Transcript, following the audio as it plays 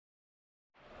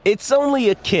It's only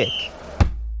a kick,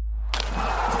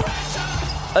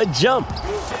 a jump,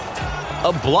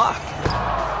 a block.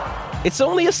 It's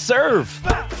only a serve.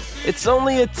 It's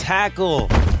only a tackle,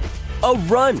 a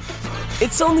run.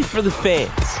 It's only for the fans.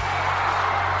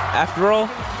 After all,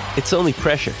 it's only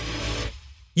pressure.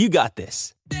 You got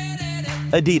this.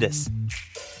 Adidas.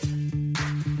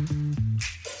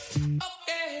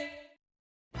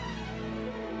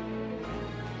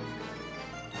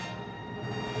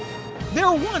 There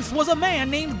once was a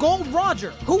man named Gold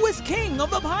Roger who was king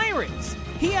of the pirates.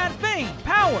 He had fame,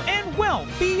 power, and wealth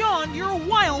beyond your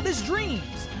wildest dreams.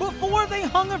 Before they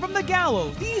hung him from the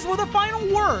gallows, these were the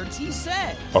final words he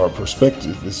said. Our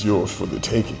perspective is yours for the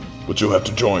taking, but you'll have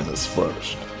to join us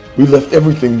first. We left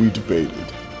everything we debated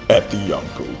at the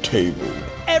Yonko table.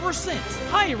 Ever since,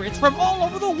 pirates from all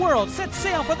over the world set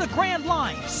sail for the Grand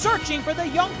Line, searching for the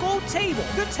Yonko table,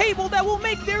 the table that will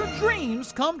make their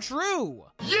dreams come true.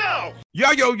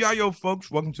 Yo,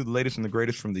 folks. Welcome to the latest and the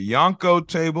greatest from the Yonko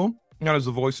table. That is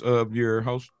the voice of your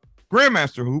host,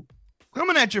 Grandmaster Hoop,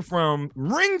 coming at you from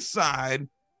ringside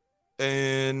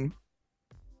in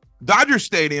Dodger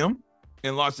Stadium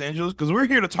in Los Angeles, because we're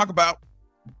here to talk about,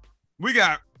 we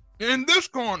got in this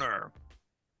corner,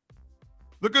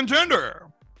 the contender,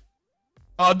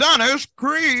 Adonis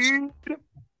Creed.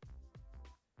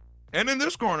 And in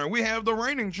this corner, we have the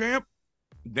reigning champ,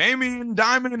 Damian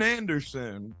Diamond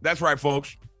Anderson. That's right,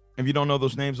 folks. If you don't know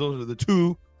those names, those are the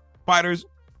two fighters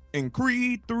in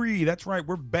Creed 3. That's right.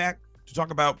 We're back to talk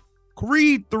about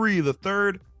Creed 3, the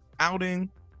third outing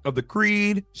of the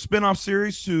Creed spinoff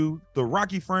series to the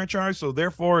Rocky franchise. So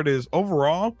therefore, it is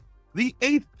overall the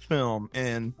 8th film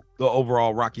in the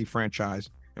overall Rocky franchise.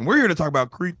 And we're here to talk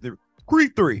about Creed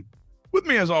 3. With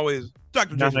me, as always,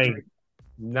 Dr. Jason.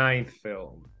 Ninth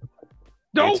film.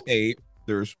 No. It's 8.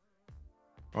 There's,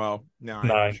 well,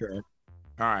 9. Sure.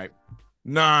 All right.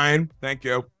 9. Thank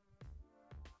you.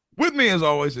 With me, as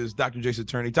always, is Dr. Jason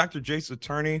Attorney. Dr. Jason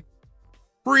Attorney,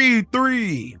 Creed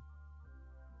 3.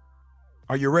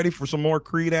 Are you ready for some more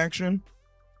Creed action?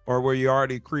 Or were you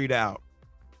already Creed out?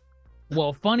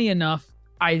 Well, funny enough,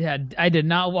 I did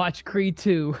not watch Creed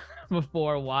 2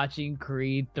 before watching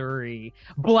Creed 3.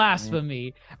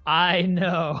 Blasphemy. I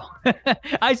know.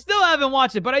 I still haven't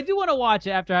watched it, but I do want to watch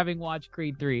it after having watched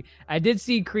Creed 3. I did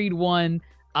see Creed 1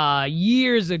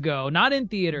 years ago, not in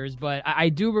theaters, but I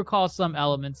do recall some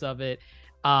elements of it.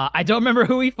 I don't remember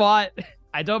who he fought.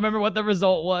 I don't remember what the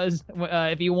result was,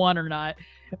 if he won or not.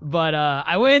 But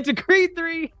I went into Creed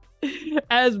 3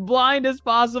 as blind as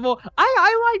possible.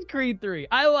 I liked Creed 3.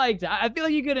 I liked it. I feel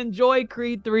like you could enjoy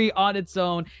Creed 3 on its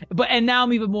own. And now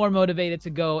I'm even more motivated to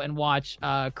go and watch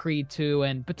Creed 2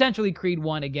 and potentially Creed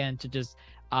 1 again to just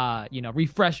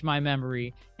refresh my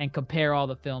memory and compare all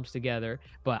the films together.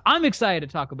 But I'm excited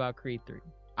to talk about Creed 3.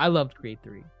 I loved Creed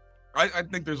 3. I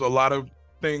think there's a lot of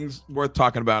things worth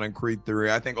talking about in Creed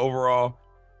 3. I think overall,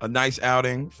 a nice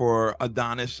outing for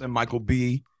Adonis and Michael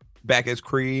B back as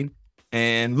Creed.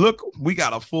 And look, we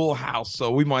got a full house.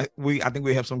 So I think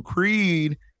we have some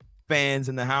Creed fans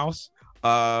in the house. We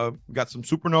got some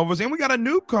supernovas and we got a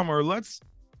newcomer. Let's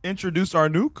introduce our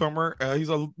newcomer. He's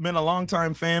been a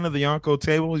longtime fan of the Yonko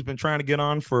table. He's been trying to get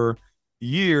on for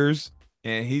years,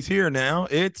 and he's here now.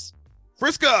 It's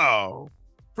Frisco.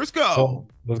 Oh,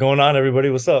 what's going on, everybody?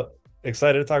 What's up?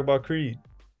 Excited to talk about Creed.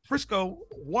 Frisco,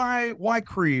 why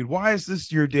Creed? Why is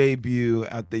this your debut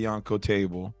at the Yonko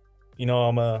table? You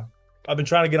know, I've been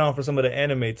trying to get on for some of the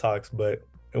anime talks, but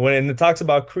when it talks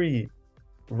about Creed,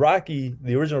 Rocky,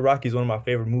 the original Rocky is one of my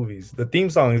favorite movies. The theme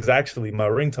song is actually my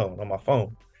ringtone on my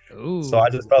phone. Ooh. So I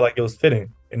just felt like it was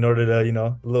fitting in order to,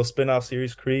 a little spin-off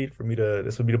series Creed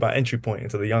this would be my entry point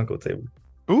into the Yonko table.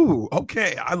 Ooh,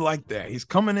 okay. I like that. He's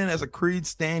coming in as a Creed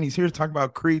stan. He's here to talk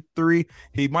about Creed 3.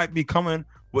 He might be coming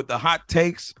with the hot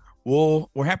takes. We're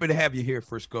happy to have you here,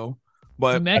 Frisco.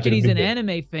 But you mentioned he's an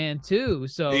anime fan too,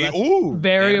 so that's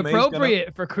very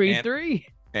appropriate for Creed 3.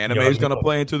 Anime is going to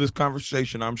play into this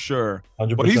conversation, I'm sure.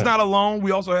 100%. But he's not alone.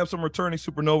 We also have some returning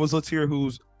supernovas. Let's hear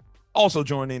who's also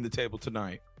joining the table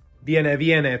tonight.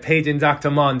 Viene, Paige and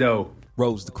Dr. Mondo.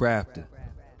 Rose the Crafter.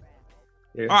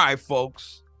 Yeah. All right,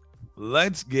 folks.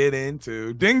 Let's get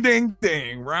into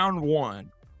ding, round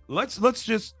 1.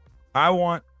 I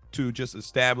want to just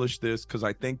establish this because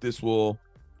I think this will,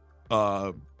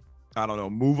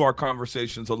 move our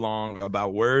conversations along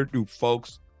about where do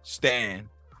folks stand.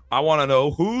 I want to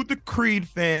know who the Creed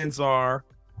fans are,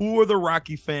 who are the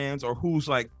Rocky fans, or who's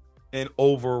like an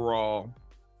overall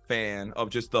fan of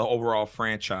just the overall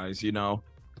franchise.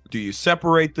 Do you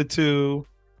separate the two?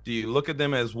 Do you look at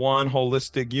them as one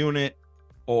holistic unit,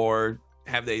 or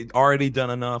have they already done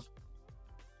enough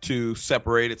to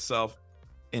separate itself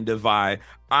and divide.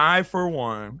 I, for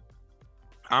one,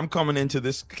 I'm coming into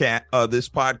this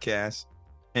podcast,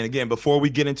 and again, before we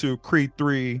get into Creed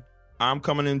 3, I'm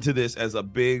coming into this as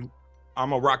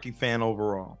I'm a Rocky fan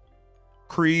overall.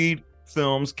 Creed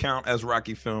films count as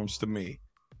Rocky films to me.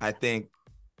 I think,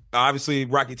 obviously,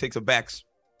 Rocky takes a back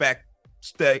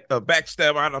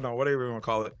step. I don't know, whatever you want to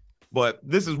call it. But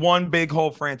this is one big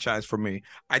whole franchise for me.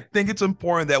 I think it's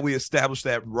important that we establish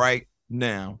that right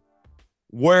now.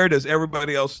 Where does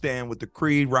everybody else stand with the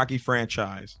Creed Rocky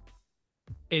franchise?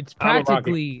 It's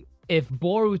practically if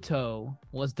Boruto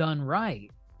was done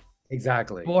right.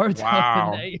 Exactly. Boruto.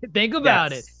 Wow. Think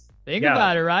about it. Think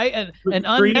about it, right? And an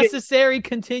unnecessary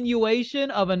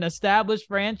continuation of an established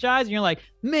franchise. And you're like,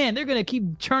 man, they're going to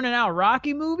keep churning out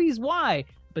Rocky movies? Why?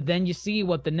 But then you see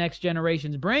what the next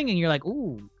generations bring, and you're like,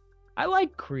 ooh, I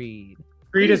like Creed.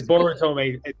 Creed is Boruto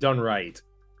made it done right.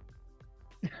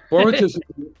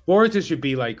 Boruto should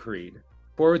be like Creed.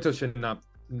 Boruto should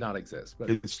not exist.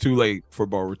 But It's too late for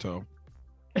Boruto.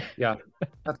 yeah,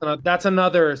 that's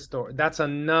another story. That's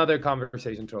another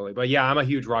conversation totally. But yeah, I'm a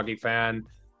huge Rocky fan.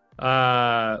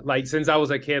 Like since I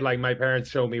was a kid, like my parents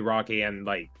showed me Rocky, and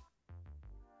like,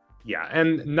 yeah,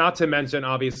 and not to mention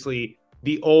obviously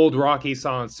the old Rocky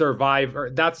song Survivor.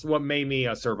 That's what made me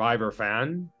a Survivor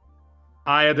fan.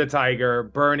 Eye of the Tiger,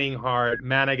 Burning Heart,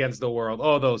 Man Against the World,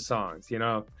 all those songs, you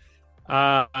know.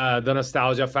 The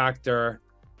nostalgia factor.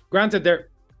 Granted, there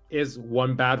is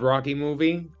one bad Rocky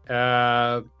movie,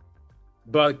 but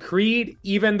Creed,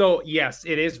 even though yes,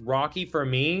 it is Rocky for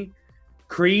me,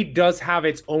 Creed does have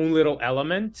its own little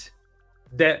element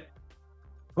that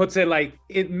puts it like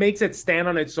it makes it stand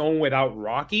on its own without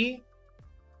Rocky,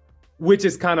 which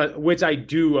I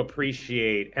do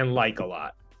appreciate and like a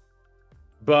lot.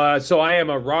 But so I am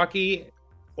a Rocky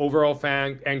overall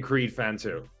fan and Creed fan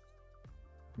too.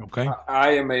 Okay.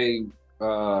 I am a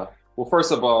well,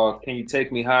 first of all, can you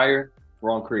take me higher?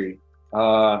 Wrong Creed.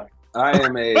 I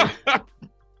am a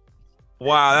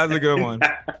Wow, that's a good one.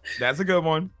 That's a good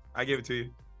one. I give it to you.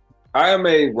 I am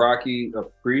a Rocky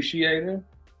appreciator.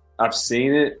 I've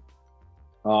seen it.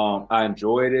 I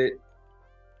enjoyed it.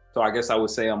 So I guess I would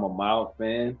say I'm a mild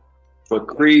fan. But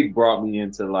Creed brought me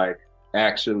into like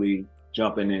actually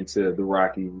jumping into the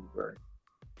Rocky universe.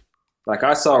 Like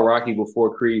I saw Rocky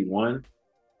before Creed 1,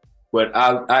 but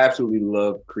I absolutely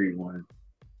loved Creed 1.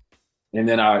 And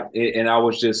then I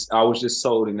was just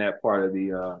sold in that part of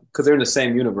the because they're in the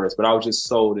same universe, but I was just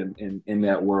sold in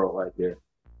that world right there.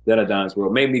 That Adonis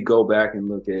world made me go back and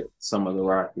look at some of the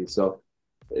Rocky. So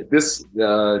this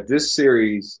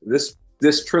series,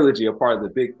 this trilogy, a part of the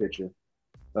big picture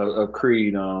of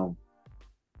Creed,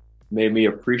 made me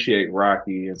appreciate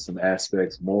Rocky in some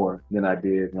aspects more than I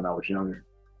did when I was younger.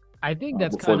 I think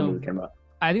that's before kind the of movie came out.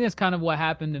 I think that's kind of what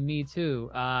happened to me too.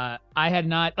 I had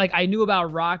not I knew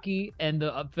about Rocky and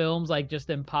the films like just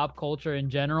in pop culture in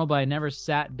general, but I never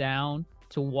sat down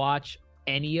to watch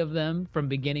any of them from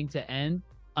beginning to end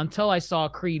until I saw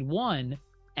Creed 1,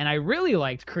 and I really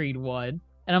liked Creed 1.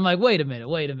 And I'm like, wait a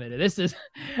minute. This is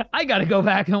I got to go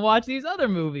back and watch these other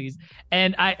movies.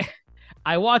 And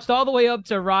I watched all the way up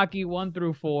to Rocky 1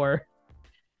 through 4.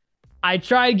 I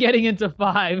tried getting into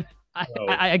 5.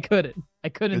 I couldn't. I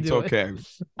couldn't It's do okay.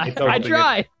 it. I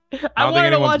tried. I don't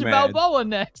wanted think to watch anyone's mad. Balboa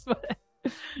next,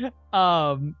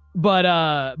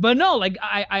 but no, like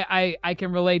I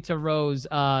can relate to Rose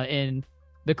in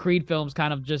the Creed films,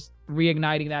 kind of just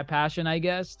reigniting that passion, I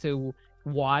guess, to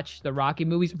watch the Rocky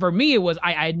movies. For me, it was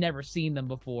I had never seen them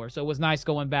before, so it was nice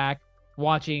going back,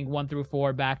 watching 1 through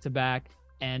 4 back to back,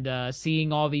 and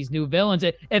seeing all these new villains.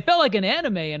 It felt like an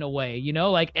anime in a way, you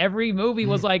know, like every movie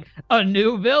was like a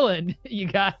new villain. You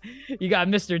got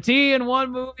Mr. T in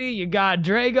one movie, you got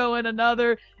Drago in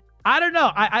another. I don't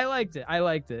know. I liked it. I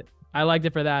liked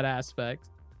it for that aspect.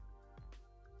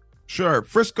 Sure.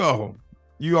 Frisco,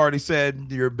 you already said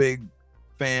you're a big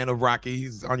fan of Rocky.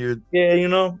 He's on your Yeah, you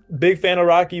know, big fan of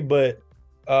Rocky, but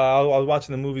I was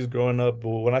watching the movies growing up. But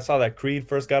when I saw that Creed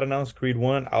first got announced, Creed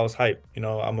 1, I was hyped. You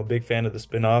know, I'm a big fan of the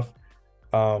spinoff.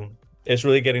 It's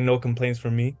really getting no complaints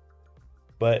from me.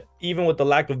 But even with the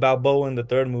lack of Balboa in the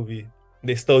third movie,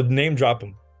 they still name drop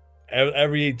him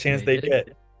every chance they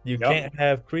get. You can't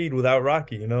have Creed without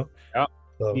Rocky, you know? Yep.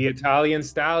 So, The Italian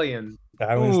Stallion.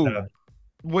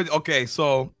 Okay,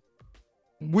 so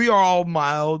we are all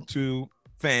mild to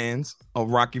fans of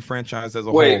Rocky franchise as a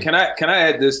whole. Wait, can I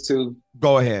add this too?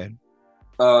 Go ahead.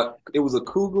 It was a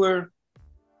Coogler.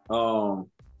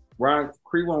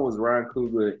 Creed 1 was Ryan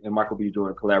Coogler and Michael B.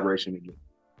 Jordan collaboration again.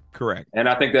 Correct. And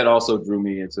I think that also drew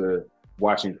me into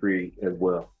watching Creed as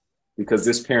well, because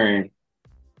this pairing,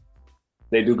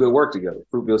 they do good work together.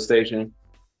 Fruitville Station.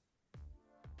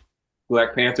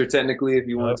 Black Panther, technically, if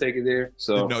you want to take it there.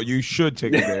 So No, you should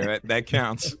take it there. That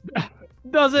counts.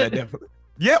 Does That it? definitely.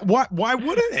 Yeah. Why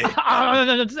wouldn't it?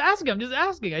 I'm just asking. I'm just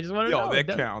asking. I just want to Yo, know. that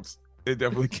counts. It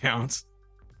definitely counts.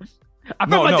 I felt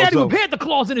No, my no, daddy so- with panther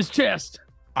claws in his chest.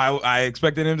 I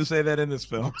expected him to say that in this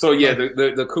film. So yeah,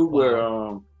 the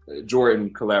Coogler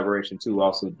Jordan collaboration too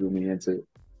also drew me into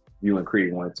you and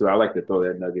Creed 1 too. I like to throw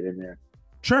that nugget in there.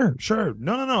 Sure.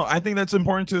 No. I think that's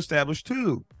important to establish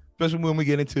too, especially when we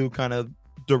get into kind of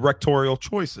directorial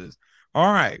choices.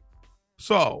 All right.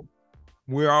 So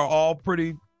we are all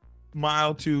pretty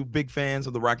mild to big fans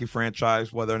of the Rocky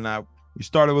franchise, whether or not you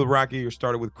started with Rocky or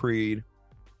started with Creed.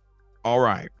 All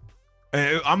right.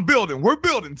 And we're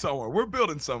building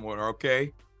somewhere.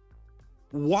 Okay.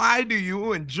 Why do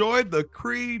you enjoy the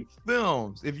Creed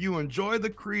films? If you enjoy the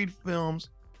Creed films,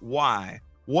 why?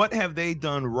 What have they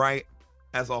done right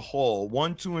as a whole?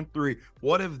 1, 2, and 3.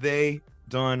 What have they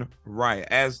done right?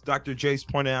 As Dr. Jace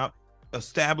pointed out,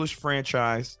 established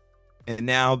franchise and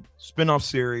now spin-off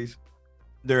series.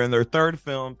 They're in their third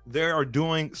film. They are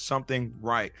doing something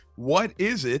right. What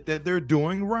is it that they're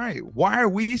doing right? Why are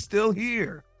we still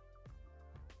here?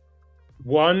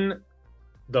 One,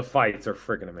 the fights are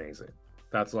freaking amazing.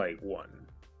 That's like one.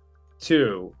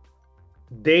 Two,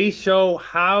 they show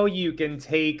how you can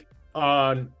take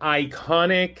an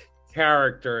iconic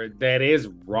character that is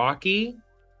Rocky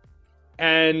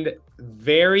and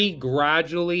very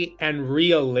gradually and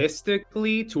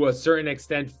realistically, to a certain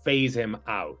extent, phase him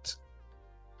out.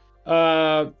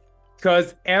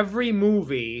 Because every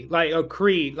movie, like a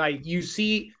Creed, like you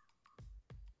see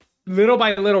little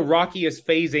by little, Rocky is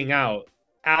phasing out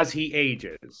as he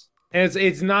ages. And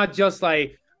it's not just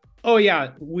like, oh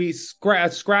yeah, we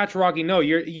scratch Rocky. No,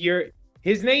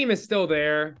 his name is still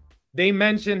there. They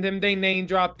mentioned him, they name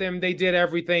dropped him, they did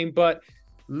everything, but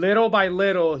little by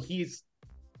little, he's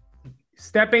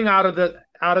stepping out of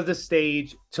the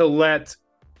stage to let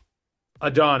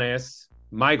Adonis,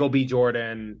 Michael B.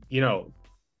 Jordan,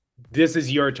 this is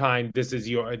your time.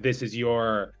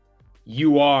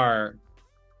 You are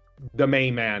the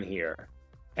main man here.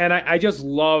 And I just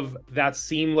love that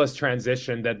seamless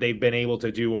transition that they've been able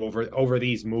to do over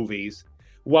these movies,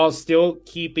 while still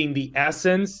keeping the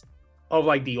essence of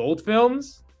like the old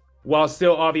films, while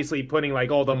still obviously putting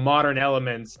like all the modern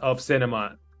elements of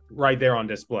cinema right there on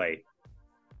display.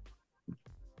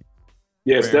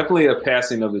 Yeah, it's definitely a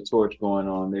passing of the torch going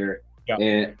on there. Yeah.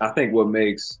 And I think what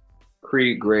makes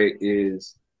Creed great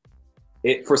is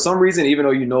it, for some reason,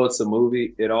 even though it's a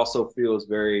movie, it also feels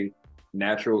very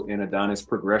natural in Adonis'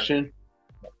 progression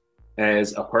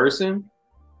as a person.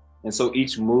 And so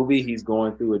each movie he's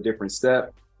going through a different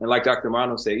step. And like Dr.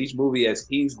 Mano said, each movie as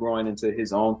he's growing into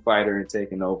his own fighter and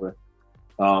taking over,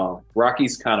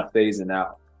 Rocky's kind of phasing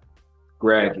out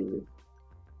gradually.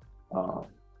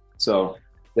 So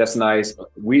that's nice.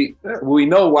 We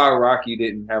know why Rocky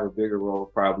didn't have a bigger role,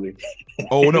 probably.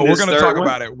 Oh no, we're gonna talk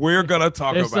about it. We're gonna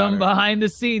talk There's about some it. behind the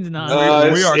scenes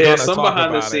knowledge. We are gonna some talk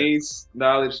behind the about it. scenes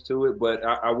knowledge to it, but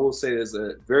I will say there's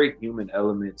a very human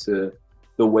element to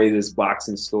the way this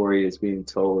boxing story is being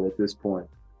told at this point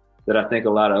that I think a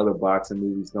lot of other boxing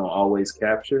movies don't always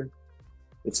capture.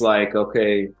 It's like,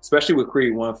 okay, especially with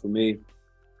Creed 1 for me,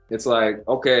 it's like,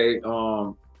 okay,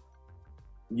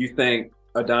 you think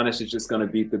Adonis is just going to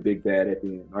beat the big bad at the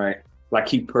end, right? Like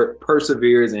he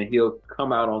perseveres and he'll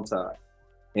come out on top.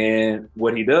 And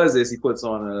what he does is he puts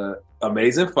on an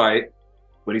amazing fight,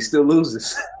 but he still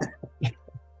loses.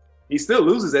 He still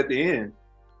loses at the end.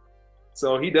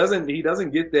 So he doesn't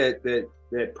get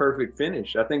that perfect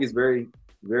finish. I think it's very,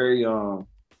 very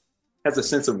has a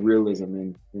sense of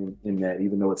realism in that,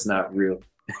 even though it's not real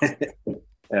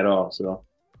at all. So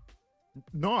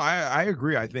No, I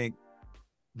agree. I think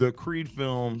the Creed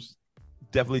films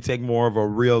definitely take more of a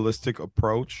realistic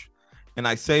approach. And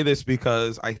I say this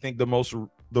because I think the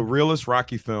realest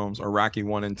Rocky films are Rocky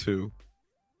 1 and 2.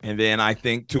 And then I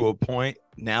think to a point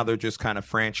now they're just kind of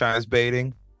franchise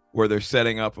baiting, where they're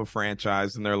setting up a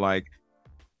franchise and they're like,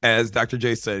 as Dr.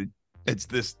 J said, it's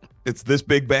this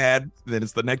big bad, then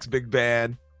it's the next big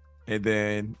bad, and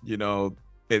then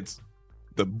it's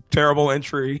the terrible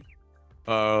entry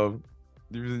of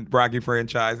the Rocky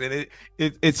franchise, and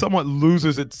it somewhat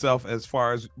loses itself as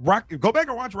far as Rocky. Go back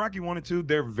and watch Rocky 1 and 2.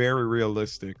 They're very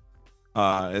realistic,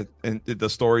 and the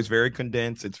story's very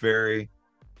condensed. It's very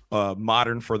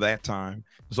modern for that time.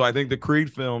 So I think the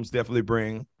Creed films definitely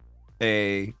bring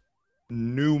a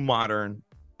new modern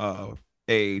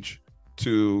age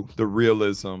to the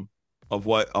realism of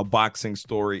what a boxing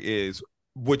story is,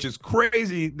 which is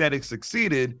crazy that it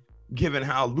succeeded given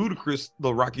how ludicrous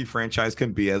the Rocky franchise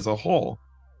can be as a whole.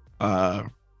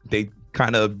 They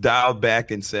kind of dialed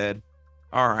back and said,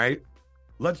 All right,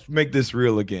 let's make this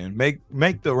real again.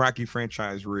 Make the Rocky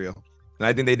franchise real. And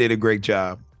I think they did a great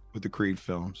job with the Creed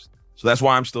films. So that's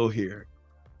why I'm still here.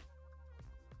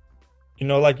 You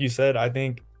know, like you said, I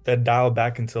think that dial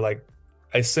back into like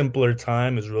a simpler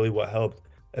time is really what helped,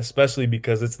 especially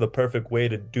because it's the perfect way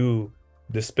to do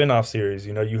the spin-off series.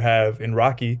 You know, you have in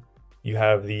Rocky, you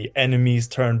have the enemies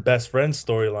turn best friends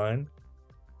storyline.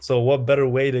 So what better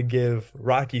way to give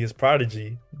Rocky his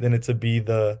prodigy than it to be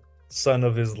the son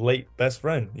of his late best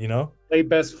friend, you know? Late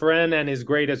best friend and his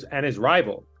greatest and his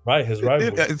rival. Right, his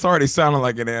rival. It's already sounding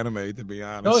like an anime, to be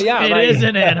honest. Oh yeah, It like, is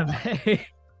an anime.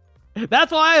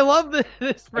 That's why I love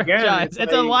this franchise.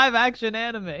 It's a like- live action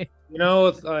anime. You know,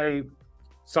 it's like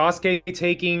Sasuke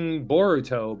taking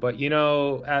Boruto, but you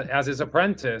know, as his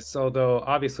apprentice. Although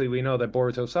obviously we know that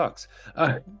Boruto sucks.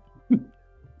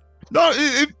 No,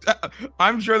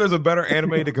 I'm sure there's a better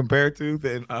anime to compare it to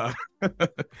than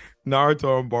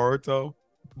Naruto and Boruto.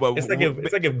 But It's like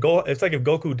if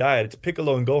Goku died, it's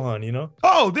Piccolo and Gohan, you know?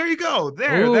 oh, there you go.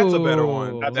 That's a better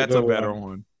one. Ooh. That's a better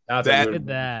one. That's That- a Look good at one.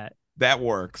 that. That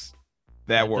works.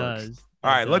 That works. Does.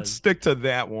 All right, That let's does. stick to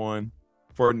that one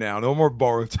for now. No more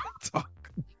Boruto talk.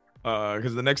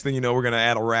 Because the next thing you know, we're gonna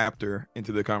add a raptor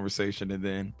into the conversation, and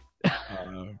then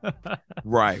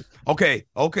right. Okay.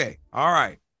 All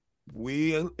right.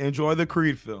 We enjoy the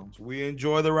Creed films. We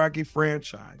enjoy the Rocky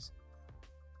franchise.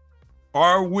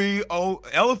 Are we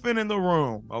elephant in the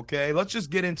room? Okay, let's just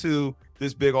get into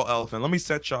this big old elephant. Let me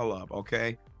set y'all up,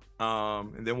 okay?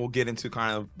 And then we'll get into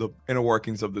kind of the inner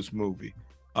workings of this movie.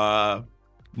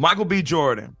 Michael B.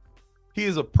 Jordan, he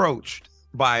is approached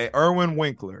by Irwin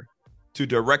Winkler to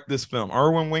direct this film.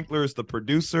 Irwin Winkler is the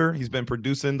producer. He's been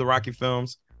producing the Rocky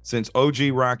films since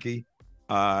OG Rocky.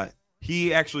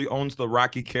 He actually owns the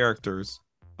Rocky characters.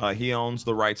 He owns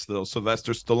the rights to those.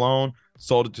 Sylvester Stallone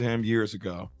sold it to him years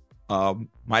ago.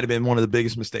 Might have been one of the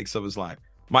biggest mistakes of his life.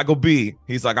 Michael B,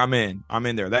 he's like, I'm in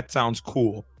there. That sounds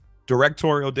cool.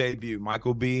 Directorial debut.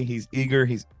 Michael B, he's eager,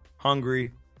 he's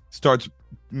hungry, starts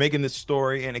making this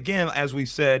story. And again, as we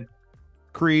said,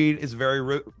 Creed is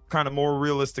very kind of more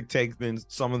realistic take than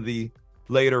some of the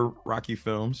later Rocky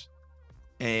films.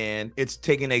 And it's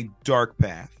taking a dark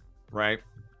path, right?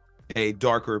 A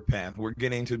darker path. We're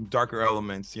getting to darker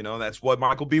elements, you know, that's what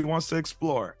Michael B wants to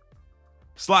explore.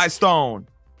 Sly Stone,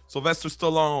 Sylvester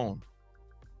Stallone,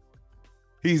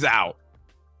 he's out.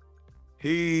 And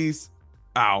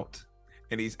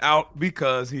he's out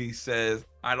because he says,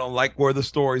 I don't like where the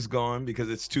story's going because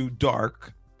it's too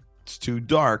dark.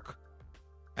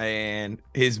 And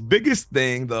his biggest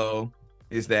thing, though,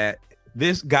 is that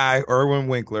this guy, Irwin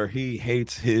Winkler, he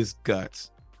hates his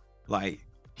guts. Like,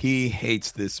 he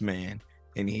hates this man.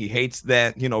 And he hates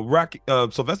that, you know, Rocky.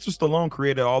 Sylvester Stallone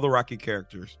created all the Rocky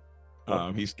characters.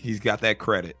 He's got that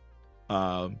credit.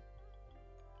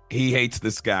 He hates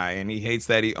this guy, and he hates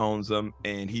that he owns him,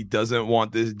 and he doesn't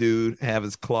want this dude have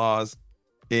his claws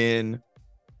in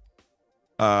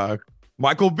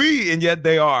Michael B. And yet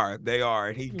they are.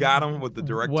 And he got him with the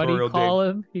directorial. What did he call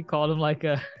him? He called him like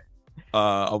a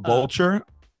vulture.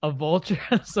 A vulture,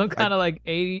 some kind of like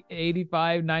 80,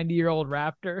 85, 90-year-old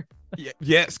raptor.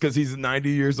 Yes, because he's 90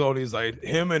 years old. He's like,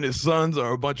 him and his sons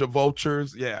are a bunch of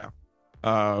vultures. Yeah.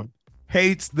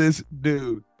 Hates this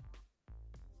dude.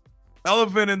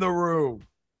 Elephant in the room.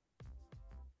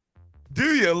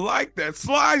 Do you like that?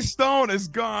 Sly Stone is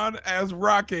gone as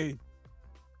Rocky.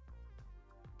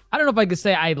 I don't know if I could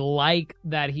say I like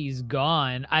that he's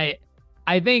gone. I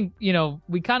think, you know,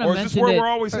 we kind of Or is mentioned this where it. we're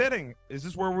always heading? Is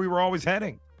this where we were always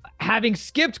heading? Having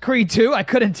skipped Creed 2, I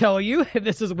couldn't tell you if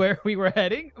this is where we were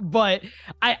heading, but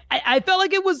I felt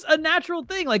like it was a natural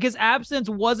thing. Like, his absence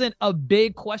wasn't a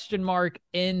big question mark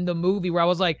in the movie where I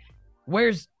was like,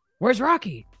 where's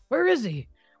Rocky? Where is he?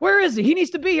 He needs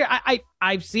to be here.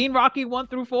 I've seen Rocky 1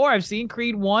 through 4. I've seen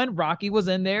Creed 1. Rocky was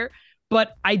in there,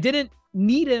 but I didn't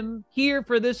need him here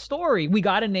for this story. We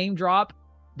got a name drop.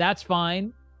 That's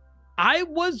fine. I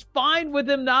was fine with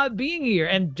him not being here.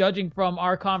 And judging from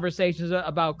our conversations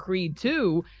about Creed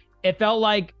 2, it felt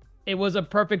like it was a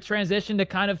perfect transition to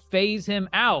kind of phase him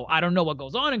out. I don't know what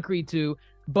goes on in Creed 2,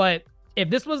 but if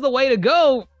this was the way to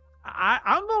go,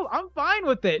 I'm fine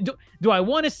with it. Do I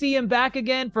want to see him back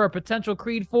again for a potential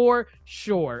Creed 4?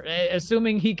 Sure,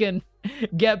 assuming he can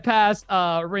get past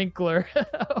Winkler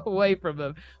away from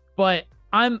him. But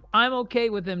I'm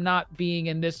okay with him not being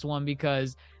in this one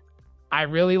because I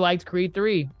really liked Creed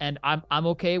 3, and I'm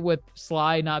okay with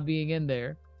Sly not being in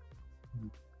there.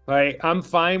 Like, I'm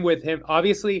fine with him.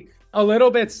 Obviously, a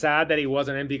little bit sad that he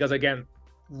wasn't in because, again,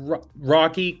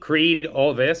 Rocky, Creed,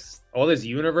 all this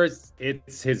universe,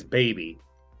 it's his baby.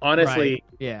 Honestly, Right.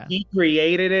 Yeah. he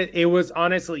created it. It was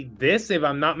honestly this, if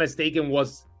I'm not mistaken,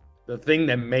 was the thing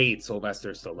that made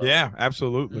Sylvester Stallone. Yeah,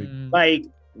 absolutely. Like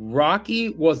Rocky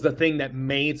was the thing that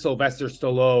made Sylvester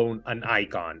Stallone an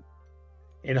icon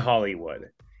in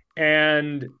Hollywood.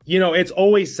 And it's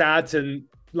always sad to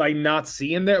like not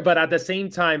see him there, but at the same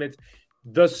time,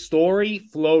 the story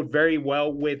flowed very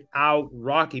well without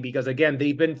Rocky because again,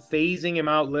 they've been phasing him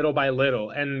out little by little.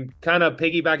 And kind of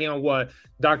piggybacking on what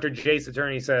Dr. Jace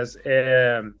Attorney says,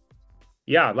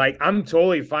 yeah, like I'm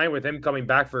totally fine with him coming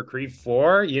back for Creed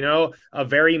 4, a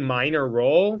very minor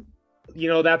role.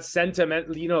 That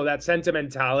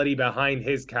sentimentality behind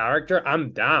his character,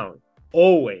 I'm down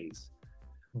always.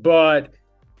 But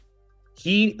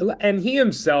he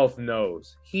himself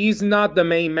knows he's not the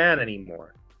main man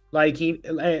anymore. Like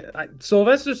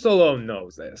Sylvester Stallone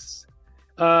knows this,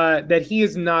 that he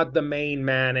is not the main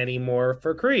man anymore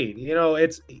for Creed.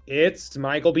 It's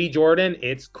Michael B. Jordan.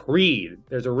 It's Creed.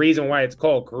 There's a reason why it's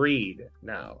called Creed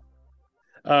now.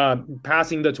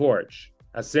 Passing the torch,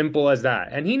 as simple as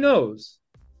that. And he knows.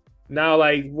 Now,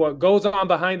 like what goes on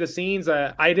behind the scenes,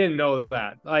 I didn't know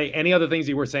that. Like any other things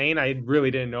you were saying, I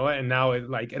really didn't know it, and now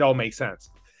it all makes sense.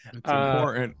 It's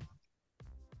important.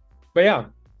 But yeah,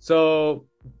 so.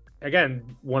 Again,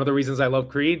 one of the reasons I love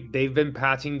Creed, they've been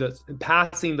passing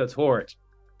the torch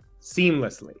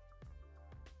seamlessly.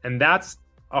 And that's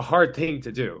a hard thing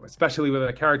to do, especially with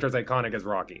a character as iconic as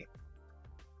Rocky.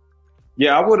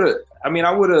 Yeah, I would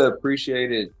have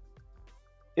appreciated,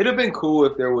 it'd have been cool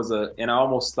if there was and I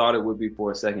almost thought it would be for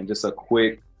a second, just a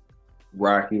quick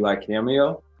Rocky-like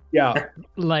cameo. Yeah.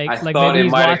 I thought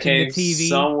it might have came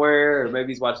somewhere, or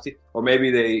maybe he's watching TV, or maybe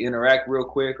they interact real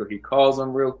quick, or he calls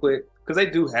them real quick. Because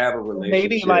they do have a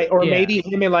relationship. Maybe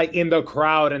him in the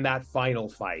crowd in that final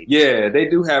fight. Yeah, they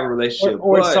do have a relationship.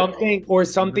 Or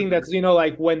something that's,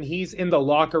 like when he's in the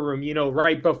locker room,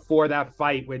 right before that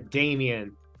fight with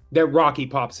Damian, that Rocky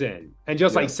pops in and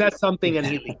just like says something and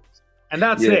he leaves. And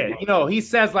that's it. He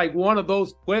says like one of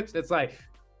those quips. It's like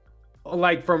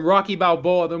from Rocky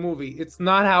Balboa, the movie. It's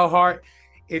not how hard.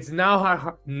 It's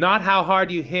not how hard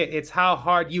you hit. It's how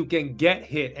hard you can get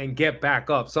hit and get back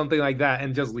up. Something like that,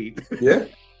 and just leave. Yeah.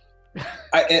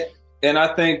 I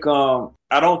think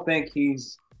I don't think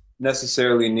he's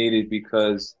necessarily needed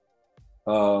because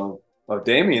of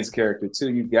Damian's character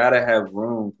too. You gotta have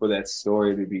room for that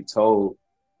story to be told.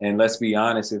 And let's be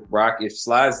honest, if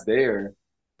Sly's there,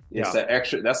 that's an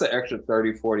extra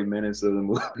 30, 40 minutes of the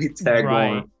movie tag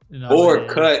on. Or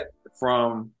cut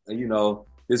from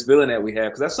this villain that we have,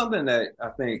 because that's something that I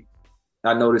think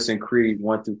I noticed in Creed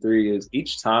 1 through 3 is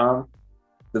each time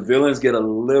the villains get a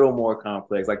little more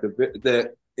complex. Like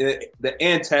the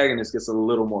antagonist gets a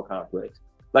little more complex.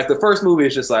 Like the first movie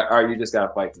is just like, all right, you just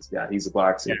gotta fight this guy. He's a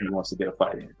boxer. He wants to get a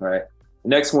fight in, right? The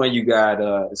next one you got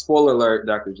spoiler alert,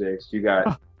 Dr. Jace. You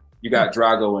got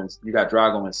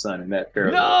Drago and Son in that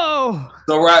parallel. No.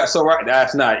 So right.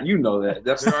 That's not. You know that.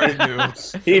 That's already knew.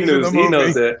 He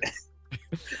knows that.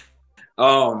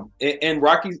 And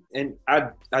Rocky, and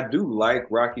I do like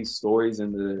Rocky's stories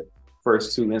in the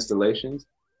first two installations,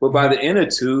 but by the end of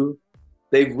 2,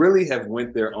 they really have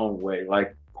went their own way.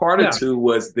 Like part of 2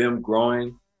 was them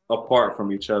growing apart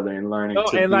from each other and learning.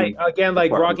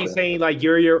 Like Rocky saying, like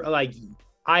you're like,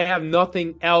 I have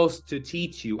nothing else to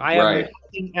teach you. I have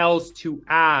nothing else to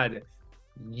add.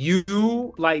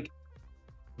 You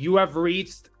have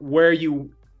reached where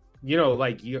you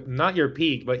not your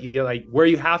peak, but you're like where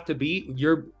you have to be.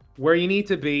 You're where you need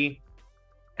to be,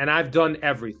 and I've done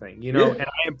everything, and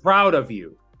I am proud of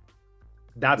you.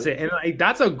 That's it, and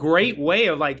that's a great way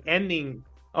of like ending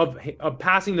of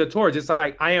passing the torch. It's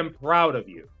like I am proud of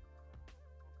you.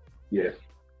 Yeah,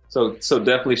 so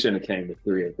definitely shouldn't have came to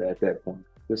 3 at that point.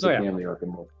 Just a cameo at the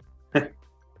moment.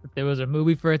 There was a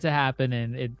movie for it to happen,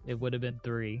 and it would have been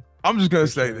 3. I'm just gonna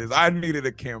say this. I needed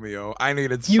a cameo. I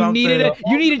needed you something.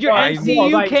 You needed your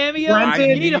MCU cameo.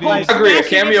 I agree. A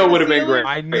cameo would have been great.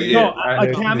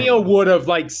 A cameo would have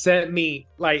like sent me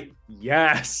like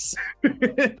yes,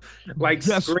 like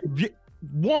just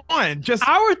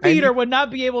our theater would not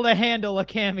be able to handle a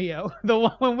cameo. The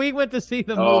one when we went to see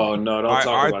the movie. Oh no! Don't talk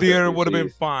our about theater that, would have been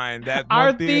fine. That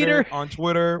our theater on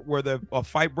Twitter where a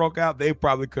fight broke out, they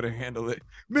probably could have handled it.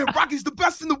 Man, Rocky's the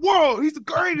best in the world. He's the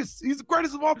greatest. He's the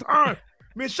greatest of all time.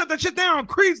 Man, shut that shit down.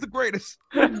 Creed's the greatest.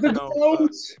 The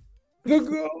GOAT.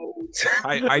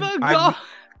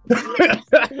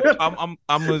 I'm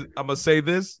gonna say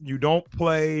this. You don't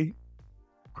play.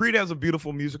 Creed has a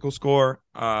beautiful musical score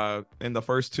in the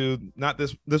first 2. Not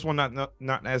this one,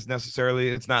 not as necessarily.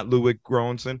 It's not Ludwig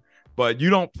Göransson, but you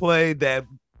don't play that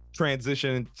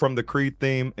transition from the Creed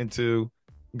theme into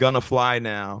Gonna Fly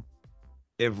Now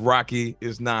if Rocky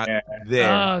is not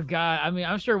there. Oh God! I mean,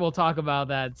 I'm sure we'll talk about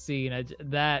that scene.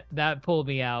 That pulled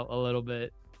me out a little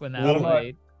bit when that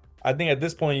played. I think at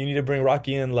this point you need to bring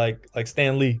Rocky in like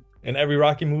Stan Lee in every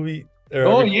Rocky movie.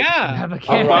 Oh yeah, I'm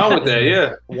fine with that.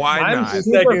 Yeah, why not?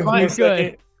 Super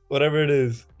fine. Whatever it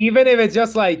is. Even if it's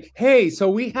just like, hey, so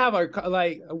we have a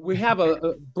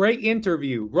great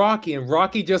interview, Rocky, and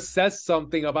Rocky just says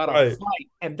something about a fight,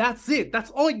 and that's it. That's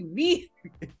all you need.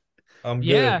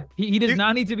 Yeah, he does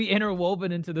not need to be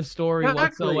interwoven into the story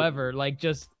whatsoever. Like,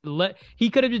 just he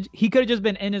could have just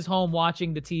been in his home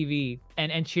watching the TV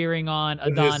and cheering on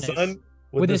Adonis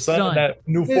with his son, that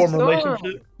new form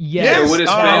relationship. Yes, with his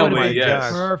family.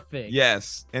 Yes, perfect.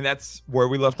 Yes, and that's where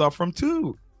we left off from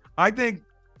too. I think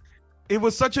it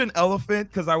was such an elephant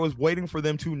because I was waiting for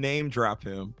them to name drop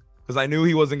him because I knew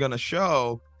he wasn't going to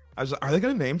show. I was like, are they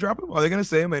going to name drop him? Are they going to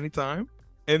say him anytime?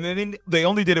 And then they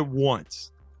only did it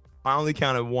once. I only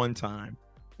counted one time.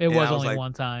 It was only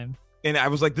one time. And I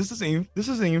was like, this doesn't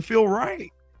even feel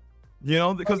right. You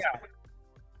know, because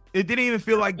it didn't even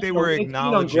feel like they were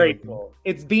acknowledging.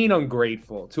 It's being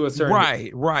ungrateful to a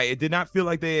certain Right. It did not feel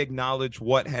like they acknowledged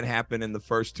what had happened in the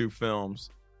first two films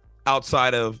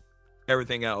outside of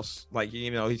everything else. Like,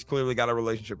 you know, he's clearly got a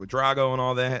relationship with Drago and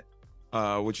all that,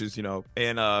 which is, you know,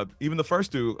 and even the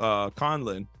first two,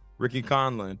 Ricky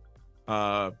Conlan.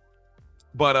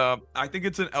 But I think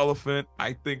it's an elephant.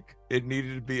 I think it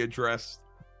needed to be addressed.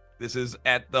 This is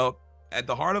at the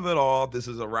heart of it all. This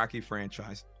is a Rocky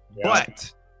franchise. Yeah.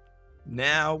 But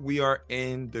now we are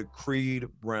in the Creed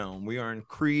realm. We are in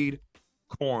Creed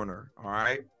corner. All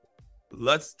right.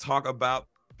 Let's talk about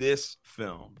this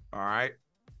film. All right.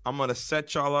 I'm gonna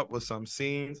set y'all up with some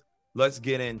scenes. Let's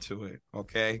get into it.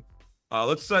 Okay.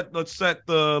 Let's set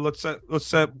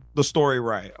the story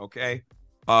right. Okay.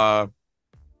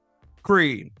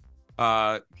 Creed,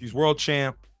 he's world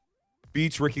champ,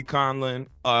 beats Ricky Conlan,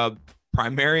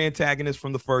 primary antagonist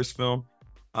from the first film.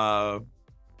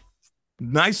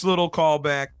 Nice little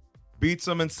callback, beats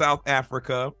him in South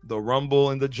Africa, the Rumble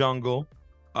in the Jungle,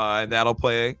 and that'll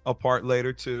play a part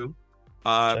later too.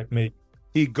 Checkmate.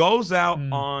 He goes out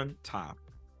on top.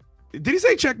 Did he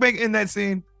say checkmate in that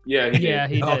scene? Yeah, he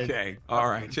did. Okay, all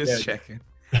right, just checking.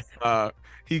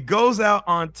 He goes out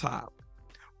on top.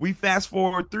 We fast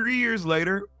forward 3 years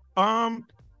later, and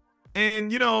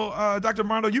you know, Dr.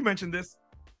 Mondo, you mentioned this.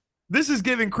 This is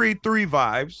giving Creed 3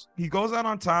 vibes. He goes out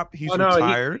on top. He's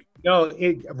retired.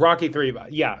 Rocky 3 vibes.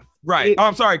 Yeah, right.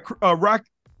 I'm sorry, Rocky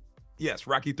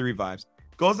 3 vibes.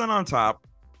 Goes out on top.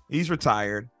 He's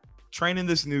retired, training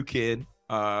this new kid,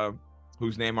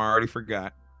 whose name I already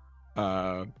forgot.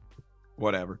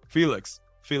 Whatever. Felix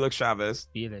Chavez,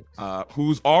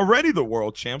 who's already the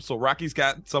world champ. So Rocky's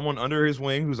got someone under his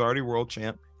wing who's already world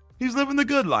champ. He's living the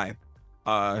good life.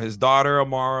 His daughter,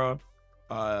 Amara,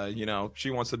 you know, she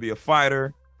wants to be a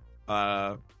fighter.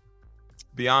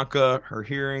 Bianca, her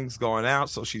hearing's going out,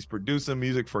 so she's producing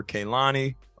music for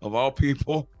Kehlani, of all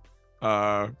people.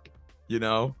 You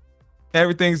know,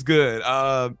 everything's good.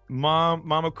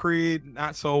 Mama Creed,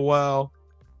 not so well.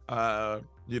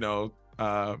 You know,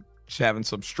 she's having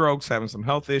some strokes, having some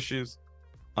health issues.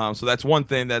 So that's one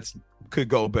thing that's could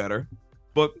go better.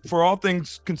 But for all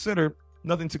things considered,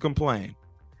 nothing to complain.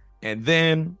 And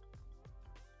then,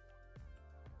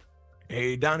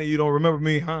 hey, Donnie, you don't remember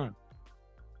me, huh?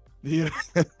 Yeah.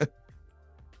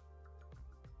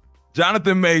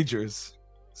 Jonathan Majors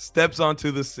steps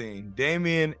onto the scene.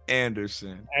 Damian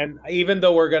Anderson. And even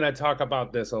though we're gonna talk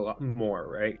about this a lot more,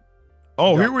 right?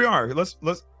 Oh, here we are. Let's.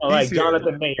 All right,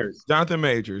 Jonathan Majors. Jonathan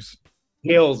Majors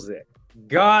kills it.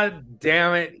 God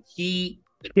damn it, he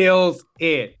kills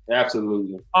it.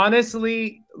 Absolutely.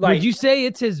 Honestly, like, would you say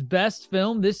it's his best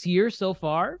film this year so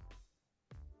far?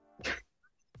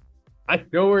 I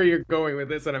know where you're going with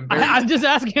this, and I'm just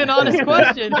asking an honest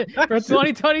question for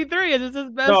 2023. Is this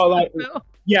his best film?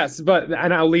 Yes,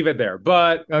 and I'll leave it there.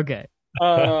 But okay.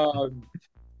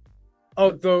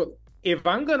 If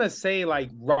I'm gonna say like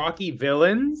Rocky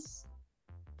villains,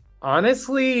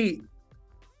 honestly,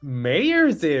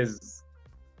 Mayers is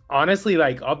honestly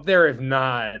like up there, if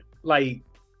not like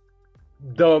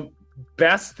the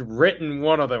best written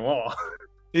one of them all.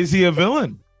 Is he a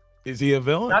villain? Is he a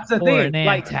villain? That's the or thing. An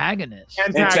like, antagonist.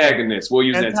 Antagonist. We'll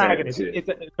use antagonist. It's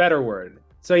a better word.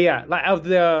 So yeah, like of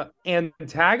the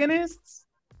antagonists,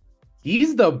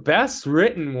 he's the best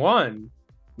written one.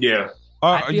 Yeah.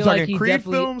 Are you talking Creed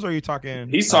films or are you talking?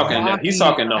 He's talking. He's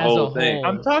talking the whole thing.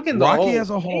 I'm talking the Rocky whole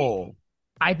as a whole.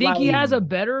 I think he has a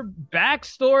better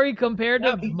backstory compared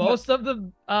to most of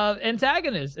the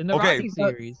antagonists in the Rocky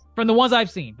series. From the ones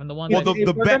I've seen. From the ones. Well,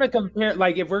 if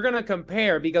we're gonna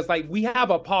compare, because like we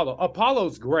have Apollo.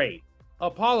 Apollo's great.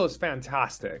 Apollo's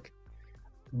fantastic,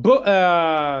 but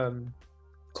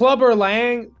Clubber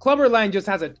Lang just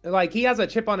has he has a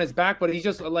chip on his back, but he's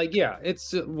just like, yeah,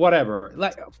 it's whatever.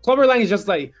 Like Clubber Lang is just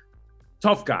like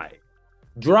tough guy.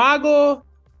 Drago,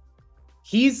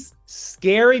 he's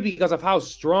scary because of how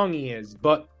strong he is,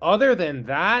 but other than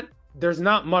that, there's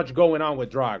not much going on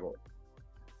with Drago.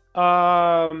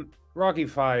 Rocky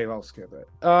 5, I'll skip it.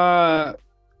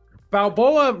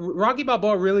 Rocky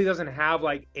Balboa really doesn't have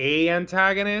like a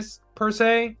antagonist per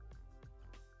se.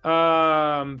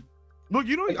 Look,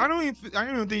 I don't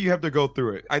even think you have to go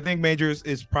through it. I think Majors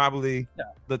is probably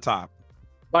the top.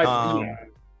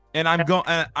 And I'm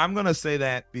gonna say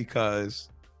that because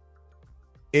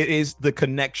it is the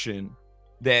connection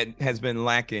that has been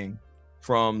lacking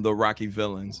from the Rocky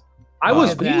villains. I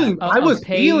was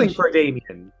feeling for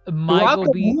Damien.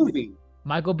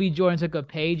 Michael B. Jordan took a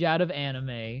page out of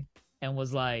anime and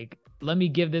was like, "Let me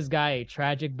give this guy a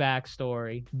tragic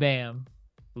backstory." Bam.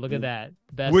 Look at that.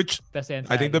 Best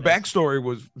antagonist. I think the backstory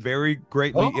was very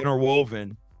greatly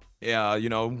interwoven. Yeah,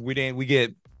 we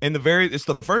get it's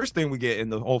the first thing we get in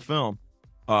the whole film.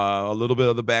 A little bit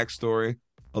of the backstory,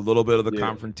 a little bit of the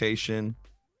confrontation,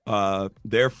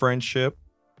 their friendship,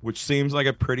 which seems like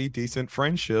a pretty decent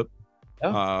friendship.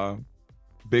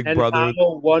 Big and brother.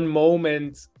 One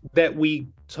moment that we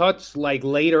touch like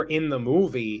later in the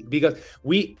movie, because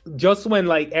we just when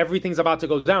like everything's about to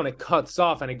go down, it cuts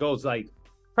off and it goes like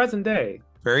present day.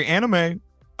 Very anime.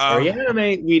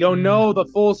 We don't know the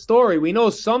full story. We know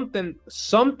something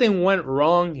went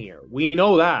wrong here. We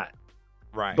know that.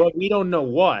 Right. But we don't know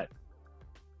what.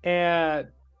 But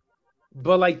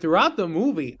like throughout the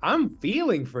movie, I'm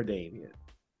feeling for Damien.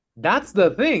 That's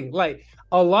the thing. Like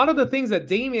a lot of the things that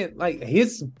Damien, like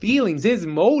his feelings, his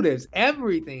motives,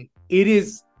 everything, it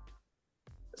is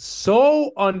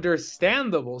so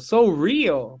understandable, so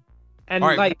real. And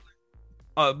right.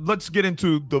 Let's get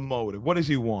into the motive. What does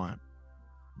he want?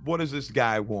 What does this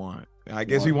guy want? I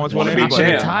guess he wants one of the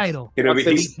title.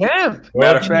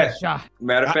 Matter of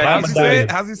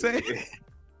fact, how's he say it?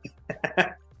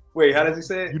 Wait, how does he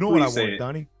say it? You know what I want,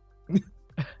 Donnie?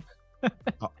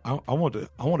 I want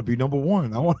to be number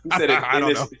one. I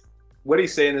don't know. What did he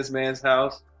say in this man's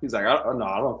house? He's like, I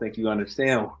don't think you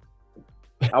understand.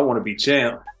 I want to be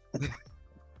champ.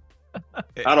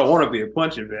 I don't want to be a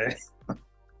punching bag.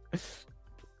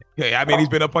 Yeah, I mean, he's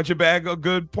been a punching bag a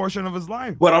good portion of his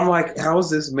life. But I'm like, how is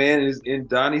this man is in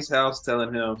Donnie's house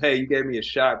telling him, hey, you gave me a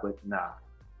shot, but nah,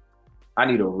 I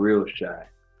need a real shot.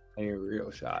 I need a real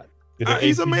shot.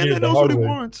 He's a man that knows what he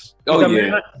wants.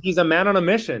 He's a man on a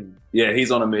mission. Yeah,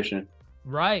 he's on a mission.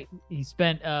 Right. He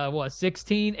spent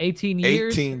 18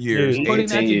 years? 18 years. Putting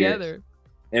that together.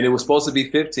 And it was supposed to be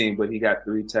 15, but he got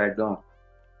 3 tagged on.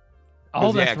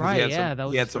 Oh, that's right.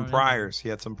 He had some priors.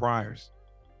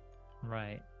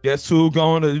 Right. Guess who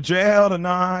going to jail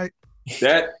tonight?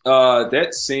 That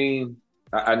scene,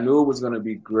 I knew it was going to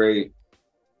be great.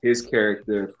 His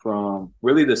character from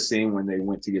really the scene when they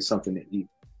went to get something to eat.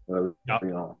 The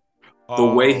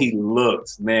way he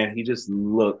looked, man, he just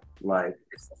looked like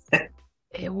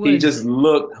he just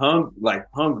looked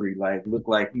hungry, like looked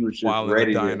like he was just while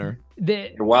ready. In a diner.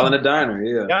 While in a diner,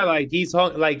 yeah, like he's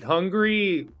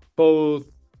hungry both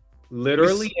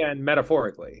literally and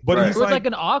metaphorically. But there was like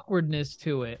an awkwardness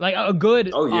to it, like a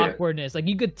good awkwardness. Like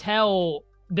you could tell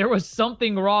there was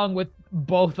something wrong with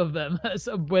both of them,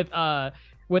 with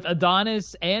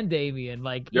Adonis and Damien.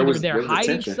 Like they're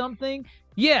hiding something.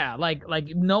 Yeah, like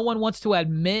no one wants to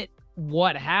admit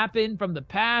what happened from the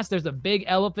past. There's a big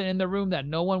elephant in the room that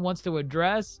no one wants to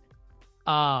address.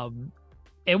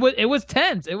 It was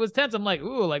tense. It was tense. I'm like,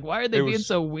 ooh, like why are they being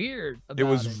so weird about it? It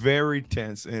was very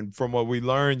tense. And from what we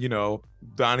learned,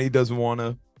 Donnie doesn't want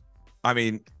to. I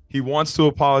mean, he wants to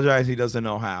apologize. He doesn't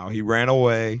know how. He ran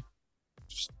away,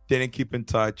 didn't keep in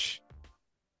touch,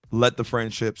 let the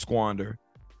friendship squander.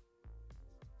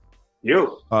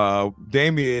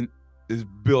 Damien is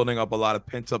building up a lot of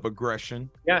pent-up aggression.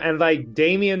 Yeah, and like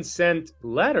Damien sent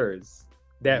letters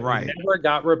that never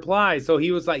got replied. So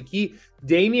he was like,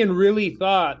 Damien really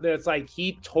thought that it's like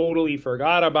he totally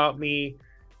forgot about me.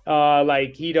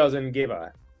 Like he doesn't give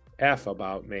a F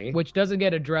about me. Which doesn't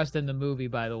get addressed in the movie,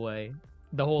 by the way.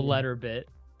 The whole letter bit.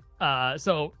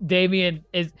 So Damien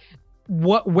is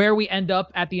where we end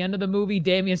up at the end of the movie.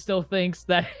 Damien still thinks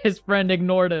that his friend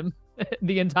ignored him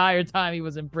the entire time he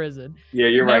was in prison. Yeah,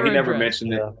 you're right. He never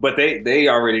mentioned it. But they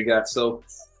already got so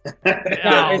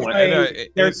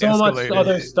there's so much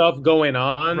other stuff going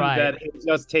on that it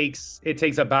just takes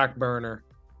a back burner.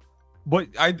 But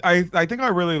I think I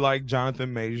really like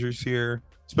Jonathan Majors here,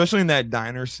 especially in that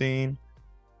diner scene.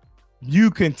 You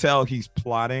can tell he's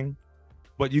plotting,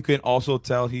 but you can also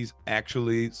tell he's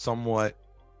actually somewhat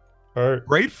Hurt.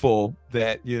 grateful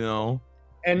that, you know,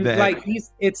 And that- like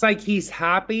it's like he's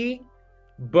happy,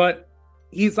 but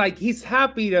he's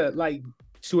happy to like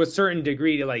to a certain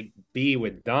degree to like be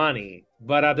with Donnie,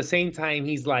 but at the same time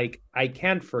he's like, I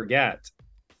can't forget.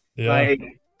 Yeah. Like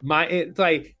it's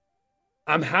like,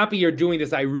 I'm happy you're doing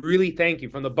this. I really thank you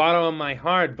from the bottom of my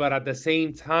heart, but at the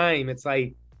same time it's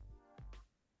like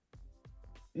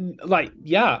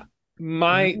yeah,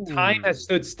 my time has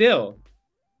stood still.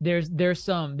 There's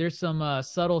some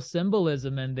subtle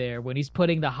symbolism in there when he's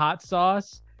putting the hot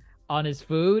sauce on his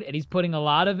food and he's putting a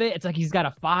lot of it. It's like he's got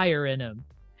a fire in him.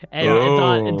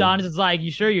 And Don is like, you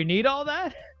sure you need all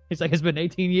that? He's like, it's been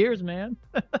 18 years, man.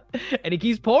 And he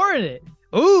keeps pouring it.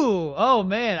 Ooh, oh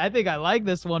man, I think I like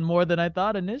this one more than I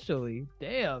thought initially.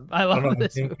 Damn, I love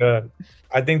this.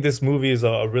 I think this movie is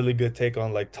a really good take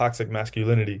on like toxic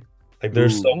masculinity. Like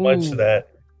there's so much that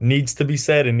needs to be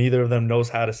said, and neither of them knows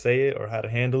how to say it or how to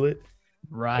handle it.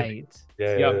 Right.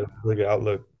 Yeah, really good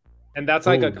outlook. And that's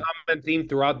like a common theme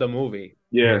throughout the movie.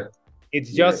 Yeah.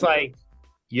 It's just like,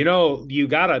 you know, you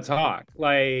gotta talk.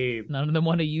 Like none of them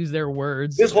want to use their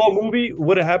words. This whole movie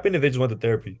would have happened if they just went to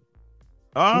therapy.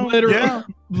 Oh, literally, yeah.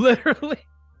 literally.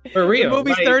 For real. The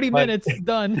movie's like, 30 minutes,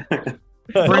 done.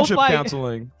 Friendship fight.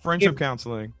 counseling. Friendship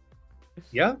counseling.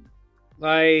 Yeah.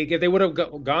 Like if they would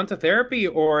have gone to therapy,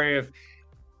 or if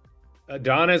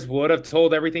Adonis would have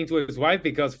told everything to his wife,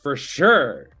 because for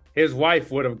sure his wife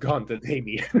would have gone to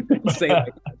Damien. Say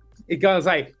like, it goes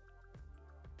like,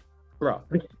 bro,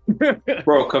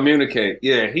 communicate.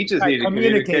 Yeah, he just needed to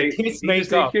communicate. Kiss He make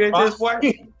just up. needed to his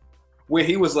wife. When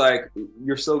he was like,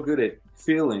 "You're so good at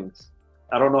feelings,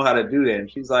 I don't know how to do that," and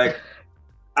she's like,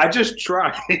 "I just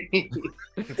tried.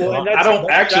 Well,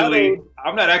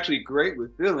 I'm not actually great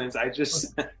with feelings. I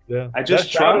just That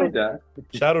tried that."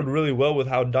 Shadowed really well with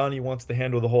how Donnie wants to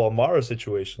handle the whole Amara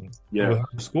situation. Yeah. With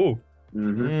her school.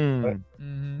 Mm.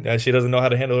 Yeah, she doesn't know how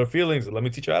to handle her feelings. Let me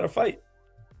teach her how to fight.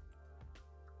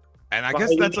 And I guess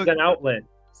Fighting that's is an outlet.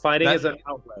 Fighting is an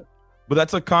outlet. But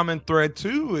that's a common thread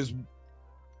too, is,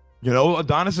 you know,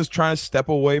 Adonis is trying to step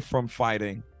away from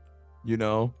fighting. You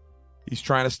know, he's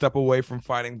trying to step away from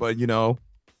fighting, but you know,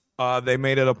 they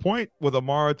made it a point with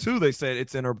Amara too. They said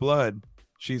it's in her blood.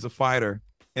 She's a fighter.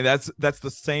 And that's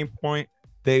the same point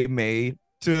they made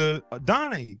to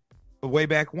Donnie way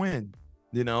back when.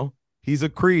 You know, he's a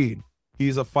Creed.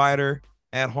 He's a fighter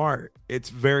at heart. It's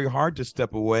very hard to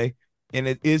step away. And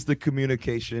it is the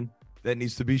communication that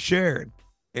needs to be shared.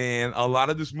 And a lot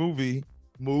of this movie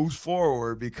moves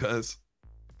forward because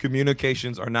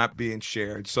communications are not being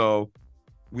shared. So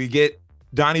we get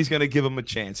Donnie's going to give him a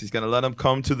chance. He's going to let him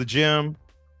come to the gym.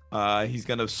 He's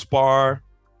going to spar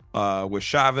with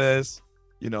Chavez,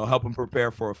 you know, help him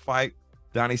prepare for a fight.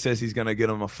 Donnie says he's going to get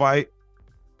him a fight.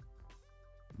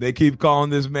 They keep calling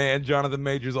this man Jonathan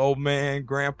Majors old man,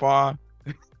 grandpa.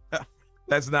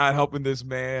 That's not helping this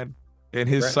man and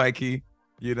his psyche,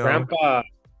 you know. Grandpa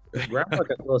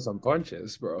can throw some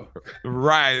punches, bro.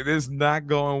 Right. It's not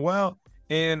going well.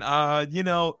 And, you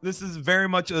know, this is very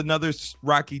much another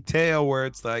Rocky tale where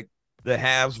it's like the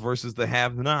haves versus the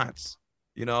have-nots.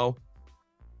 You know,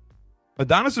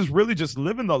 Adonis is really just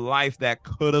living the life that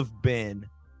could have been,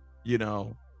 you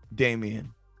know,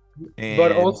 Damien. And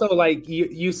But also, like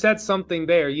you said something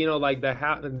there, you know, like the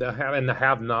have and the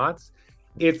have-nots.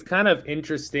 It's kind of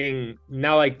interesting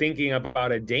now, like thinking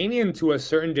about it. Damien, to a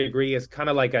certain degree, is kind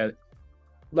of like a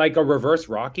reverse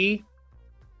Rocky,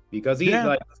 because he's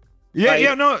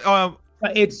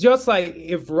it's just like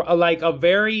if like a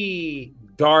very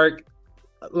dark,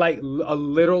 like a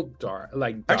little dark,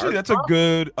 like dark actually that's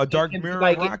Rocky. a dark mirror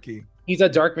like, of Rocky. He's a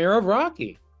dark mirror of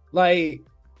Rocky, like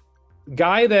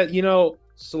guy that, you know,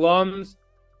 slums,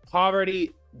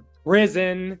 poverty,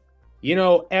 prison, you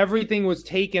know, everything was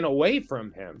taken away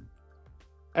from him,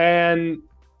 and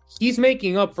he's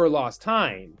making up for lost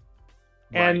time.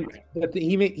 And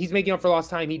he's making up for lost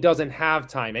time. He doesn't have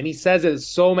time, and he says it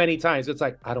so many times. It's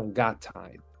like, I don't got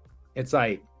time. It's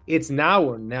like, it's now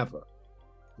or never.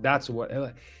 That's what,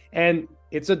 and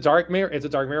it's a dark mirror. It's a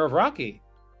dark mirror of Rocky.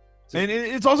 And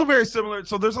it's also very similar.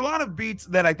 So there's a lot of beats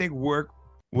that I think work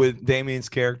with Damien's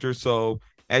character. So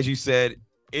as you said,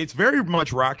 it's very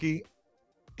much Rocky.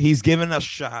 He's given a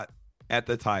shot at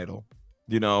the title,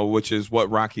 you know, which is what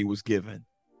Rocky was given.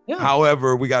 Yeah.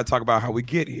 However, we got to talk about how we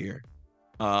get here.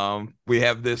 We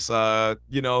have this,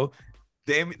 you know,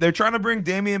 they're trying to bring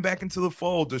Damien back into the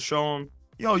fold to show him,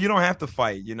 yo, you don't have to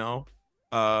fight, you know.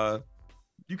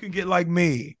 You can get like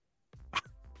me,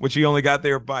 which he only got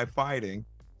there by fighting.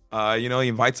 You know, he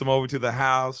invites him over to the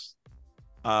house.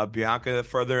 Bianca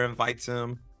further invites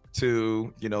him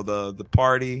to, you know, the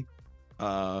party,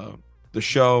 the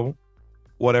show,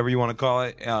 whatever you want to call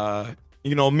it.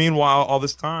 You know, meanwhile, all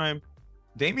this time,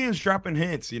 Damien's dropping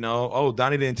hints, you know. Oh,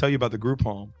 Donnie didn't tell you about the group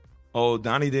home. Oh,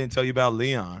 Donnie didn't tell you about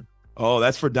Leon. Oh,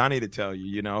 that's for Donnie to tell you,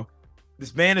 you know.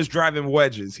 This man is driving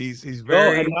wedges. He's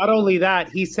very. And not only that,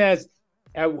 he says,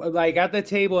 like at the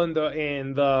table in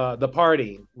the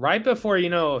party, right before, you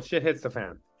know, shit hits the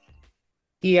fan,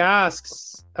 he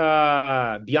asks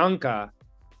Bianca,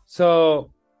 so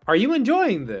are you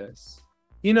enjoying this?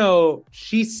 You know,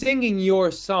 she's singing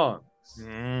your songs.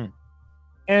 Mm.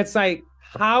 And it's like,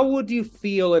 how would you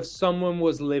feel if someone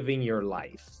was living your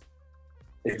life?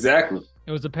 Exactly.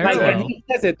 It was a Like, parallel. and he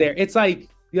says it there. It's like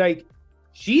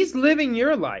she's living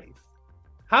your life.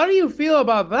 How do you feel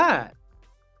about that?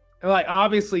 And like,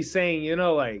 obviously saying, you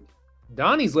know, like,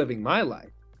 Donnie's living my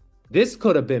life. This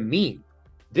could have been me.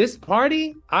 This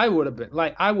party, I would have been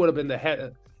the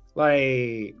head,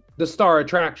 like the star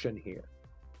attraction here.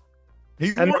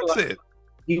 He And wants like, it.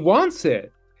 He wants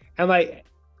it.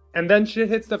 And then shit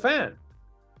hits the fan.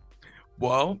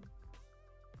 Well,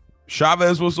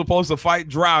 Chavez was supposed to fight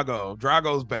Drago.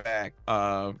 Drago's back.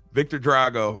 Victor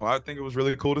Drago. I think it was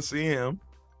really cool to see him.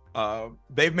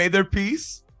 They've made their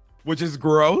peace, which is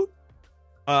growth.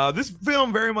 This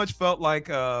film very much felt like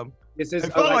This is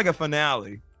it felt like a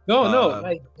finale. No,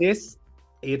 like this,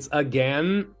 it's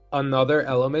again another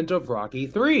element of Rocky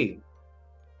 3.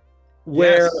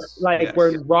 Where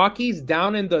when Rocky's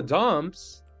down in the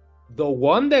dumps, the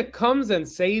one that comes and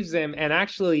saves him and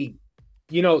actually,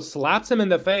 you know, slaps him in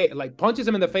the face, like punches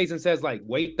him in the face and says, like,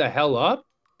 wake the hell up,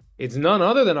 it's none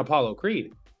other than Apollo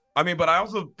Creed. I mean, but I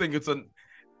also think it's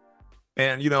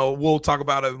and you know, we'll talk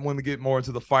about it when we get more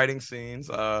into the fighting scenes.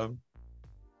 I'm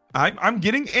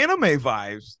getting anime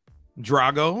vibes.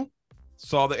 Drago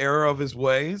saw the error of his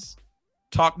ways.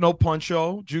 Talk no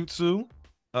puncho jutsu.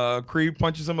 Creed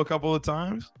punches him a couple of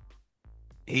times.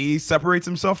 He separates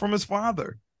himself from his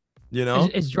father. You know,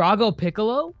 Is Drago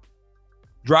Piccolo?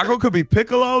 Drago could be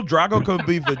Piccolo. Drago could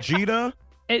be Vegeta.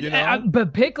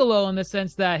 But Piccolo, in the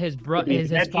sense that his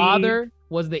Veggie. father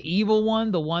was the evil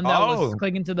one, the one that was Oh.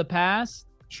 clinging to the past.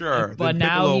 Sure, But then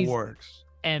now Piccolo he's- works.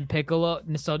 And Piccolo,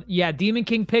 so yeah, Demon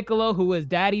King Piccolo, who is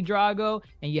Daddy Drago,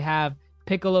 and you have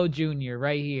Piccolo Jr.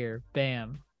 right here.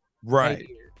 Bam. Right.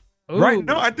 Ooh, Right.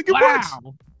 No, I think it works.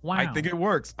 Wow. I think it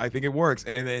works.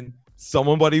 And then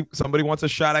somebody wants a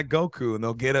shot at Goku, and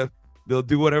they'll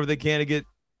do whatever they can to get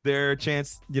their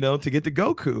chance, you know, to get to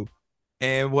Goku.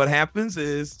 And what happens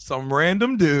is some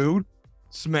random dude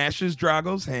smashes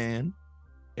Drago's hand,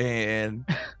 and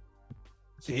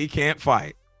he can't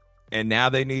fight. And now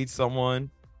they need someone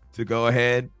to go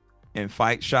ahead and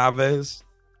fight Chavez.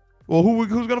 Well,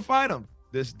 who's gonna fight him?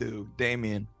 This dude,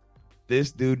 Damien.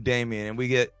 And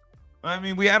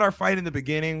we had our fight in the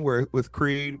beginning with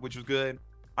Creed, which was good.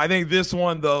 I think this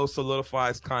one, though,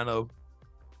 solidifies kind of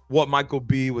what Michael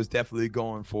B was definitely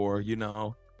going for, you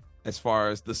know, as far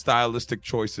as the stylistic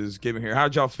choices given here.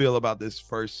 How'd y'all feel about this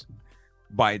first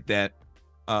bite that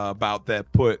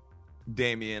put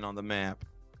Damien on the map?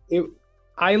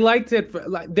 I liked it.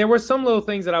 There were some little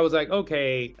things that I was like,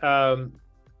 okay,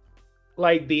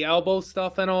 like the elbow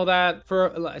stuff and all that.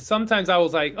 Sometimes I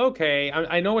was like, okay,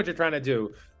 I know what you're trying to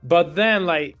do, but then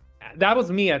like that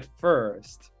was me at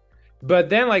first, but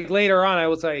then like later on, I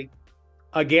was like,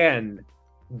 again,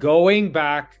 going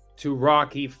back to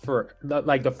Rocky for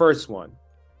like the first one.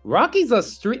 Rocky's a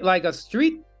street thug.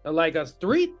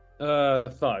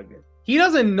 He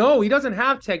doesn't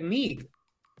have technique.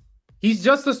 He's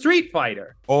just a street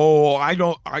fighter. Oh,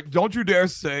 don't you dare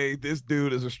say this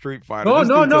dude is a street fighter. I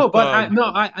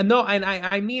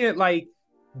mean it like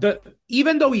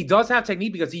even though he does have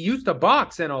technique because he used to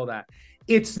box and all that,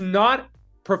 it's not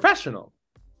professional.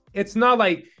 It's not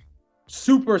like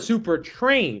super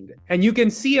trained. And you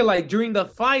can see it like during the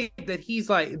fight that he's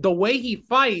like the way he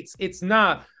fights, it's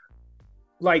not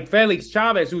like Felix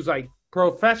Chavez who's like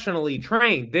professionally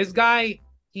trained. This guy,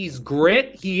 he's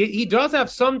grit. He does have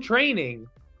some training,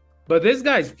 but this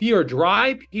guy's pure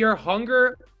drive, pure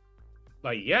hunger.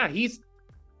 Like, yeah, he's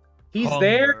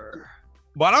there.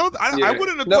 But I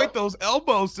wouldn't equate those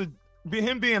elbows to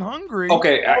him being hungry.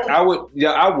 Okay, I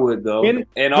would though,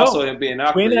 also him being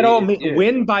operated.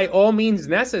 Win by all means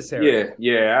necessary.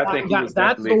 Yeah, I think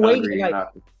that's the way.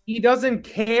 He doesn't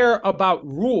care about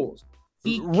rules.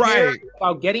 He cares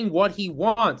about getting what he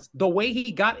wants. The way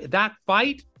he got that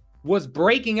fight was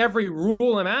breaking every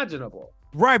rule imaginable.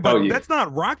 Right, but that's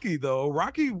not Rocky though.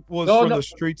 Rocky was from the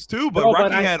streets too, but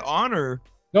Rocky had honor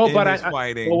in his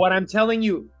fighting. But what I'm telling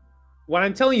you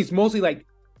is mostly like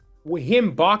with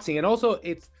him boxing, and also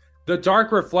it's the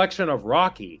dark reflection of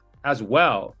Rocky as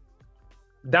well.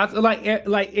 That's like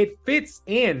it fits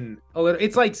in a little.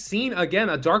 It's like seeing again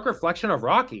a dark reflection of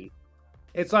Rocky.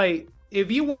 It's like if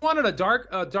you wanted a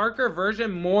darker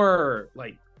version, more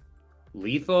like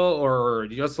lethal or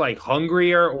just like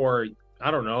hungrier or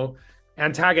I don't know,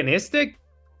 antagonistic.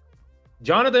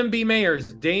 Jonathan B.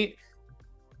 Mayer's Diamond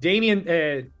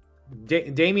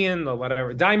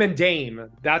Dame.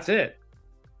 That's it.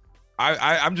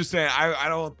 I'm just saying I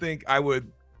don't think I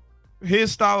would.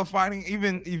 His style of fighting,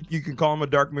 even if you can call him a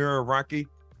dark mirror of Rocky,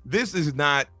 this is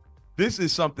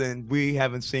something we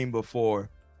haven't seen before.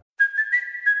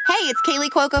 Hey, it's Kaylee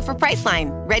Cuoco for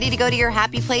Priceline. Ready to go to your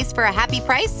happy place for a happy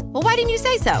price? Well, why didn't you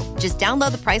say so? Just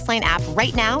download the Priceline app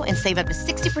right now and save up to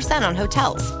 60% on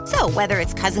hotels. So whether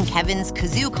it's Cousin Kevin's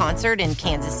Kazoo concert in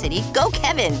Kansas City, go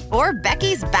Kevin, or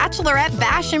Becky's Bachelorette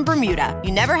Bash in Bermuda,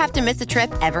 you never have to miss a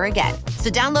trip ever again.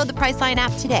 So download the Priceline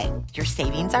app today. Your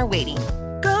savings are waiting.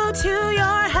 Go to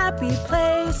your happy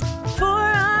place for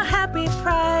a happy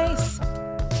price.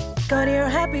 Go to your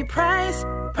happy price,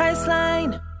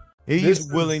 Priceline.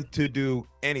 He's willing to do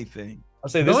anything. I'll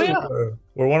say this is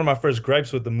where one of my first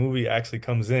gripes with the movie actually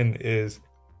comes in is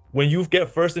when you get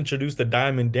first introduced to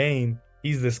Diamond Dame,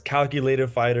 he's this calculated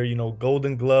fighter,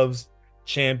 Golden Gloves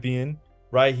champion,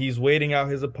 right? He's waiting out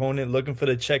his opponent, looking for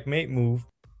the checkmate move.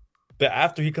 But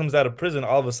after he comes out of prison,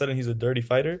 all of a sudden he's a dirty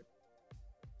fighter.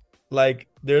 Like,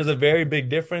 there's a very big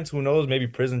difference. Who knows? Maybe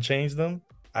prison changed them.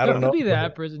 I don't know. Maybe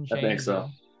that prison changed. I think so.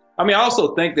 I mean, I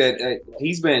also think that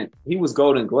he was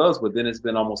Golden Gloves, but then it's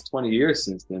been almost 20 years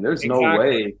since then. There's no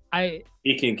way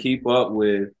he can keep up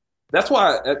with. That's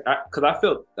why, because I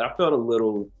felt a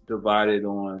little divided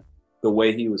on the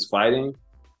way he was fighting.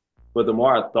 But the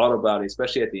more I thought about it,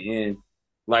 especially at the end,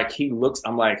 like he looks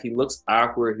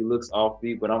awkward, he looks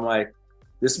offbeat. But I'm like,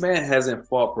 this man hasn't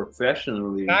fought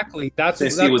professionally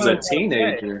since he was a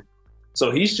teenager. So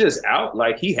he's just out,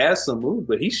 like he has some moves,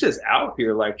 but he's just out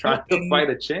here like trying to fight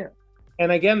a champ.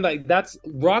 And again, like that's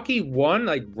Rocky 1.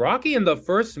 Like Rocky in the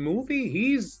first movie,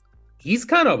 he's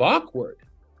kind of awkward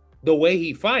the way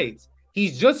he fights.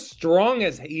 He's just strong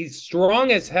as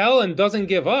hell and doesn't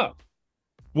give up.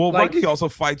 Well, Rocky also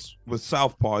fights with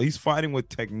southpaw. He's fighting with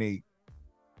technique.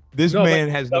 This man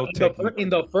has no technique. In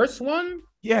the first one?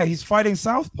 Yeah, he's fighting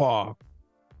southpaw.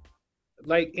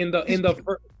 Like in the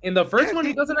first one,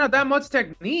 he doesn't have that much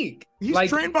technique. He's like,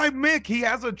 trained by Mick. He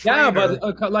has a trainer. Yeah,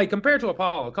 but like compared to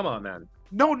Apollo, come on, man.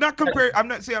 No, not compared.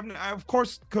 I'm of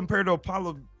course compared to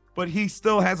Apollo, but he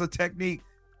still has a technique.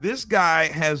 This guy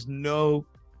has no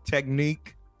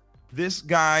technique. This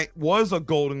guy was a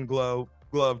Golden Glove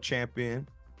champion.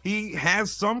 He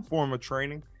has some form of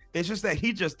training. It's just that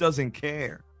he just doesn't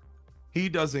care. He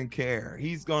doesn't care.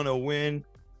 He's gonna win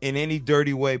in any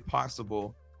dirty way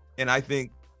possible. And I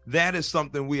think that is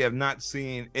something we have not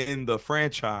seen in the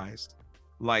franchise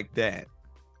like that.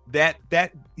 That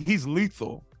he's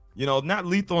lethal, not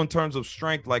lethal in terms of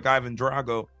strength like Ivan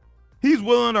Drago. He's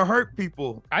willing to hurt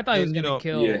people. I thought he was going to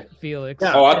kill Felix.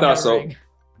 Oh, I thought so.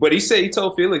 But he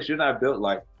told Felix, you're not built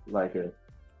like it.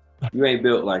 You ain't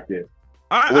built like this.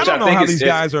 I don't know how these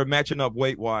guys are matching up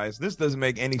weight-wise. This doesn't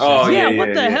make any sense. Oh, yeah,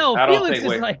 what the hell? Felix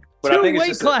is like two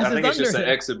weight classes under him. I think it's just an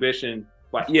exhibition.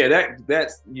 Like, yeah,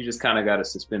 that's you just kind of got to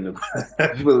suspend the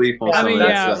belief on. I mean,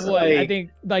 I think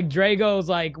like Drago's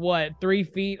like 3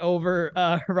 feet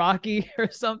over Rocky or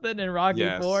something in Rocky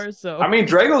 4. So I mean,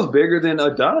 Drago's bigger than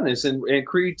Adonis in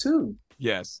Creed 2.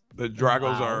 Yes, the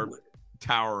Dragos are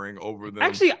towering over them.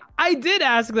 Actually, I did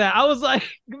ask that. I was like,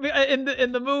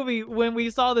 in the movie when we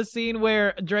saw the scene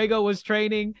where Drago was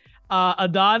training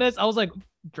Adonis, I was like,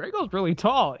 Drago's really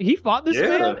tall. He fought this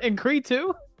man in Creed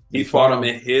 2. He fought him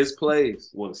in his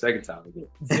place. Well, the second time he did.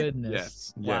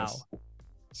 Goodness. Yes.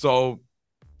 So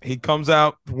he comes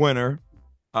out winner.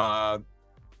 Wait.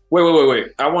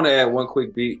 I want to add one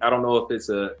quick beat. I don't know if it's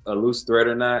a loose thread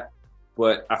or not,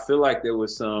 but I feel like there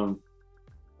was some,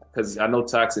 because I know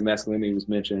toxic masculinity was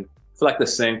mentioned. I feel like the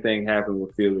same thing happened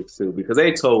with Felix too, because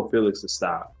they told Felix to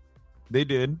stop. They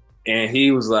did. And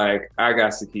he was like, I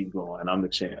got to keep going. I'm the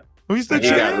champ. Well, he's the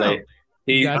champ.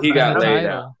 He got laid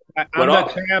out. I'm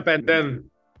the champ, and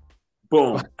then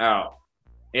boom, out.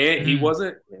 And he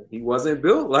wasn't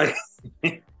built like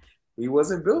he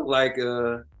wasn't built like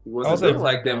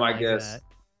them, I guess.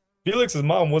 Felix's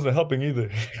mom wasn't helping either.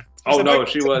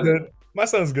 She wasn't. My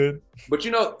son's good. But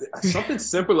something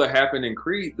similar happened in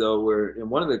Creed though, where in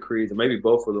one of the Creeds, or maybe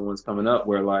both of the ones coming up,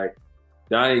 where like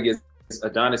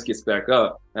Adonis gets back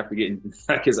up after getting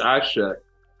like his eyes shut,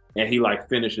 and he like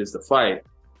finishes the fight.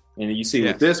 And you see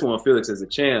with this one, Felix as a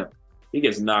champ, he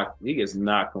gets knocked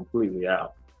completely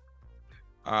out.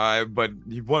 But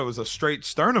it was a straight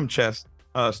sternum punch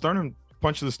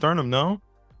to the sternum, no?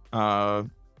 knocks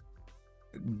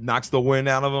the wind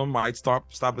out of him, might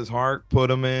stop his heart, put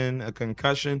him in a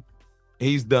concussion.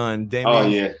 He's done.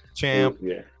 Damian champ.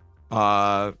 Yeah.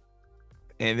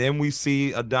 And then we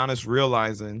see Adonis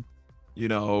realizing,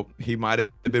 he might have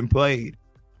been played.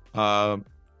 And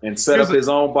set up his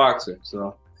own boxer.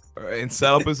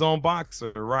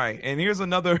 Right. And here's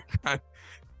another guy.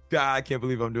 I can't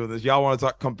believe I'm doing this. Y'all want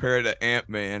to compare it to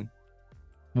Ant-Man?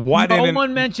 Why no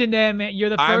one mentioned Ant-Man? You're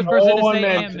the first person to say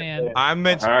Ant-Man. I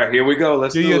mentioned. All right, here we go.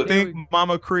 Let's do it. Do you think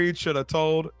Mama Creed should have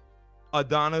told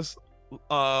Adonis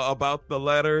about the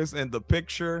letters and the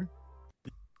picture?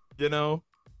 The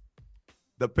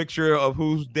picture of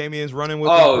who Damian's running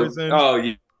with in prison.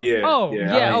 The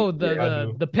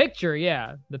picture.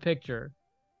 Yeah, the picture.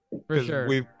 For sure.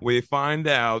 We find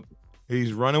out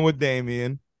he's running with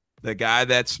Damian, the guy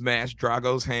that smashed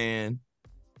Drago's hand.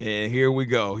 And here we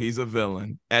go. He's a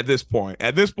villain at this point.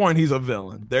 At this point, he's a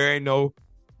villain. There ain't no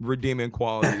redeeming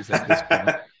qualities at this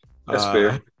point. That's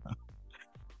fair.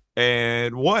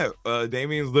 And what?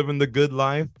 Damian's living the good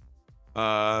life.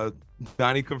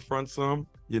 Donnie confronts him,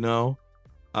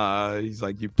 he's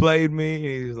like, you played me.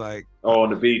 He's like,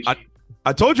 on the beach.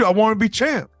 I told you I want to be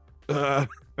champ.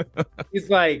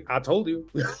 He's like, I told you.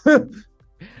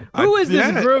 Who is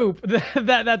this group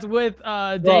that's with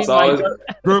Dave?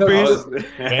 Groupies.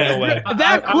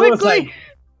 That quickly. Like,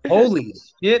 holy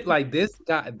shit! Like this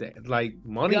guy, like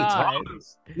money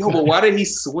talks. Yo, but why did he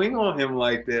swing on him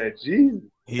like that? Jeez.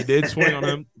 He did swing on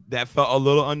him. That felt a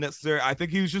little unnecessary. I think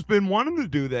he's just been wanting to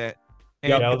do that.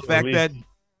 And the fact that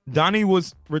Donnie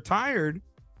was retired,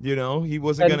 he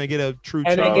wasn't going to get a true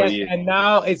charge. And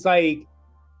now it's like,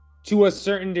 to a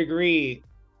certain degree,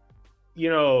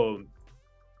 the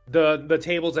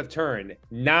tables have turned.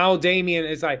 Now Damian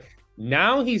is like,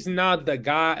 now he's not the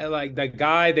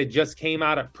guy that just came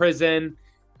out of prison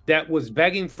that was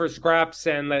begging for scraps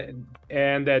and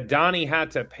that Donnie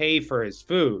had to pay for his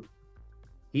food.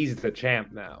 He's the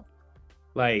champ now.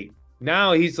 Like,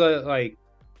 now he's like,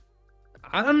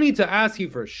 I don't need to ask you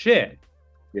for shit.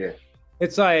 Yeah.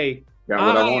 It's like,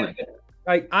 I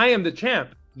am the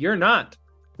champ. You're not.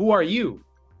 Who are you?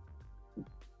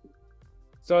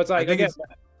 So it's like, again,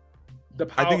 the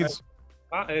power. I think it's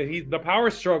the power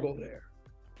struggle there.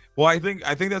 Well, I think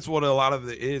that's what a lot of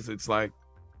it is. It's like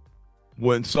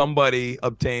when somebody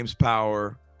obtains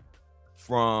power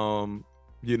from,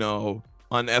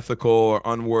 unethical or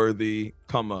unworthy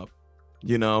come up,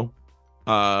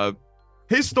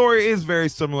 his story is very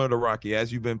similar to Rocky,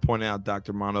 as you've been pointing out,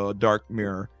 Dr. Mono, a dark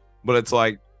mirror. But it's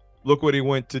like, look what he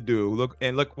went to do. Look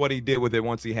what he did with it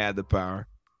once he had the power.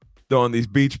 Throwing these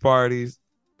beach parties,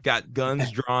 got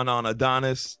guns drawn on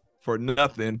Adonis for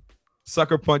nothing.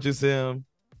 Sucker punches him.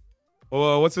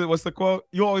 Oh, what's the quote?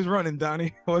 You always running,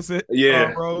 Donnie. What's it?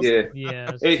 Yeah.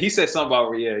 Yes. Hey, he said something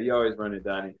about, you always running,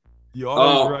 Donnie. You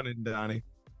always running, Donnie.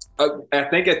 I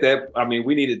think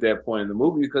we needed that point in the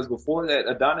movie because before that,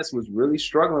 Adonis was really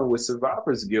struggling with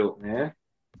survivor's guilt, man.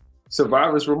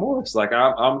 Survivor's remorse. Like,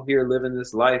 I'm here living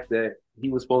this life that he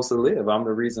was supposed to live. I'm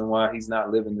the reason why he's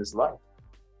not living this life.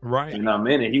 Right. And I'm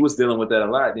in it. He was dealing with that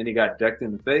a lot. Then he got decked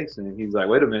in the face and he's like,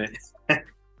 wait a minute.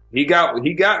 he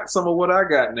got some of what I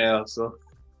got now. So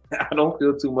I don't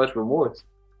feel too much remorse.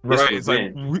 Right. It's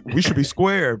like, we should be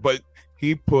square, but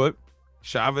he put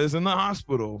Chavez in the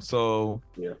hospital. So,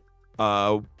 yeah.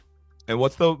 And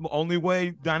what's the only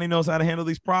way Donnie knows how to handle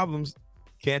these problems?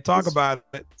 Can't talk about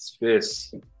it. It's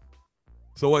fists.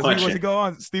 So what's he go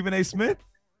on? Stephen A. Smith?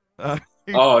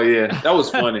 Oh yeah, that was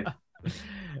funny.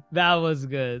 That was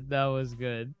good. That was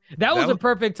a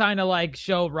perfect time to like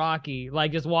show Rocky,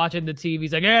 like just watching the TV.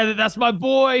 He's like, yeah, that's my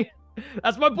boy.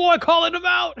 That's my boy calling him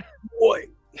out. Boy.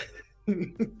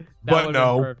 But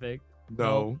no. Perfect.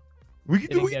 No. We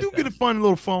do get a fun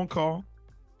little phone call.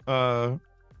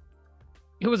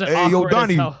 It was an hey, yo, awkward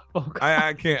Donnie. phone call.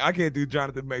 I can't do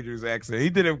Jonathan Majors' accent. He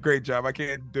did a great job. I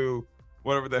can't do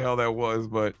whatever the hell that was,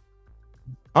 but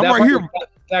I'm right here.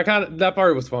 That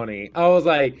part was funny. I was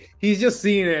like, he's just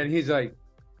seeing it, and he's like,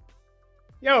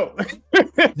 "Yo,"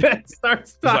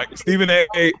 starts talking. Like Stephen A.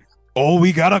 Oh,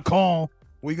 we got a call.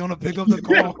 We gonna pick up the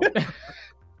call.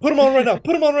 Put him on right now.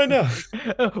 Put him on right now.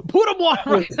 Put him on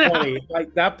right now. Funny.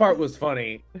 Like that part was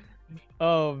funny.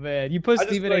 Oh man, you put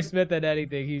Stephen A. Smith at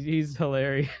anything, he's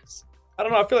hilarious. I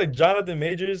don't know. I feel like Jonathan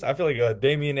Majors. I feel like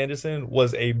Damian Anderson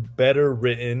was a better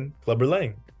written Clubber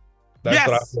Lang.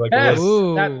 That's what I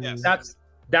feel like. Yes.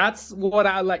 That's what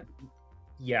I like.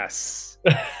 Yes.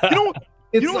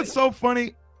 You know what's so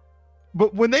funny?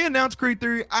 But when they announced Creed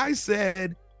 3, I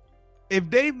said, if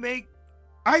they make,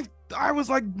 I was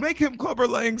like, make him Clubber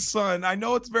Lang's son. I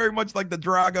know it's very much like the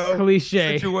Drago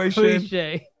cliche situation.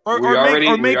 Cliche. Or we make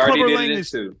already Clubber did Lang it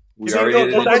is too. We is it already did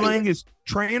it. Clubber too. Lang is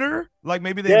trainer? Like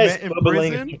maybe they Yes, met in Clubber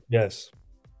Lang prison. is- yes.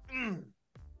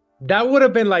 That would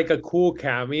have been like a cool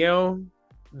cameo.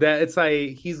 That it's like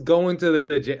he's going to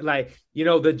the gym, like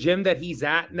the gym that he's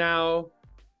at now,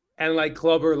 and like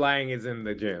Clubber Lang is in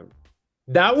the gym.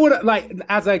 That would like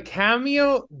as a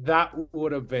cameo, that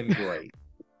would have been great.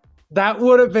 That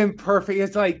would have been perfect.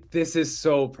 It's like this is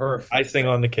so perfect. Icing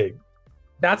on the cake.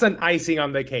 That's an icing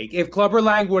on the cake. If Clubber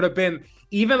Lang would have been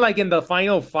even like in the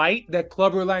final fight, that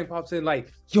Clubber Lang pops in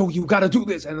like, "Yo, you got to do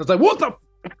this," and it's like, "What the?"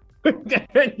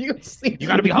 And you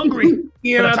got to be hungry.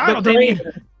 Yeah, For the title, Damien.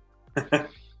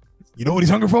 You know what he's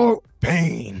hungry for?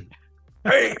 Pain.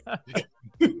 Pain.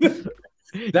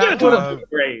 That would have been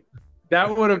great.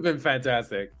 That would have been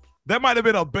fantastic. That might have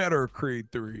been a better Creed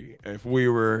 3 if we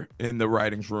were in the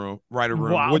writer room.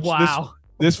 Wow.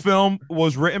 This film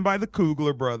was written by the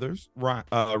Coogler brothers,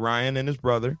 Ryan and his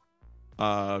brother,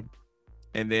 and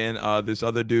then this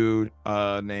other dude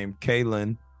named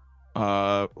Kalen,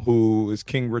 who is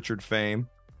King Richard fame.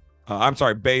 I'm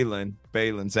sorry,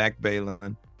 Zach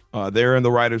Balin. They're in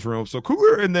the writers' room. So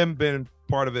Coogler and them been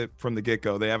part of it from the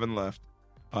get-go. They haven't left,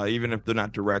 even if they're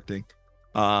not directing.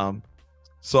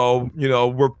 So,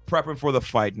 we're prepping for the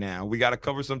fight now. We got to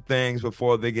cover some things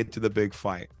before they get to the big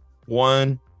fight.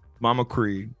 One, Mama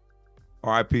Creed,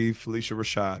 R.I.P. Felicia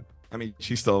Rashad. I mean,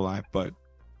 she's still alive, but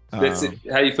That's it.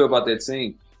 How you feel about that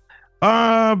scene?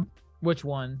 Which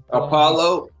one?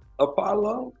 Apollo.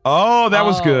 Oh, that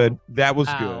was good. That was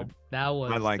good. That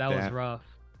was I like that. that. Was rough.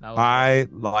 I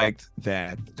liked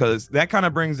that because that kind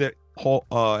of brings it whole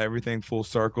everything full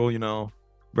circle.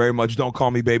 Very much. Don't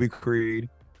call me Baby Creed.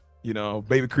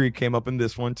 Baby Creed came up in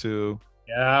this one too.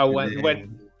 Yeah, when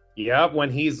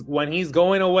he's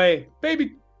going away,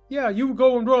 baby. Yeah, you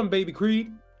go and run, Baby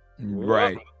Creed.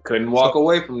 Right. Couldn't walk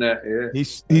away from that. Yeah.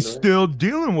 He's still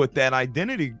dealing with that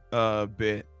identity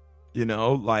bit.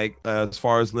 As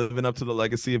far as living up to the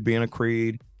legacy of being a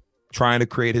Creed, trying to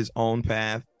create his own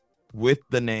path with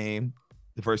the name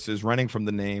versus running from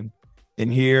the name.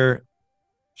 And here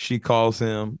she calls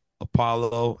him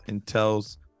Apollo and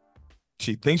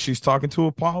she thinks she's talking to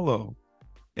Apollo,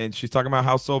 and she's talking about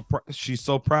how she's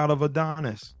so proud of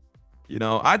Adonis.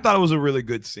 I thought it was a really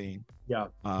good scene. Yeah.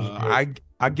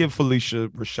 I give Felicia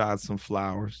Rashad some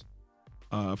flowers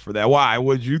for that. Why?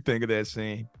 What did you think of that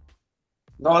scene?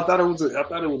 No, I thought it was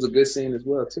a good scene as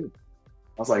well too.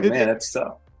 I was like, man, that's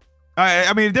tough.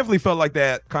 I mean, it definitely felt like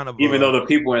that kind of. Even though the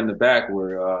people in the back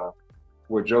were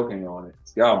joking on it.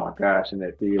 Oh my gosh, in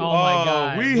that theater. Oh my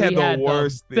god, we had the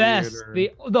worst theater.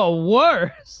 theater. The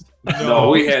worst. No,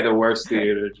 we had the worst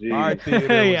theater. Jeez. Our theater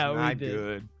was Yeah, we not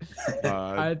did.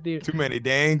 good. Too many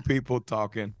dang people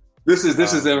talking. This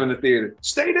is them in the theater.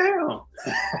 Stay down.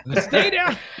 Stay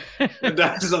down. The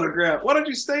doctor's on the ground. Why don't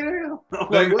you stay down? I'm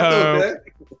like, what the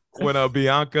heck?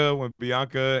 When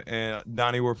Bianca and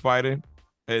Donnie were fighting,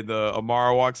 and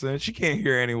Amara walks in, she can't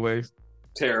hear anyways.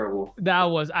 Terrible. That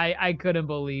was I couldn't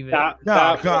believe it. God.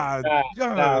 That's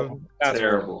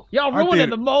terrible. Y'all ruining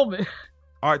the moment.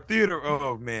 Our theater,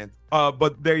 oh man.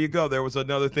 But there you go. There was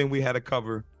another thing we had to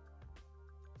cover.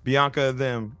 Bianca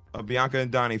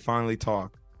and Donnie finally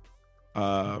talk.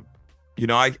 I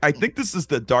think this is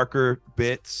the darker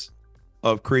bits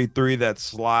of Creed 3 that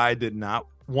Sly did not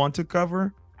want to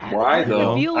cover. Why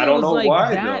though? I don't know like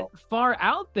why that though. far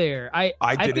out there.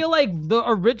 I feel like the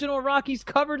original Rockies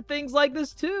covered things like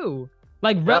this too.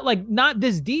 Like not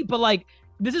this deep, but like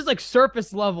this is like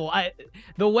surface level.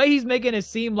 The way he's making it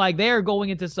seem like they are going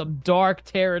into some dark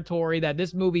territory that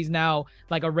this movie's now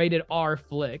like a rated R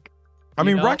flick. I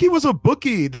mean, Rocky was a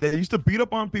bookie that used to beat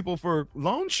up on people for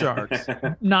loan sharks.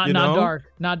 Not dark.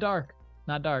 It's not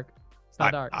dark.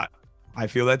 I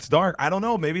feel that's dark. I don't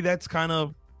know. Maybe that's kind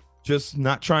of just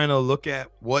not trying to look at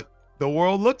what the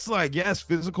world looks like. Yes,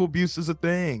 physical abuse is a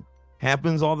thing.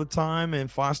 Happens all the time in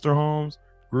foster homes,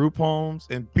 group homes,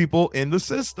 and people in the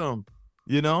system,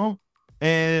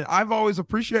 And I've always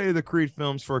appreciated the Creed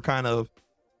films for kind of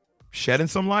shedding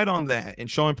some light on that and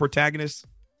showing protagonists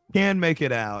can make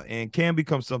it out and can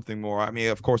become something more. I mean,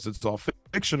 of course, it's all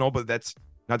fictional, but that's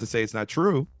not to say it's not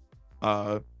true,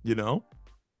 But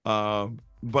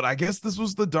I guess this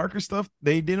was the darker stuff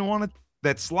they didn't want to,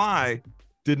 that Sly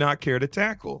did not care to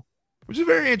tackle, which is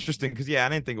very interesting because, I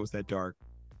didn't think it was that dark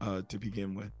to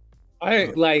begin with.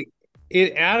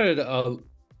 It added a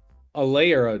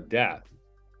layer of depth.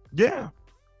 Yeah.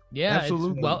 Yeah,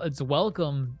 absolutely. It's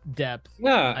welcome depth.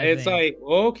 Yeah, it's like,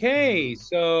 okay,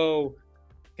 so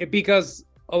because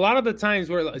a lot of the times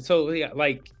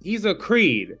he's a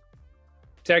Creed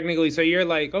technically, so you're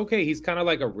like, okay, he's kind of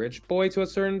like a rich boy to a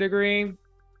certain degree.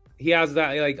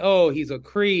 that like, oh, he's a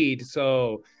Creed,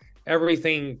 so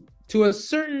everything to a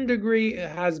certain degree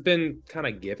has been kind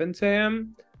of given to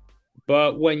him.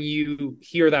 But when you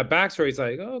hear that backstory, it's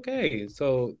like, okay,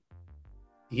 so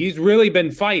he's really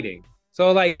been fighting.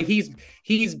 So like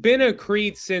he's been a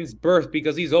Creed since birth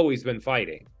because he's always been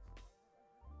fighting.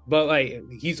 But like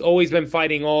he's always been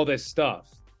fighting all this stuff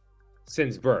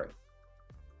since birth.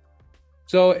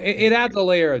 So it adds a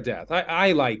layer of depth.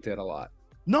 I liked it a lot.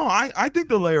 No, I think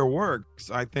the layer works.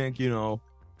 I think,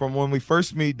 from when we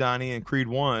first meet Donnie in Creed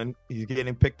 1, he's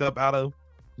getting picked up out of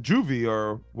juvie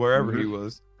or wherever he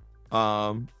was.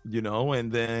 And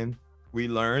then we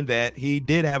learned that he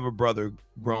did have a brother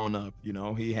growing up.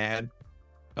 He had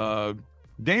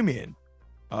Damien.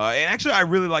 And actually, I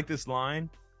really like this line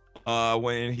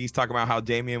when he's talking about how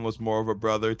Damien was more of a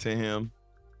brother to him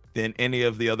than any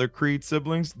of the other Creed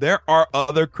siblings. There are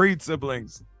other Creed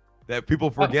siblings that people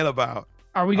forget about.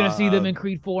 Are we going to see them in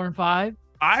Creed 4 and 5?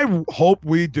 I hope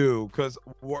we do, because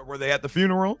were they at the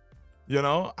funeral?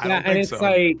 I don't think so.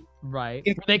 Like, right.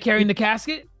 Were they carrying the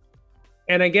casket?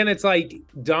 And again, it's like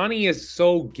Donnie is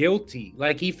so guilty.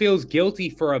 Like he feels guilty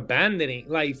for abandoning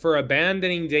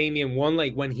Damien. One,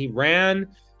 like when he ran.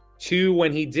 Two,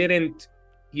 when he didn't,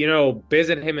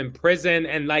 visit him in prison.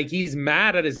 And like he's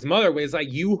mad at his mother. It's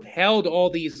like, you held all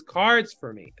these cards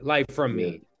from me.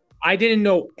 I didn't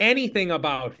know anything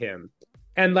about him.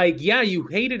 And like, yeah, you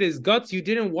hated his guts. You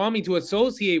didn't want me to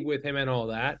associate with him and all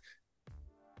that.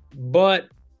 But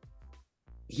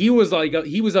he was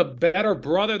a better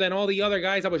brother than all the other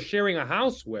guys I was sharing a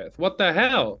house with. What the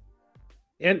hell?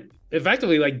 And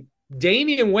effectively, like,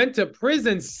 Damien went to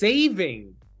prison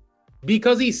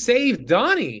because he saved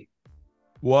Donnie.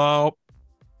 Well,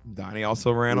 Donnie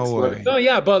also ran away. No,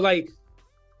 yeah, but like,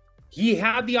 he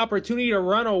had the opportunity to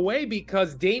run away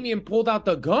because Damien pulled out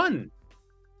the gun.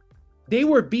 They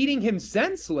were beating him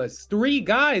senseless, 3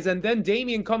 guys, and then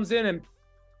Damien comes in and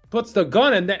puts the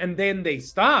gun, and then they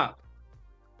stop.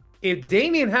 If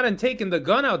Damien hadn't taken the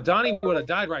gun out, Donnie would have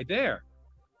died right there.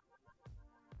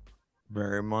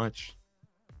 Very much.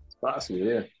 It's possible,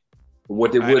 yeah.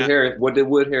 What did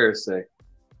Wood Harris say?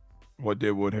 What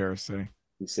did Wood Harris say?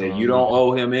 He said, "You don't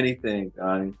owe him anything,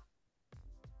 Donnie."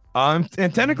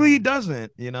 And technically he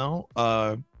doesn't,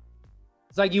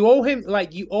 It's like you owe him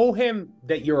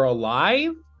that you're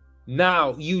alive.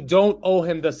 Now you don't owe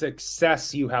him the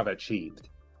success you have achieved.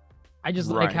 I just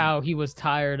like how he was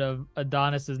tired of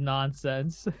Adonis's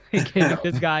nonsense. He gave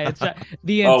this guy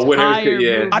the entire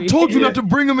movie. I told you not to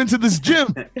bring him into this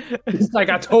gym. It's like,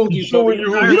 I told you.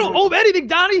 You don't owe him anything,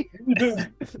 Donnie.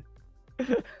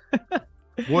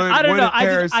 I don't know.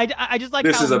 I just like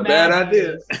this how is a bad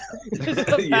idea. This is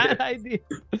a bad idea.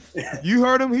 You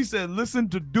heard him? He said, "Listen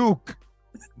to Duke,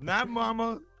 not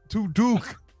Mama, to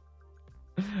Duke."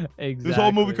 Exactly. This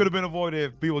whole movie could have been avoided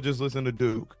if people just listened to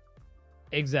Duke.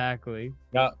 Exactly.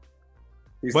 Yeah.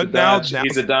 He's a Don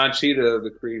Cheadle of the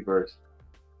Creed verse.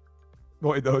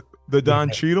 Wait, the Don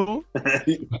Cheadle?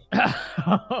 Wait,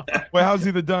 how's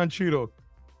he the Don Cheadle?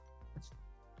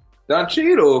 Don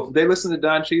Cheadle. If they listen to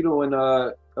Don Cheadle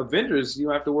and Avengers, you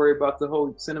don't have to worry about the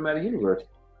whole cinematic universe.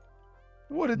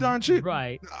 What did Don Cheadle?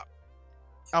 Right.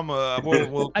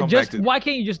 We'll come back to why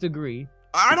can't you just agree?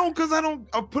 I'll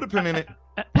put a pin in it.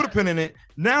 Put a pin in it.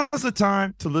 Now's the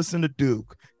time to listen to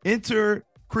Duke. Enter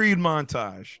Creed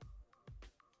montage.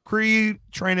 Creed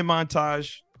training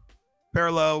montage,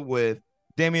 parallel with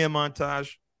Damien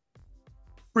montage.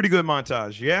 Pretty good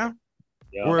montage, yeah?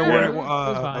 We're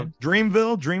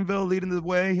Dreamville leading the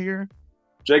way here.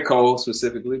 J. Cole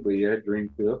specifically, but yeah,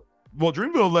 Dreamville. Well,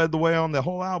 Dreamville led the way on the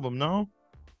whole album, no?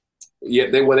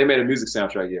 Yeah, they made a music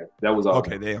soundtrack. Yeah, that was all.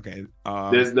 Okay.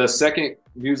 There's the second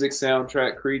music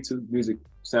soundtrack, Creed 2 music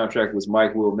soundtrack was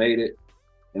Mike Will Made It,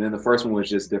 and then the first one was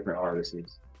just different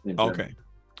artists. Okay.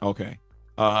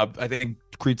 I think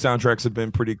Creed soundtracks have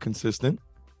been pretty consistent.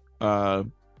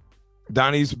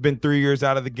 Donnie's been 3 years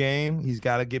out of the game. He's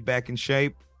got to get back in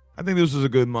shape. I think this was a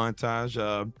good montage.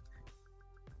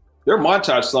 Their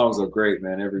montage songs are great,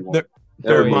 man. Every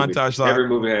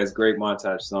movie has great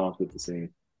montage songs with the scene.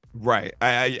 Right.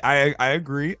 I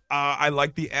agree. I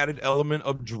like the added element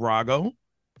of Drago.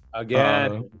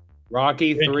 Again,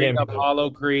 Rocky 3,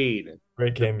 Apollo Creed.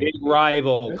 Great cameo. Big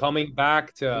rival coming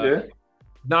back to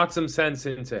knock some sense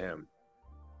into him.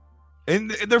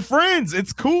 And they're friends.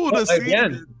 It's cool to see.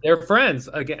 Again, they're friends.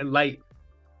 Again, like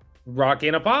Rocky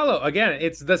and Apollo. Again,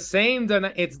 it's the same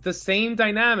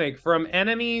dynamic from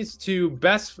enemies to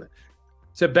best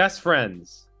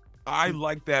friends. I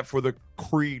like that for the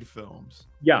Creed films.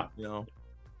 Yeah.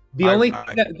 The only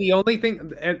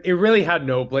thing, and it really had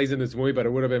no place in this movie, but it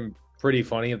would have been pretty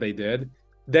funny if they did.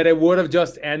 that it would have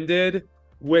just ended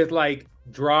with like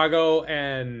Drago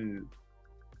and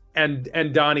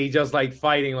Donnie just like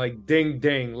fighting like ding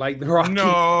ding like the Rocky.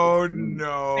 No,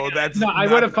 that's no. I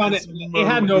would have found it. It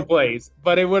had no place,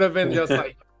 but it would have been just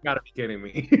like, you gotta be kidding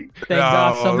me. Thank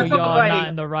God some of No. y'all are not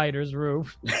in the writers' room.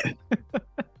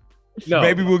 No,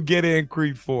 Maybe we'll get it in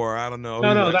Creed 4. I don't know.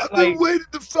 No, He's that's I've been like- waiting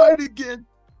to fight again.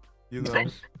 You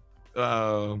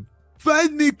know,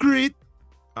 fight me, Creed.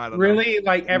 I don't know. really,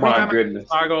 like every My time goodness.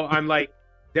 I see Drago, I'm like,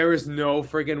 there is no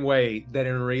friggin' way that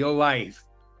in real life,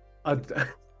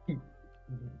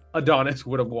 Adonis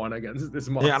would have won against this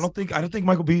monster. Yeah, I don't think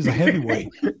Michael B is a heavyweight.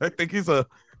 I think he's a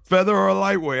feather or a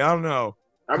lightweight. I don't know.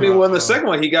 I mean, well, in the second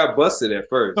one, he got busted at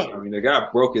first. I mean, the guy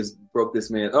broke this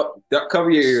man up. Cover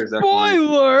your ears.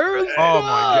 Spoilers! Oh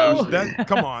my No! gosh!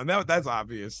 Come on, that's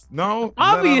obvious. No, Is that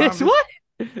not Obvious? What?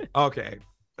 Okay.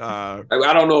 I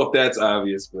don't know if that's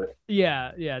obvious, but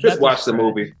Yeah. just that's a watch the stretch.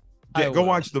 movie. Yeah, I go will.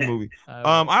 watch the movie.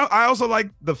 I will. I also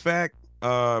like the fact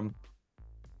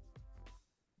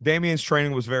Damien's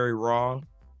training was very raw.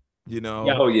 You know.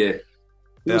 Oh yeah,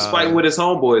 he was Uh, fighting with his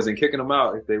homeboys and kicking them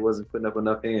out if they wasn't putting up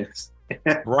enough hands.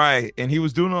 Right, and he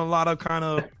was doing a lot of kind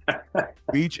of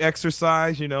beach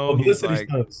exercise. You know, he's Publicity like,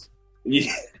 stunts.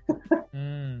 Yeah,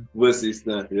 Mm. wussy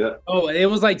stuff. Yeah. Oh, it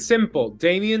was like simple.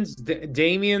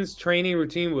 Damien's training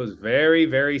routine was very,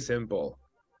 very simple.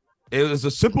 it was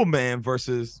a simple man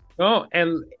versus. Oh,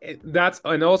 and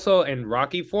also in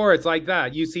Rocky 4, it's like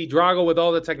that. You see Drago with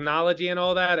all the technology and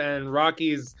all that, and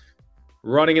Rocky's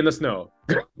running in the snow.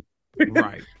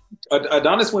 Right.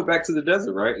 Adonis went back to the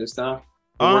desert, right? This time.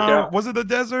 To work out? Was it the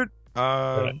desert?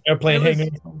 Airplane it was-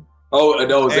 hanging. Oh,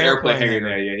 no, it was the airplane Airplane hanging hangar.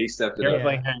 there. Yeah, he stepped it up.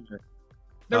 Airplane hangar.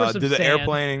 There was some did the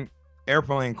sand.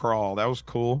 airplane crawl? That was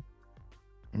cool.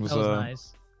 It was, That was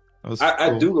nice. that was I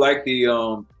cool. do like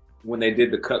the when they did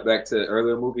the cut back to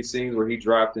earlier movie scenes where he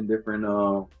dropped in different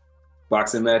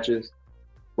boxing matches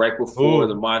right before Ooh.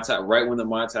 the montage, right when the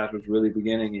montage was really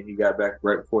beginning, and he got back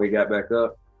right before he got back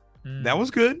up. Mm. That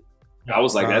was good. I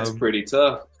was like, that's pretty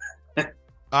tough.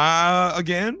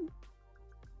 Again,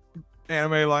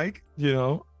 anime like, you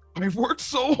know, I've worked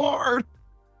so hard.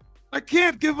 I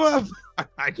can't give up.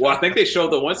 Well, I think they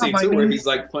showed the one scene my too where knee. he's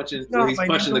like punching, Not where he's my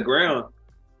punching knee. the ground.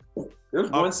 There's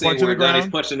one scene punching where the Donnie's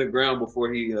ground? punching the ground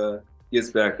before he gets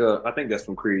back up. I think that's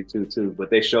from Creed 2 too, but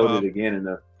they showed it again in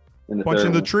the punching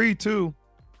third the one. tree too.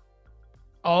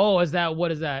 Oh,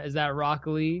 what is that? Is that Rock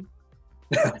Lee?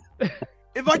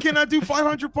 If I cannot do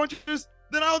 500 punches,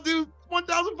 then I'll do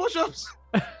 1,000 push-ups.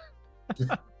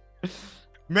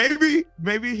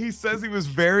 Maybe he says he was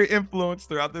very influenced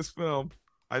throughout this film.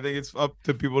 I think it's up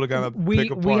to people to kind of We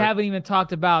pick apart. we haven't even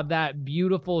talked about that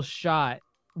beautiful shot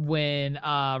when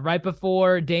right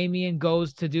before Damien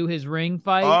goes to do his ring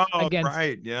fight against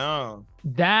right, yeah.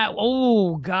 that.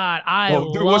 Oh God, I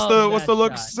Oh, dude, love what's that the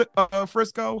look, shot.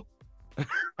 Frisco?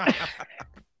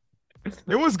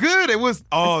 It was good. It was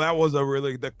that was a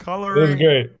really the color. It was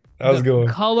great. That was The good.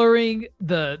 coloring,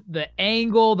 the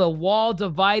angle, the wall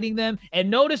dividing them, and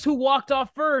notice who walked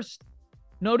off first.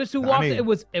 Notice who walked. Donnie.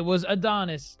 It was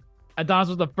Adonis. Adonis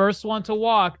was the first one to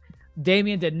walk.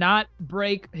 Damien did not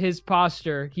break his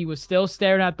posture. He was still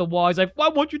staring at the wall. He's like, "Why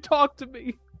won't you talk to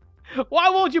me? Why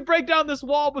won't you break down this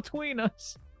wall between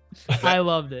us?" I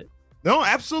loved it. No,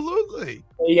 absolutely.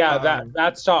 Yeah,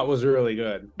 that shot was really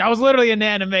good. That was literally an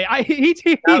anime. He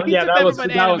Yeah, took that was from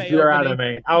an that was pure opening.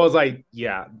 anime. I was like,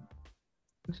 yeah.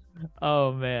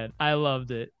 Oh man, I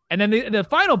loved it. And then the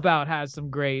final bout has some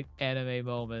great anime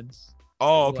moments.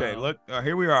 Oh, as okay. well. Look,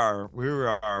 here we are. We're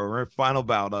at final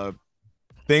bout.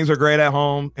 Things are great at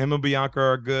home. Him and Bianca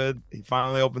are good. He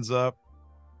finally opens up.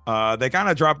 They kind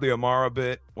of dropped the Amara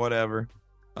bit, whatever.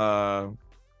 But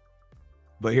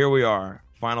here we are,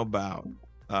 final bout.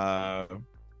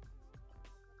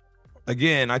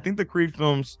 Again, I think the Creed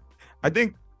films. I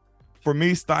think for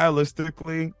me,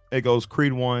 stylistically, it goes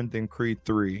Creed 1, then Creed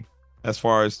 3, as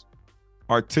far as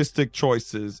artistic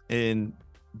choices in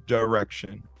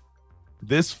direction.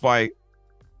 This fight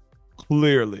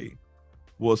clearly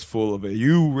was full of it.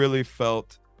 You really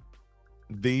felt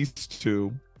these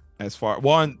two as far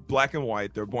one black and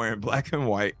white. They're born in black and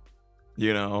white.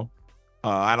 You know,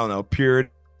 I don't know, purity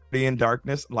and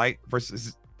darkness, light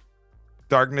versus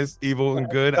darkness, evil and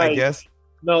good. I Like, guess.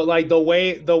 No, like the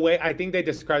way I think they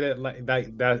described it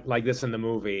like this in the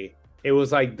movie. It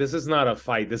was like, this is not a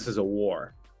fight, this is a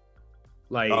war.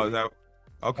 Like, Oh, is that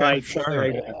okay? like,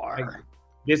 Sure. like,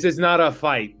 this is not a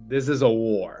fight, this is a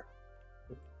war.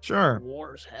 Sure.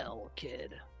 War's hell,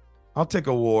 kid. I'll take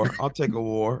a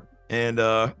war. And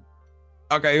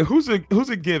okay, who's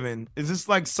it given? Is this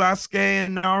like Sasuke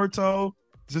and Naruto?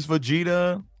 Is this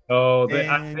Vegeta Oh, and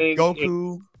I think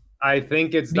Goku? I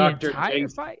think it's The Dr. entire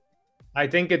Jace. fight. I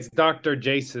think it's Dr.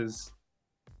 Jace's.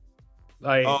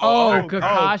 Like, Oh,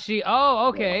 Kakashi. Oh,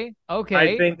 okay. Okay.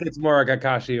 I think it's more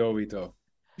Kakashi Obito.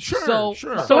 Sure, So-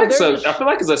 sure. I so feel like there's- I feel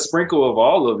like it's a sprinkle of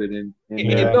all of it.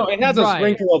 No, it has a Right.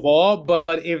 sprinkle of all, but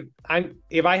if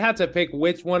I had to pick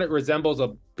which one it resembles a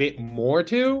bit more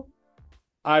to,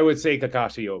 I would say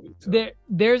Kakashi Obito.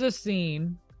 There's a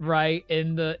scene right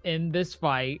in this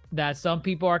fight that some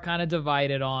people are kind of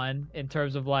divided on in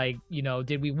terms of like, you know,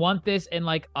 did we want this in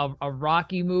like a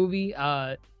Rocky movie?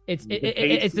 It's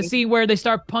the scene where they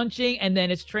start punching and then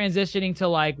it's transitioning to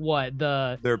like what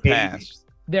Their past.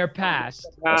 their past.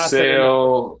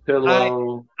 Sail,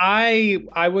 pillow.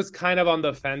 I was kind of on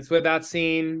the fence with that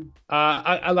scene.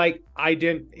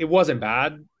 It wasn't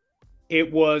bad.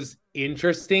 It was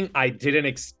interesting. I didn't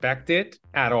expect it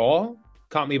at all.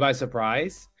 Caught me by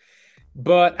surprise.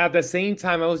 But at the same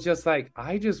time, I was just like,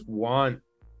 I just want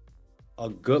a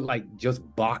good, like, just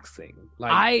boxing.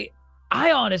 Like,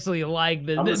 I honestly like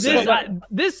I'm the same.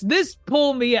 this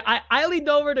pulled me. I leaned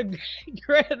over to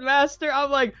Grandmaster.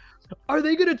 I'm like, are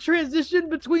they gonna transition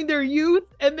between their youth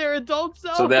and their adult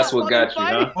self? So that's what got you,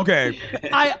 huh? Okay.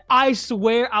 I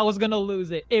swear I was gonna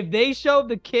lose it if they showed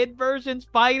the kid versions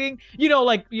fighting.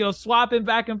 Swapping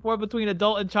back and forth between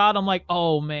adult and child. I'm like,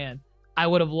 oh man, I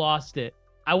would have lost it.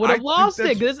 I would have lost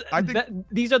it.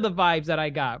 These are the vibes that I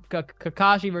got.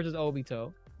 Kakashi versus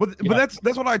Obito. But that's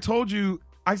what I told you.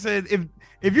 I said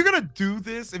if you're gonna do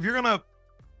this, if you're gonna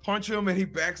punch him and he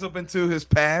backs up into his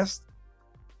past,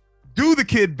 do the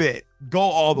kid bit. Go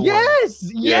all the way.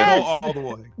 Yes. Go all the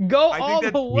way. Go all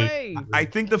the way. I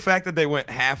think the fact that they went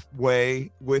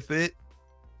halfway with it,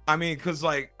 I mean, because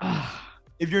like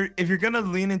if you're gonna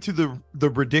lean into the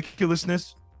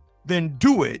ridiculousness, then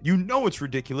do it. You know it's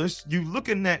ridiculous. You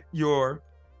looking at your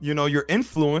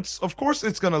influence. Of course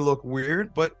it's gonna look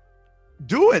weird, but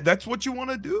do it. That's what you want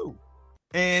to do.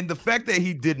 And the fact that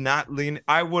he did not lean,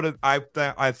 I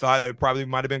thought it probably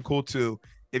might have been cool too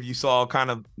if you saw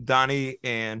kind of Donnie,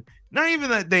 and not even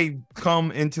that they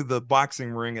come into the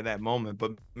boxing ring at that moment,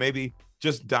 but maybe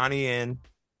just Donnie and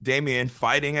Damien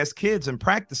fighting as kids and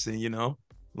practicing,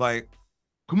 like,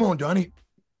 come on, Donnie,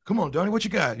 what you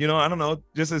got? I don't know,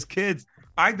 just as kids.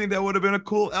 I think that would have been a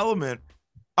cool element.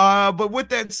 But with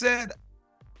that said,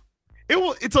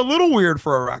 it's a little weird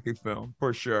for a Rocky film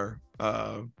for sure.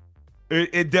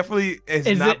 It definitely has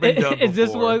not been done before. Is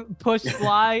this what pushed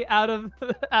Fly out of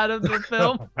the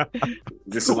film? What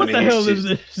the hell is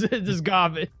this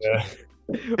garbage? Yeah.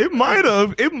 It might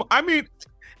have. I mean,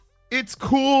 it's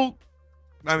cool.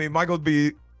 I mean, Michael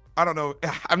B. I don't know.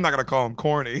 I'm not gonna call him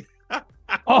corny.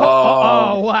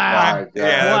 Wow! My God.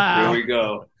 Wow. Here we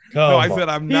go. I said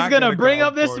I'm He's not. gonna bring call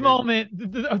up him this corny.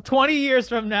 moment 20 years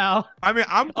from now. I mean,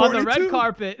 I'm on corny the red too.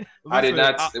 carpet. I did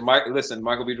not.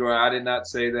 Michael B. Jordan. I did not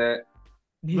say that.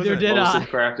 Neither did I. Joseph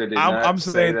Crafter did not I'm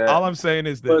say saying that. all I'm saying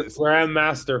is this.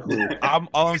 Grandmaster who?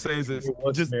 All I'm saying is this.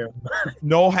 Just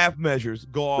no half measures.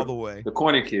 Go all the way. The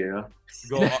corny kid. Huh?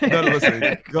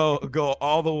 Listen. Go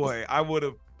all the way. I would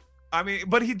have. I mean,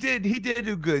 but he did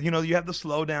do good. You have the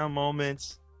slow down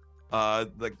moments,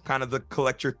 the kind of the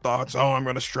collect your thoughts. Oh, I'm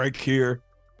gonna strike here,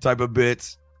 type of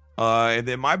bits. And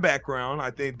then my background,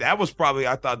 I think that was probably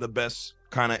the best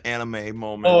kind of anime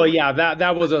moment. Oh yeah,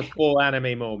 that was a full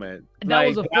anime moment. That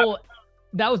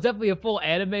was definitely a full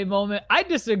anime moment. I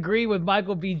disagree with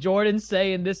Michael B. Jordan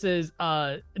saying this is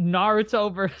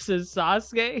Naruto versus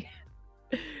Sasuke.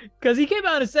 Because he came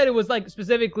out and said it was like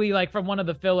specifically like from one of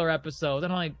the filler episodes.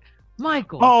 And I'm like,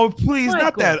 Michael. Oh, please,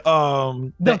 not that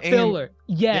the filler.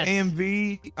 Yes. The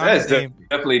AMV. That is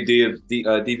definitely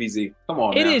DBZ. Come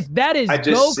on. That is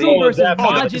just Goku versus that.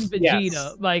 Majin Vegeta.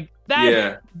 Yes. Like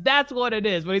that's what it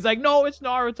is. But he's like, no, it's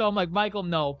Naruto. I'm like, Michael,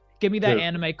 no. Give me that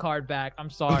anime card back. I'm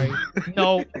sorry.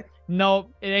 No,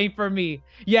 it ain't for me.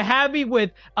 You had me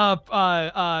with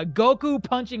Goku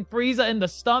punching Frieza in the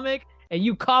stomach and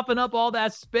you coughing up all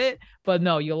that spit, but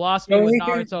no, you lost me with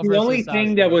Naruto. The only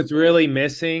thing that was really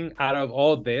missing out of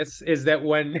all this is that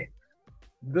when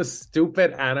the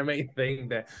stupid anime thing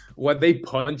that when they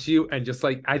punch you and just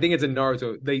like, I think it's in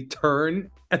Naruto, they turn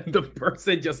and the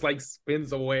person just like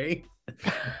spins away.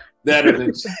 That'd have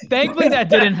been. Thankfully, that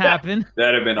didn't happen.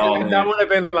 That'd have been all. That would have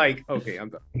been like, okay, I'm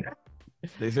done.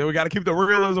 They said we got to keep the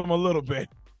realism a little bit.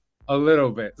 A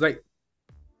little bit. It's like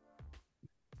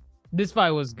this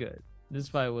fight was good.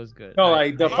 No,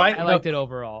 like the fight. I liked it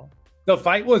overall. The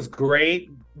fight was great.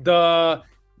 The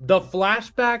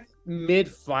flashback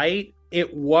mid-fight,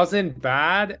 it wasn't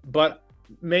bad, but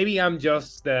maybe I'm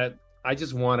just that I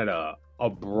just wanted a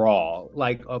brawl,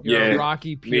 like a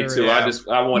Rocky pure. Me too.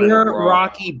 I wanted a brawl.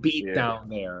 Rocky beat down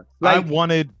there. Like,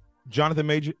 Jonathan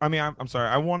Major. I mean, I'm sorry.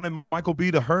 I wanted Michael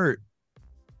B to hurt.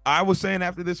 I was saying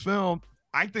after this film,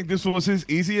 I think this was his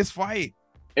easiest fight.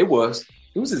 It was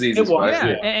his easiest fight.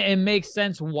 Yeah, it makes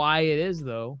sense why it is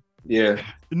though. Yeah.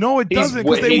 No, it doesn't,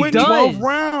 because they went 12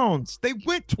 rounds. They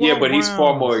went 12 Yeah, but rounds. he's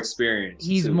far more experienced.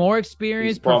 He's too. more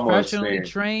experienced, He's far more professionally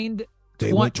experienced. trained.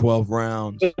 They went 12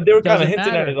 rounds. They were kind of Doesn't hinting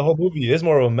at matter. it the whole movie. It's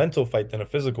more of a mental fight than a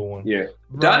physical one. Yeah.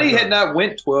 Donnie had not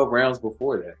went 12 rounds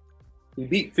before that. He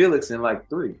beat Felix in like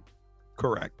 3.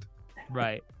 Correct.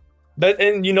 Right.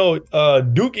 And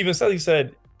Duke even said, he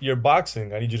said, "You're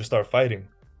boxing. I need you to start fighting."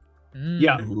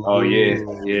 Yeah. Oh yeah,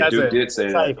 yeah. That's Duke it. did say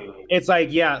It's that. like, it's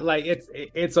like, yeah, like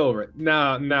it's over.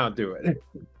 Now do it.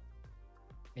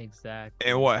 Exactly.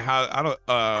 And what? How? I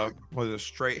don't. Was it a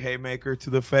straight haymaker to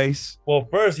the face? Well,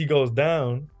 first he goes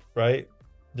down, right?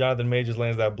 Jonathan Majors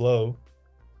lands that blow.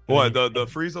 What? The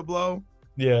Frieza blow?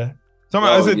 Yeah.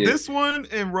 Is it this one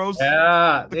in Rose?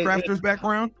 Yeah. The Crafter's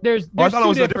background? There's I thought it two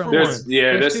was a different different ones. one. Yeah,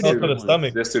 There's that's two two different different ones.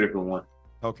 ones. That's 2 different ones.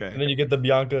 Okay. And then you get the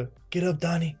Bianca, "Get up,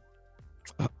 Donnie."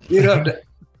 Get up.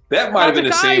 That might have been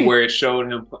the Takai. scene where it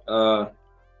showed him.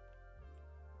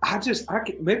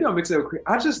 Maybe I'm mixing it with Creed.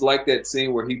 I just like that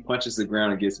scene where he punches the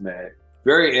ground and gets mad.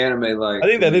 Very anime like. I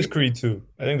think that is Creed 2.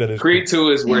 Creed 2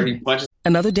 is where he punches.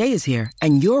 Another day is here,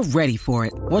 and you're ready for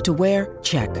it. What to wear?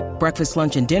 Check. Breakfast,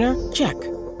 lunch, and dinner? Check.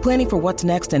 Planning for what's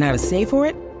next and how to save for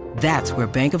it? That's where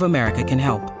Bank of America can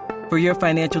help. For your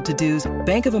financial to-dos,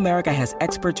 Bank of America has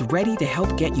experts ready to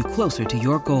help get you closer to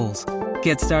your goals.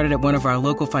 Get started at one of our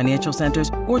local financial centers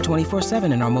or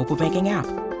 24/7 in our mobile banking app.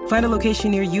 Find a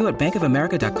location near you at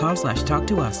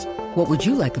bankofamerica.com/talktous. What would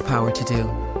you like the power to do?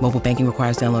 Mobile banking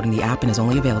requires downloading the app and is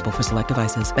only available for select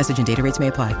devices. Message and data rates may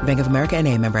apply. Bank of America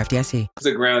N.A., member FDIC.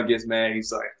 The ground gets mad.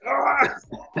 He's like, ah!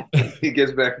 He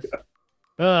gets back up.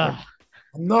 Ugh.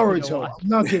 Naruto, I'm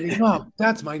not giving up.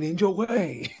 That's my ninja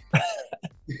way.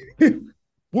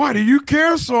 Why do you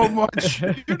care so much?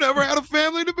 You never had a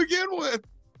family to begin with.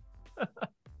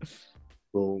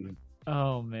 Boom.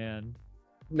 Oh man.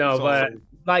 No,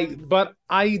 but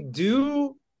I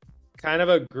do kind of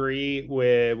agree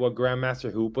with what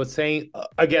Grandmaster Hoop was saying.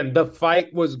 Again, the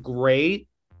fight was great,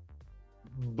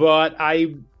 but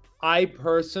I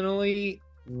personally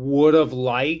would have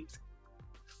liked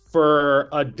for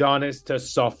Adonis to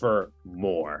suffer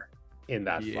more in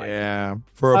that fight. Yeah,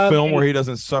 for a film where he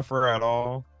doesn't suffer at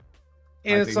all,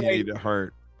 And I it's think he like- needed to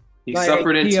hurt. He Like,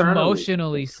 suffered He internally.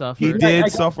 emotionally suffered. He did I-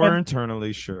 suffer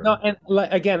internally, sure. No, and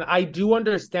like again, I do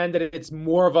understand that it's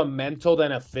more of a mental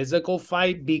than a physical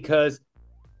fight because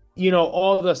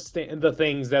all the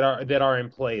things that are in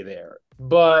play there.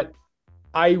 But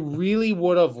I really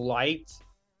would have liked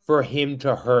for him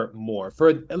to hurt more.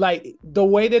 For like the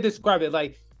way they describe it,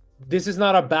 like this is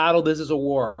not a battle, this is a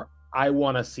war. I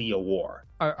want to see a war.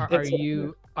 Are It's-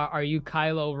 you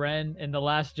Kylo Ren in The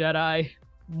Last Jedi?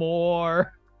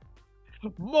 More.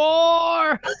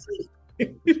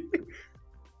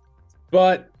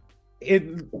 But it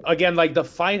again, like the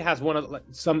fight has one of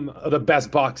some of the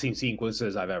best boxing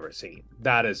sequences I've ever seen.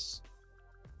 That is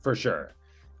for sure.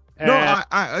 No,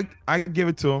 And- I give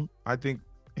it to him. I think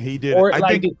he did. or I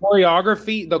like think the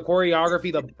choreography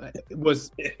was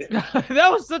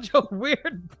That was such a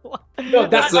weird plot. no,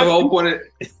 That's the whole point.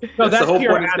 That's the whole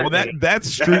pure point. anime. well, that's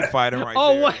street fighting right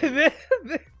Oh, there. what?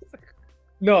 This?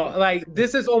 No, like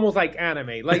this is almost like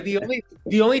anime. Like the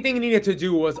only thing he needed to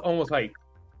do was almost like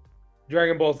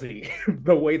Dragon Ball Z,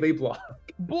 the way they block.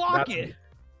 Block That's- it.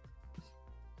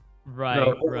 Right,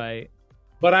 No. right.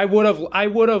 But I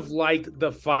would have liked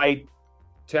the fight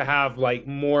to have like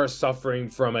more suffering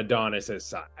from Adonis's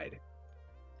side.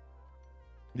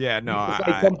 Yeah, no, It's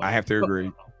like I have to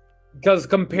agree. Because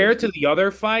compared to the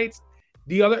other fights,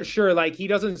 sure, like he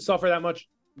doesn't suffer that much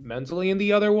mentally in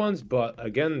the other ones, but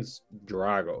against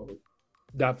Drago,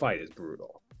 that fight is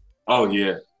brutal. Oh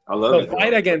yeah, I love The it.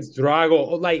 fight against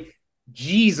Drago, like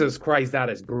Jesus Christ, that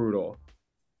is brutal.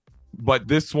 But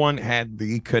this one had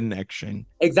the connection.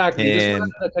 Exactly, this And-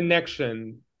 one has a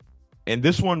connection. And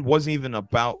this one wasn't even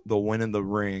about the win in the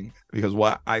ring, because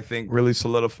what I think really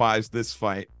solidifies this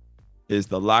fight is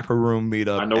the locker room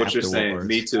meetup. I know what you're saying. afterwards.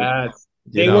 Me too.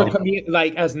 They You were know?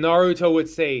 like, as Naruto would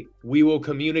say, we will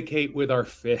communicate with our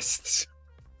fists.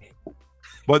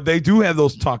 But they do have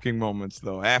those talking moments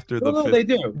though after the No, fifth. they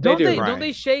do. Don't they? Right. Don't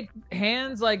they shake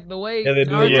hands like the way Yeah, they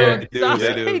do, Naruto yeah. and They do,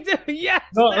 Sasuke they do? Yes.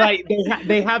 No, like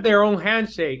they have their own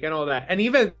handshake and all that,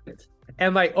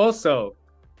 and like also,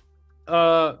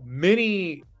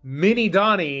 mini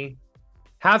Donnie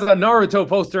has a Naruto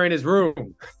poster in his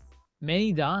room.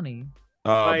 Mini Donnie.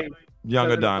 Like,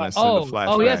 Young Adonis in Oh, the flashback.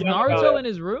 oh, he has Yeah. Naruto in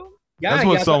his room. yeah, That's he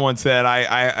what has someone said. he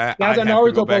has a have to go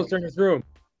Naruto back. poster in his room.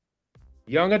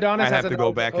 Young Adonis I has have to an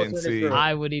go back poster and in his see. room.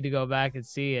 I would need to go back and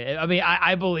see it. I mean,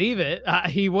 I believe it.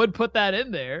 He would put that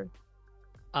in there.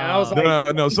 And I was like, No,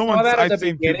 when I someone- saw that at I've the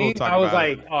seen people beginning, talk I was about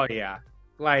it. like, oh yeah,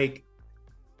 like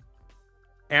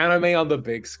anime on the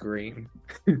big screen.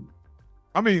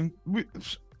 I mean,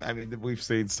 we've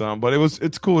seen some, but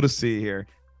it's cool to see here.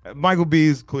 Michael B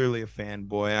is clearly a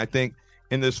fanboy. I think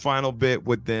in this final bit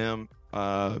with them,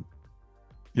 it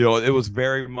was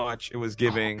very much. It was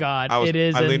giving. Oh, God, I it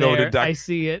is I in leaned over there. to I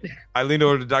see it. I leaned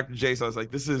over to Dr. Jason. I was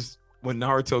like, "This is when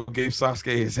Naruto gave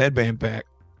Sasuke his headband back."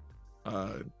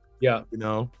 Yeah, they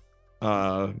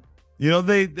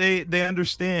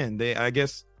understand. I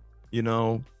guess,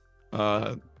 and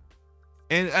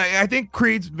I think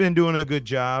Creed's been doing a good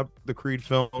job. The Creed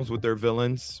films with their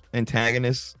villains,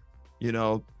 antagonists,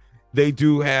 they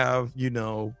do have,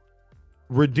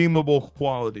 redeemable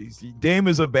qualities. Dame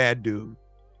is a bad dude,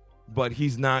 but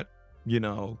he's not,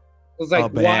 It's like, a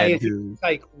bad dude.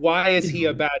 why is he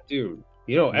a bad dude?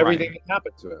 Everything Right. that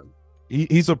happened to him.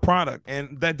 He's a product,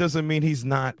 and that doesn't mean he's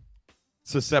not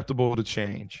susceptible to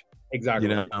change.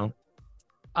 Exactly.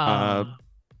 I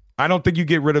don't think you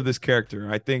get rid of this character.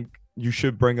 I think you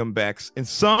should bring him back in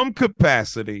some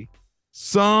capacity.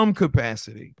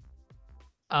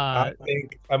 I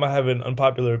think I might have an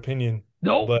unpopular opinion.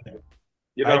 No, but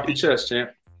Get off your chest,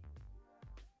 champ.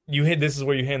 This is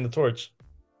where you hand the torch.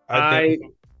 I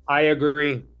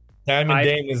agree. Diamond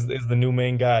Dame is the new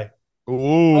main guy.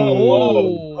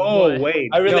 Oh, wait.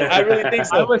 I really think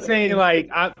so. I was saying,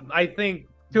 I think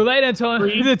too late, Antonio.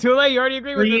 Is it too late? You already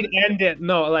agree with Creed it. ended.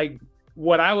 No,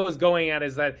 what I was going at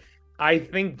is that I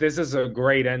think this is a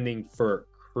great ending for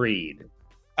Creed.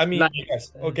 I mean,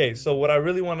 yes. Okay, so what I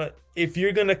really want to, if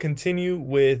you're going to continue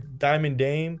with Diamond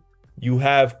Dame, you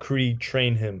have Creed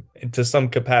train him into some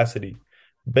capacity.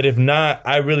 But if not,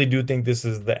 I really do think this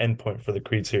is the end point for the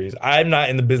Creed series. I'm not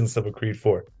in the business of a Creed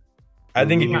 4. I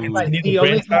think if you continue the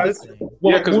franchise,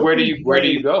 because where do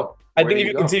you go? I think if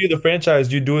you continue the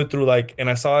franchise, you do it through and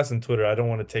I saw this on Twitter. I don't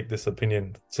want to take this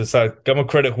opinion. So I'm gonna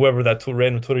credit whoever that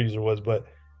random Twitter user was, but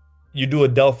you do a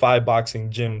Delphi boxing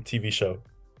gym TV show.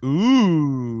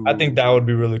 Ooh, I think that would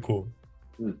be really cool.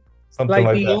 Something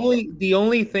like that. The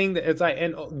only thing that it's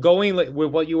and going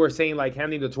with what you were saying,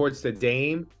 handing the torch to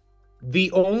Dame.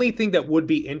 The only thing that would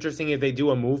be interesting if they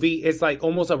do a movie is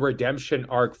almost a redemption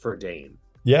arc for Dame.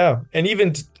 Yeah, and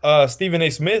even Stephen A.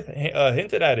 Smith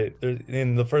hinted at it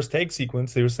in the first take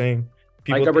sequence. They were saying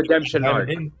Like a redemption arc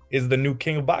is the new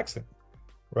king of boxing,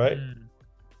 right?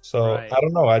 So I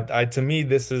don't know. I to me,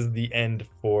 this is the end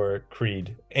for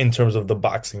Creed in terms of the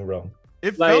boxing realm.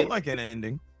 It felt like an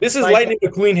ending. This is Lightning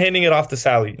McQueen handing it off to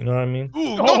Sally. You know what I mean?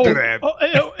 Ooh, don't do that.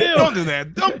 Don't do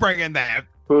that. Don't bring in that.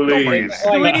 Please.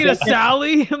 Do we need a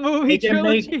Sally movie They can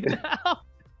trilogy now?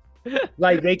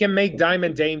 They can make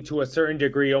Diamond Dame to a certain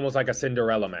degree almost like a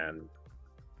Cinderella Man.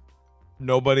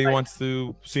 Nobody wants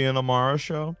to see an Amara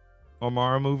show,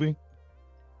 Amara movie.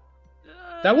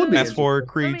 That would be. That's for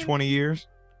Creed 20 years.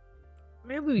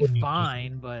 Maybe we'll be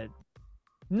fine, but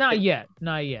not yet.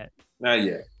 Not yet. Not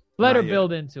yet. Let her Not yet.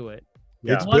 build into it.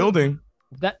 It's building.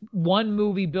 That one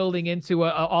movie building into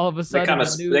all of a They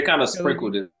sudden. kind of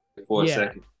sprinkled it for a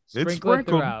second. Sprinkle it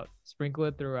throughout. Sprinkle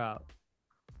it throughout.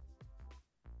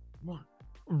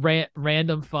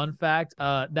 Random fun fact: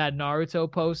 that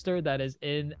Naruto poster that is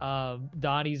in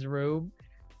Donnie's room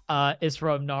is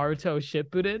from Naruto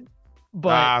Shippuden,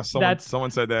 but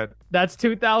someone said that. That's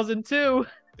 2002.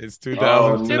 It's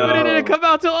 2002. Shippuden didn't come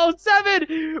out till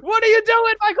 07. What are you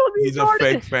doing, Michael B. He's Jordan?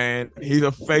 a fake fan. He's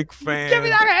a fake fan. Give me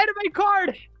that anime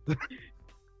card.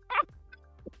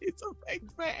 He's a fake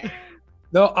fan.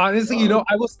 No, honestly,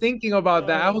 I was thinking about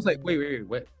that. I was like, wait.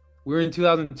 We're in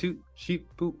 2002. Sheep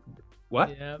poop. What?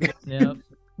 Yep.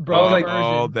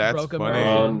 Oh, that's Broke funny. immersion.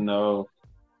 Oh no,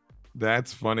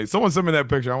 that's funny. Someone sent me that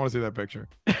picture. I want to see that picture.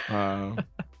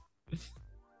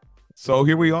 So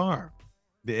here we are,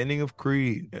 the ending of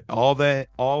Creed. All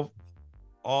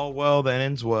well that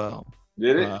ends well.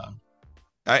 Did it?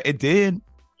 It did.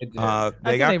 It did.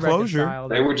 They got closure.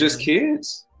 They were just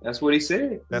kids. That's what he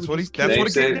said. That's what it said.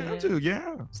 came down to.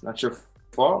 Yeah. It's not your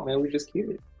fault, man. We're just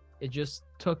kids. It just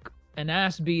took an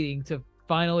ass beating to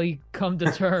finally come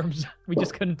to terms. We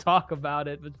just couldn't talk about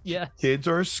it, but yes. Kids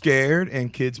are scared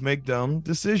and kids make dumb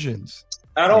decisions.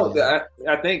 I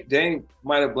think Dame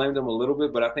might have blamed him a little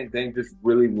bit, but I think Dame just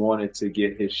really wanted to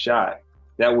get his shot.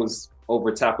 That was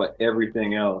over top of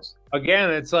everything else. Again,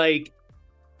 it's like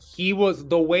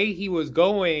the way he was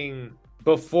going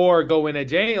before going to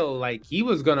jail, he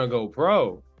was gonna go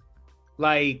pro.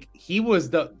 He was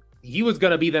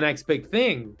gonna be the next big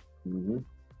thing. Mm-hmm.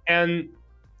 And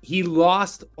he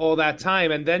lost all that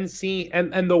time, and then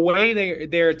and the way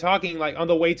they're talking, like on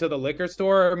the way to the liquor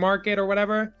store or market or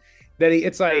whatever, that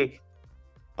it's like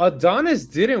Adonis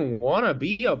didn't want to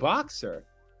be a boxer.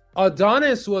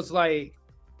 Adonis was like,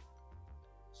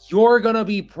 you're gonna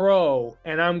be pro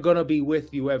and I'm gonna be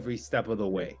with you every step of the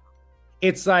way.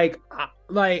 It's like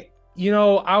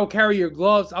I'll carry your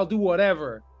gloves, I'll do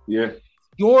whatever. Yeah,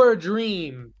 your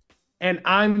dream, and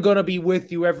I'm gonna be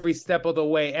with you every step of the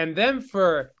way. And then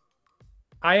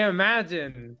I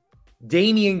imagine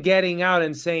Damian getting out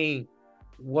and saying,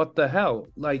 what the hell?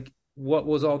 Like, what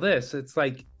was all this? It's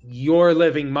like, you're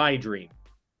living my dream.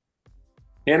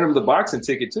 Hand him the boxing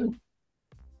ticket too.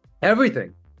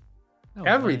 Everything. Oh,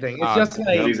 Everything. man. It's just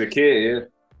like he's a kid, yeah.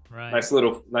 Right. Nice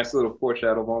little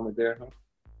foreshadow moment there, huh?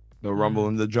 The Rumble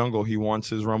in the Jungle. He wants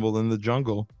his Rumble in the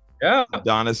Jungle. Yeah.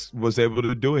 Adonis was able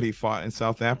to do it. He fought in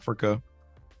South Africa.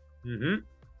 Mm-hmm.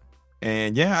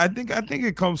 And yeah, I think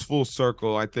it comes full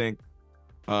circle. I think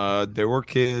there were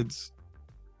kids.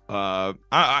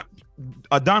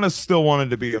 Adonis still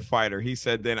wanted to be a fighter. He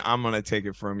said, then I'm gonna take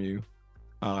it from you.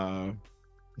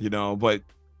 But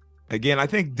again, I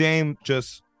think Dame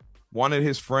just wanted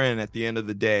his friend at the end of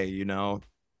the day.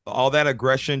 All that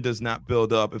aggression does not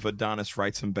build up if Adonis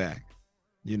fights him back.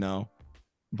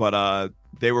 But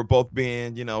they were both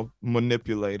being,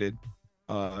 manipulated.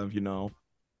 Dame's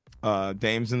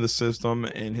in the system,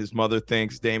 and his mother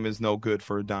thinks Dame is no good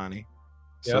for Donnie.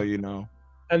 So,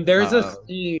 And there's a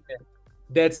scene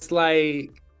that's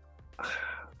like,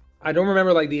 I don't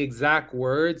remember like the exact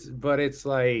words, but it's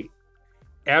like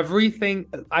everything.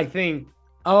 I think,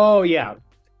 oh yeah,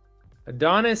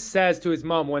 Adonis says to his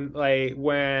mom when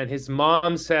his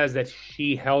mom says that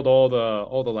she held all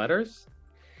the letters.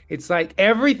 It's like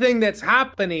everything that's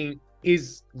happening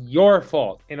is your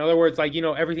fault. In other words, like,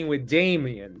 everything with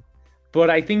Damian. But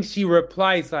I think she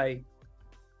replies like,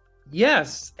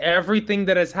 yes, everything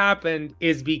that has happened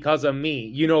is because of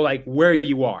me. Like where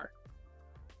you are.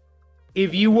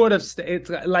 If you would have, it's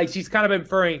like she's kind of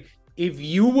inferring, if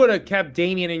you would have kept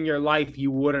Damian in your life,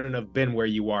 you wouldn't have been where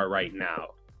you are right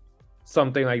now.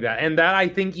 Something like that. And that I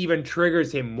think even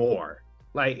triggers him more.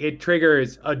 Like it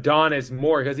triggers Adonis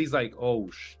more because he's like,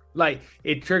 like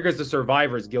it triggers the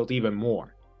survivor's guilt even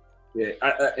more. Yeah,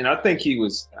 I think he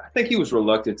was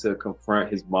reluctant to confront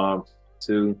his mom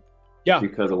too. Yeah,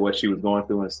 because of what she was going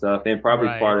through and stuff, and probably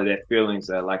part of that feelings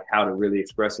that like how to really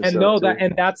express herself.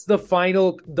 And that's the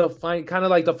final kind of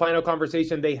like the final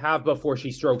conversation they have before she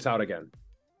strokes out again.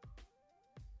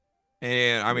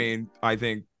 And I mean, I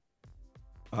think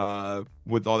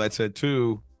with all that said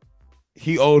too,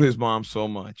 he owed his mom so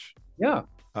much. Yeah.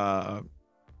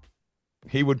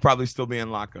 He would probably still be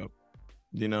in lockup,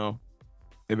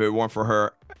 if it weren't for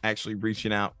her actually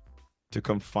reaching out to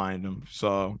come find him.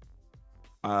 So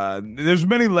there's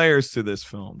many layers to this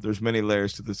film.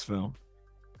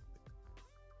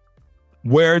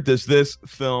 Where does this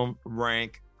film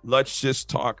rank? Let's just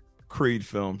talk Creed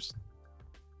films.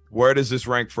 Where does this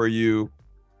rank for you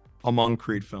among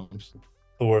Creed films?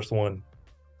 The worst one.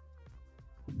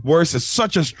 Worst is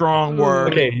such a strong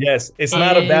word. Okay, yes. It's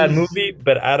not a bad movie,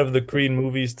 but out of the Creed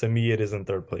movies, to me, it is in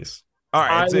third place. All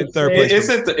right, it's in third place.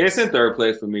 It's in third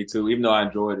place for me too, even though I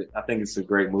enjoyed it. I think it's a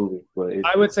great movie. But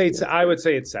I would say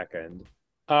it's second.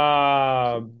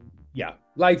 Yeah.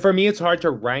 Like for me, it's hard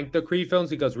to rank the Creed films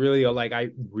because really, like, I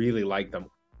really like them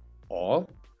all.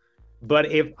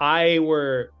 But if I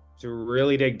were to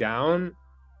really dig down,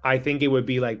 I think it would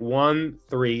be like 1,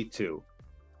 3, 2.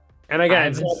 And again,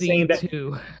 it's not saying that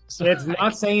 2.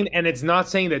 It's not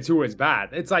saying that 2 is bad.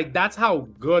 It's like that's how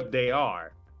good they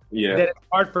are. Yeah. That it's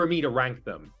hard for me to rank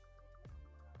them.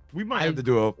 We might have to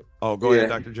do a. Oh, go ahead,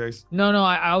 Dr. Jace. No,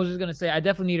 I was just gonna say I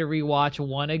definitely need to rewatch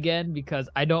 1 again because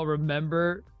I don't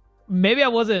remember. Maybe I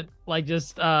wasn't like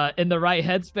just in the right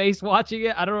headspace watching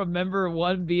it. I don't remember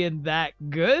 1 being that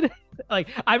good. Like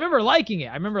I remember liking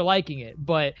it,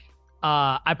 but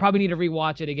I probably need to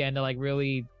rewatch it again to like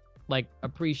really like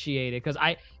appreciate it because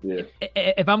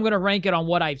if I'm gonna rank it on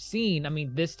what I've seen, I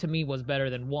mean this to me was better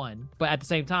than 1, but at the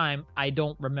same time I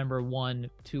don't remember 1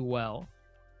 too well.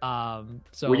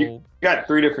 So you got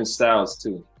 3 different styles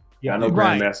too. Yeah, I know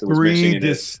Grandmaster was mentioning 3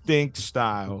 distinct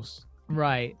styles.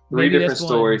 Right. 3 different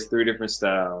stories, 3 different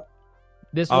styles.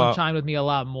 This one chimed with me a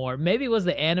lot more. Maybe it was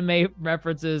the anime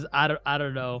references. I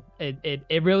don't know.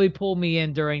 It really pulled me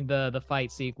in during the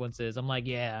fight sequences. I'm like,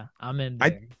 yeah, I'm in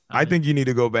there. I think you need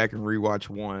to go back and rewatch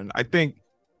 1. I think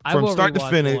from start to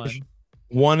finish,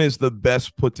 1 is the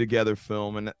best put together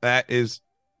film, and that is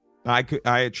I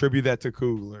attribute that to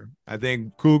Coogler. I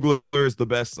think Coogler is the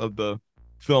best of the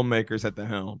filmmakers at the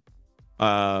helm.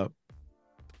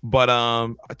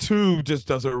 But 2 just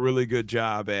does a really good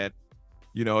job at,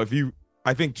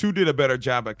 I think 2 did a better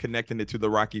job at connecting it to the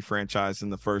Rocky franchise than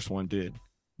the first one did.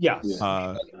 Yes.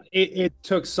 It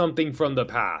took something from the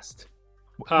past.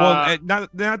 Not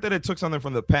that it took something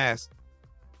from the past.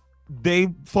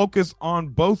 They focus on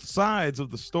both sides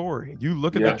of the story. You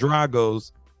look at the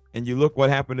Dragos and you look what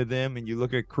happened to them, and you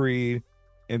look at Creed,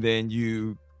 and then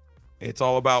it's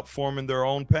all about forming their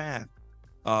own path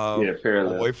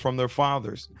away from their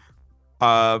fathers.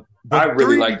 I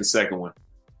really like the second one.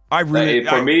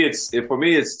 For me it's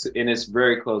and it's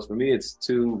very close. For me it's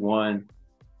 2, 1,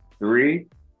 3,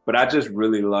 but I just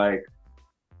really like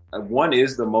 1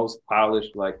 is the most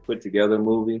polished, like put together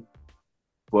movie,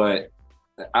 but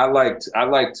I like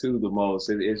 2 the most.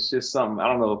 It's just something, I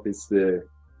don't know if it's the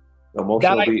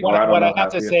emotional beat. What I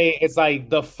have to say is like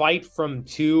the fight from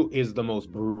 2 is the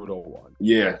most brutal one.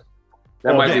 Yeah,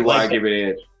 that might be why I give it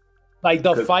edge. Like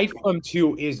the fight from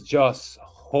 2 is just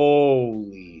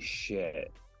holy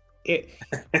shit.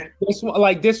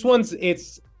 This one's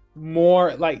it's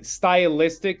more like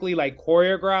stylistically like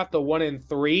choreographed. The 1 and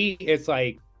 3, it's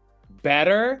like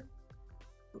better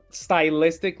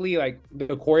stylistically, like the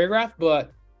choreograph,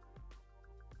 but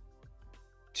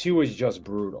 2 is just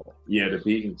brutal. Yeah, the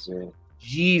beatings, man.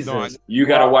 Jesus. You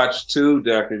gotta watch 2,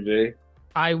 Dr. J.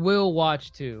 I will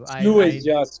watch 2. 2 is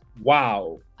just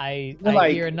wow. I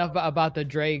hear enough about the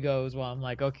Dragos. Well, I'm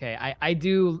like, okay, I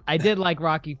did like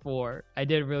Rocky 4. I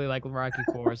did really like Rocky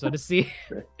 4. So to see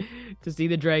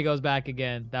the Dragos back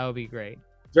again, that would be great.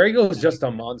 Drago's just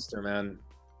a monster, man.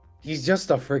 He's just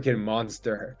a freaking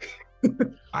monster.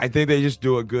 I think they just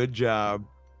do a good job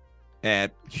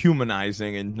at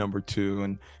humanizing in number 2,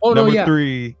 and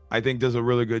 3 I think does a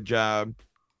really good job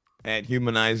at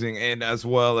humanizing, and as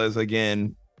well as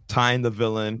again tying the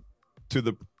villain to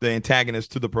the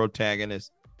antagonist to the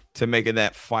protagonist to making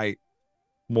that fight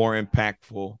more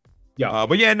impactful.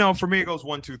 But for me it goes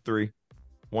 1, 2, 3.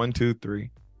 1, 2,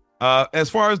 3. As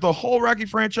far as the whole Rocky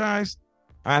franchise,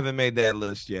 I haven't made that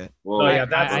list yet. Well,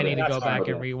 I need to go back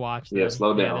and rewatch them. Yeah,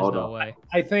 slow down. Hold on. Way.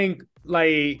 I think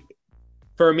like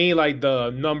for me, like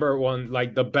the number one,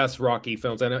 like the best Rocky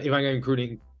films, and if I'm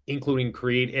including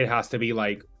Creed, it has to be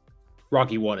like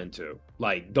Rocky 1 and 2.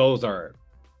 Like those are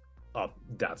up.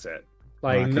 That's it.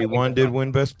 Like Rocky 1 did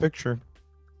win Best Picture.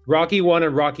 Rocky 1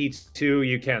 and Rocky 2,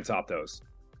 you can't top those.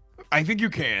 I think you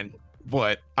can,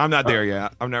 but I'm not there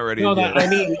yet. I'm not ready. Yet.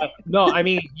 I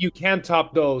mean, you can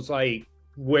top those like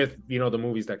with the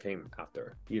movies that came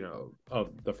after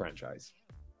of the franchise.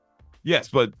 Yes,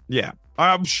 but yeah,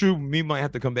 I'm sure we might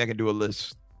have to come back and do a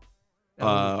list,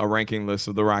 a ranking list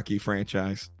of the Rocky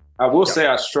franchise. I will say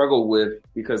I struggle with,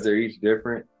 because they're each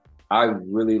different. I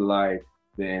really like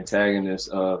the antagonist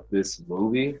of this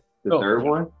movie, the third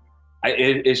one.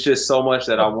 It's just so much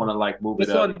that I want to like move it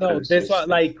up. This one,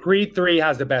 like Creed 3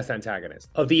 has the best antagonist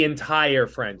of the entire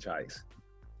franchise.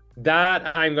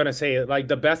 That I'm gonna say, like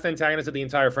the best antagonist of the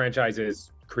entire franchise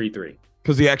is Creed 3,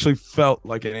 because he actually felt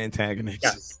like an antagonist.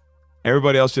 Yes.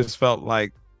 Everybody else just felt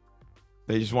like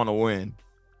they just want to win.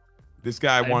 This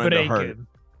guy wanted to hurt.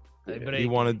 He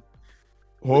wanted.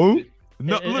 Who?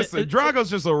 No, listen. Drago's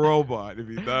just a robot. If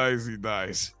he dies, he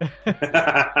dies.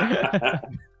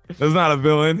 That's not a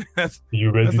villain. That's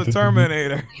a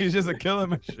Terminator. He's just a killing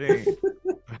machine.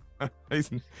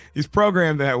 He's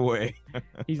programmed that way.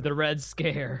 He's the Red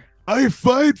Scare. I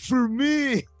fight for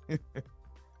me.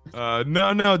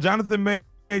 No. Jonathan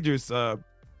Majors.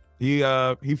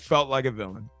 He felt like a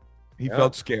villain. He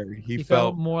felt scary. He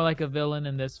felt more like a villain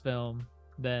in this film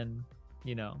than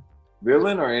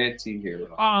Villain or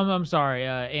anti-hero? I'm sorry,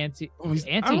 anti-hero.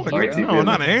 No,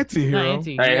 not an anti-hero.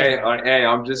 Hey!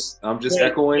 I'm just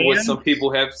echoing what some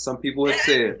people have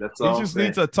said. That's all. He just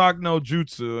needs a talk no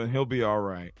jutsu, and he'll be all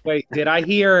right. Wait, did I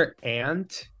hear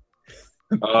ant?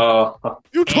 You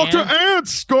talk to ants,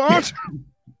 Scott.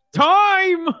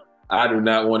 Time. I do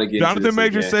not want to get. Jonathan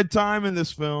Majors said time in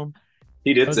this film.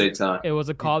 He did say time. It was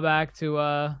a callback to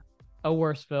a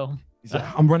worse film. He said,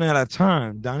 I'm running out of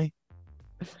time, Donnie.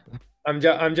 I'm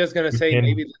just gonna say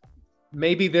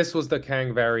maybe this was the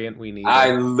Kang variant we needed.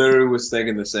 I literally was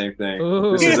thinking the same thing.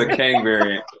 Ooh. This is a Kang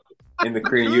variant in the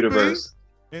Korean universe.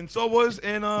 And so was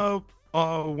in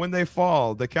When They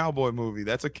Fall, the cowboy movie.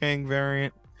 That's a Kang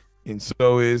variant. And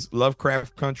so is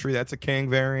Lovecraft Country. That's a Kang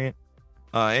variant.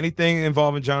 Anything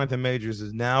involving Jonathan Majors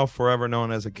is now forever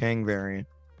known as a Kang variant.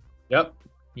 Yep.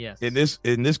 Yes. In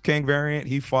this Kang variant,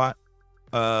 he fought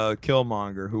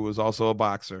Killmonger, who was also a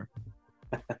boxer,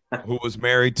 who was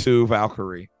married to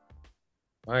Valkyrie.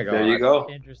 My God. There you go.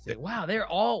 Interesting. Wow, they're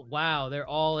all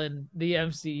in the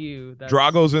MCU.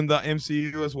 Drago's in the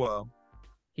MCU as well.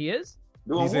 He is?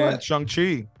 Doing He's in what?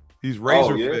 Shang-Chi. He's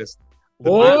Razor yeah. Fist. The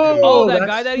Oh, big dude. Oh, that that's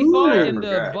guy that he true. fought I in the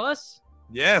forgot. bus.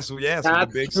 Yes, with the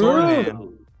That's big sword true. hand.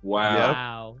 Wow. Yep.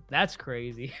 Wow, that's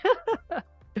crazy.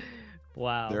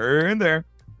 Wow. They're in there.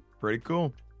 Pretty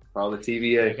cool. Call the I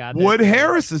TVA. got that Wood covered.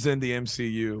 Harris is in the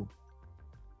MCU.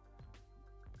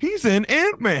 He's in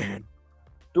Ant-Man.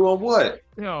 Doing what?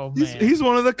 Oh He's, man. he's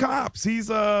one of the cops. He's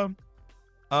God,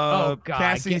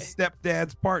 Cassie's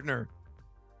stepdad's partner.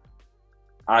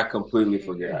 I completely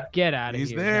forgot. Get out of He's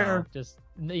here. there. No, just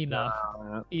enough.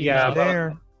 Yeah, Enough.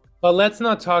 There. but let's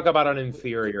not talk about an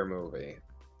inferior movie.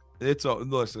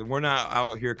 Listen, we're not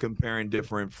out here comparing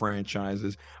different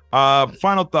franchises.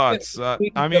 Final thoughts.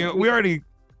 I mean, we already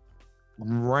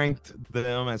ranked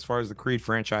them as far as the Creed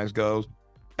franchise goes.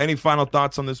 Any final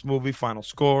thoughts on this movie? Final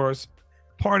scores,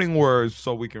 parting words,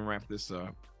 so we can wrap this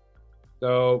up.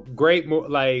 So great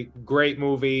movie,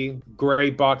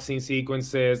 great boxing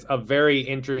sequences, a very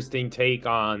interesting take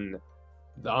on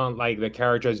like the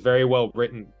characters, very well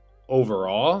written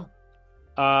overall.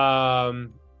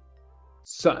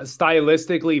 So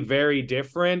stylistically very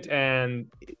different, and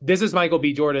this is Michael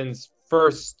B. Jordan's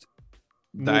first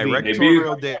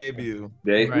Directorial debut.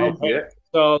 Right. Yeah.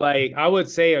 So, like, I would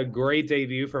say a great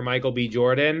debut for Michael B.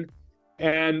 Jordan.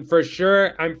 And for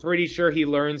sure, I'm pretty sure he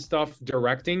learned stuff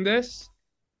directing this.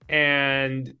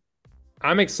 And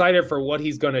I'm excited for what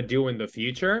he's going to do in the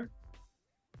future.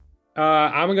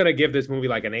 I'm going to give this movie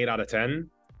like an 8 out of 10.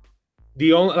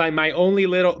 My only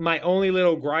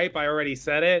little gripe, I already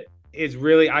said it, is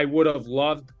really I would have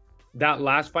loved that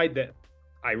last fight that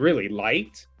I really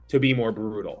liked to be more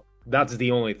brutal. That's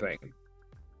the only thing.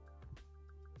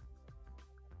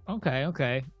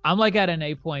 Okay. I'm like at an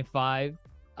 8.5.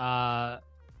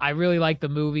 I really like the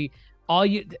movie.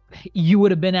 You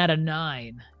would have been at a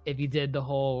 9 if you did the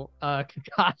whole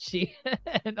Kakashi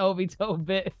and Obito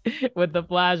bit with the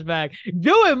flashback.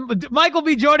 Do it, Michael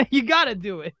B. Jordan. You gotta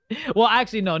do it. Well,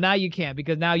 actually, no. Now you can't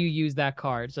because now you use that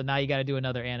card. So now you got to do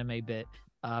another anime bit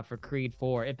for Creed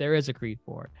 4 if there is a Creed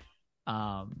 4.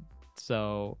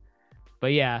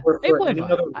 But yeah, Or for any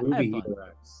 8.5. other I had movie he fun.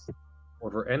 directs.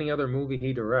 Or for any other movie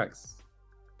he directs.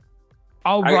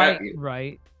 Oh, I-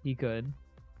 right. He could.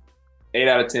 8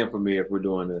 out of 10 for me if we're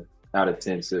doing the out of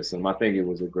 10 system. I think it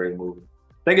was a great movie.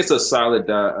 I think it's a solid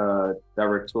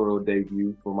directorial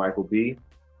debut for Michael B.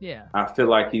 Yeah. I feel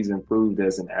like he's improved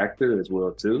as an actor as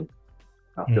well too.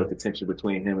 I felt the tension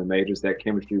between him and Majors. That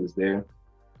chemistry was there.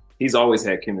 He's always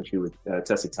had chemistry with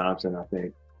Tessa Thompson, I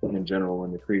think, in general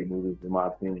in the Creed movies, in my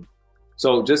opinion.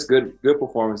 So just good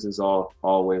performances all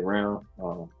the way around.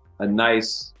 A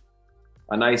nice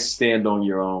stand on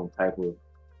your own type of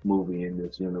movie in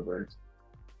this universe.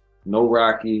 No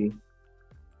Rocky,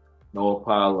 no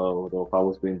Apollo, though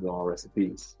Apollo's been gone, rest in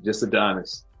peace. Just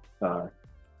Adonis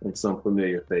and some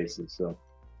familiar faces. So.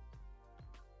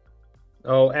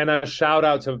 Oh, and a shout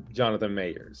out to Jonathan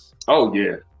Majors. Oh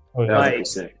yeah,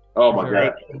 1,000%. Oh my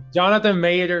god, Jonathan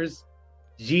Majors,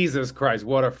 Jesus Christ,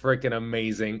 what a freaking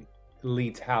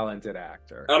amazingly talented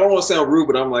actor. I don't want to sound rude,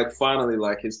 but I'm like finally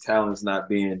like his talent's not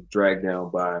being dragged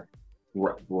down by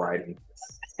writing.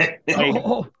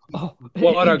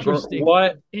 What a Interesting.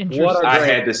 what Interesting. a I great.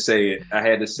 had to say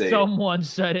it. Someone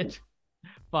said it.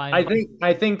 Fine.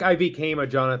 I think I became a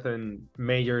Jonathan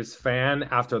Majors fan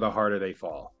after The Harder They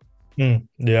Fall. Yeah.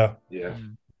 Yeah.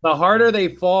 The Harder They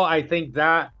Fall, I think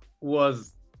that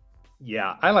was,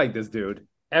 yeah, I like this dude.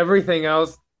 Everything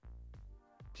else,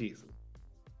 Jesus.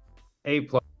 A+.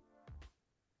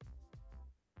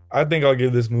 I think I'll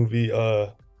give this movie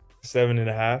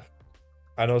 7.5.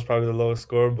 I know it's probably the lowest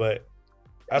score, but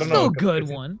I don't Still know. a good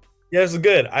one. Yeah, it's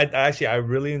good. I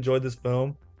really enjoyed this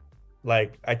film.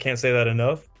 Like, I can't say that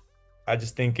enough. I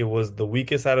just think it was the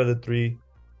weakest out of the 3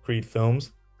 Creed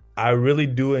films. I really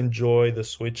do enjoy the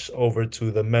switch over to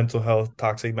the mental health,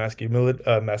 toxic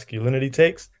masculinity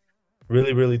takes.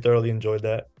 Really, really thoroughly enjoyed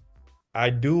that. I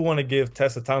do want to give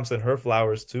Tessa Thompson her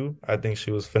flowers too. I think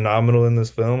she was phenomenal in this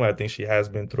film. I think she has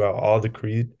been throughout all the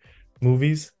Creed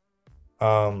movies.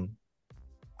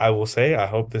 I will say I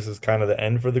hope this is kind of the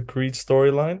end for the Creed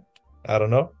storyline. I don't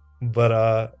know,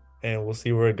 but and we'll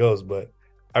see where it goes. But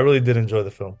I really did enjoy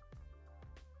the film.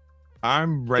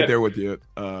 I'm right there with you.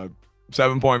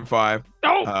 7.5.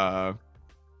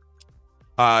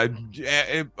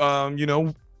 You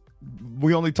know,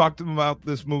 we only talked about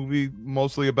this movie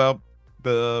mostly about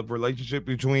the relationship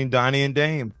between Donnie and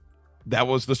Dame. That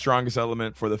was the strongest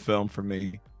element for the film for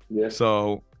me. Yeah.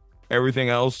 So everything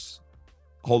else,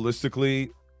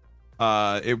 holistically,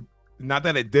 it not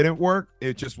that it didn't work,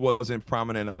 it just wasn't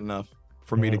prominent enough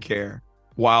for me to care.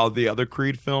 While the other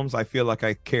Creed films, I feel like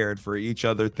I cared for each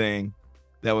other thing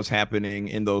that was happening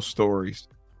in those stories.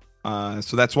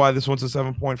 So that's why this one's a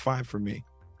 7.5 for me.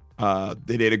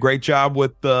 They did a great job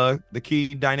with the key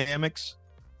dynamics.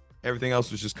 Everything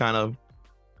else was just kind of,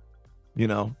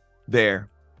 there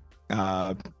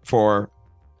for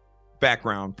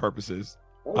background purposes.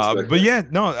 But yeah,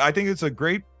 no, I think it's a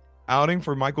great outing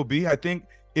for Michael B. I think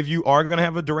if you are going to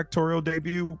have a directorial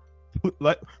debut,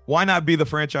 why not be the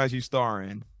franchise you star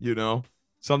in?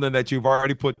 Something that you've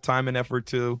already put time and effort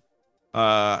to.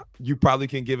 You probably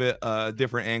can give it a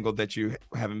different angle that you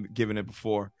haven't given it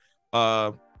before.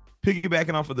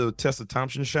 Piggybacking off of the Tessa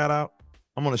Thompson shout out,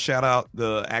 I'm going to shout out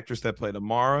the actress that played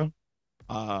Amara.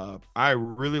 I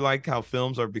really like how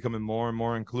films are becoming more and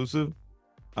more inclusive.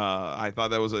 I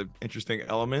thought that was an interesting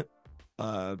element,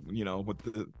 with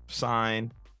the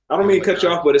sign. I don't mean to cut you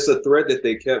off, but it's a thread that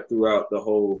they kept throughout the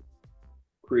whole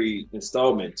Creed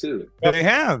installment too. They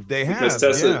have because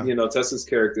Tessa, Tessa's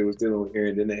character was dealing with her,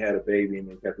 and then they had a baby, and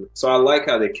they kept it. So I like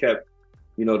how they kept,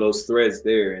 those threads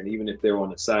there, and even if they're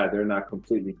on the side, they're not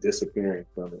completely disappearing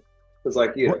from it. It's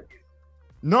like,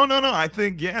 no. I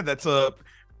think that's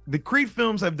the Creed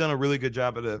films have done a really good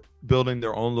job at building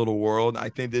their own little world. I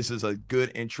think this is a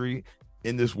good entry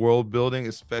in this world building,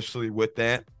 especially with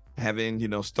that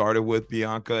having started with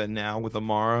Bianca and now with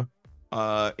Amara.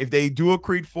 If they do a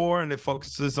Creed 4 and it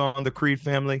focuses on the Creed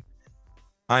family,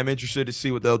 I'm interested to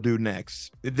see what they'll do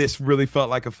next. This really felt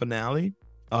like a finale.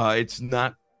 It's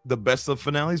not the best of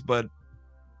finales, but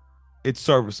it's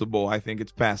serviceable. I think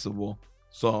it's passable.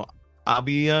 So I'll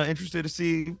be interested to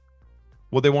see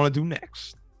what they want to do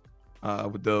next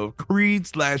with the Creed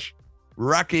 /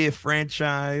 Rocky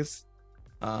franchise.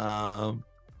 He got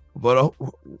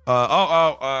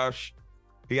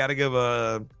to give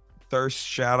a thirst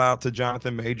shout out to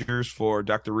Jonathan Majors for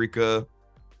Dr. Rika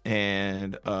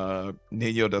and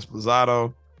Nino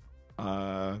Desposado.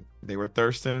 They were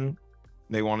thirsting.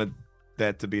 They wanted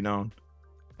that to be known.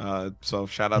 So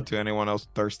shout out to anyone else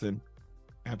thirsting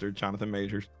after Jonathan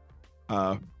Majors.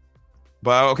 But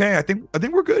okay, I think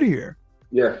we're good here.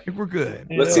 Yeah, I think we're good.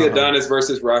 Let's see Adonis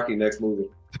versus Rocky next movie.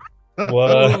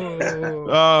 What?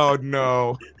 Oh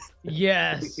no.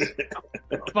 Yes.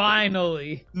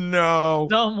 Finally. No.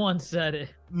 Someone said it.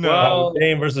 No. Well,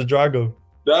 Dame versus Drago.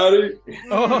 Daddy.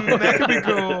 Oh, that could be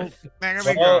cool. That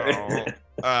could be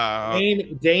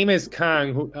cool. Dame is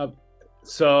Kang,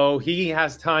 so he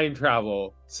has time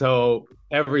travel. So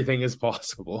everything is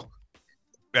possible.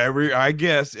 I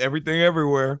guess everything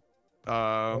everywhere.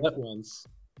 At once.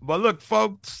 But look,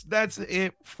 folks, that's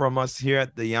it from us here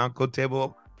at the Yonko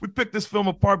table. We picked this film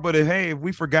apart, but if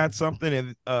we forgot something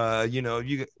and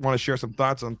you want to share some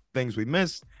thoughts on things we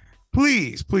missed,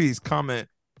 please comment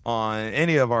on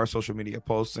any of our social media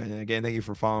posts. And again, thank you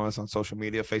for following us on social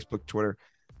media: Facebook, Twitter,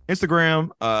 Instagram,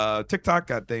 TikTok.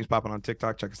 Got things popping on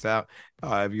TikTok. Check us out.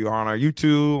 If you are on our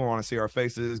YouTube or want to see our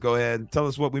faces, go ahead and tell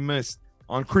us what we missed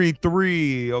on Creed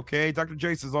 3. Okay, Dr.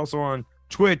 Jace is also on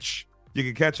Twitch. You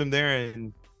can catch him there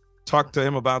and talk to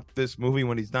him about this movie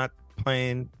when he's not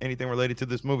playing anything related to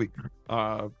this movie.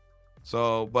 That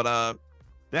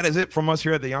is it from us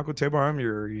here at the Yonko table. I'm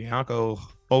your Yonko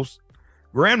host,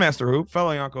 Grandmaster Hoop,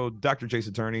 fellow Yonko, Dr.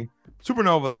 Jason Turney,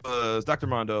 Supernova, Dr.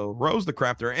 Mondo, Rose the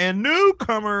Crafter, and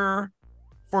newcomer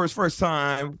for his first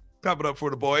time. Clap it up for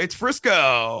the boy. It's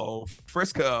Frisco.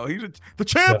 The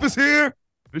champ is here.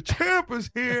 The champ is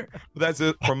here. But that's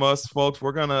it from us, folks.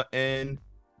 We're gonna end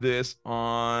this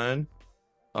on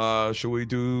should we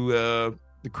do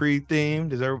the Creed theme?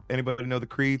 Does anybody know the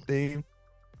Creed theme?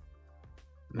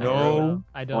 No.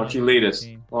 I don't. Why don't you lead us?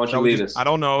 I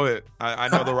don't know it. I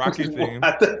know the Rocky theme.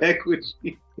 What the heck would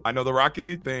you? I know the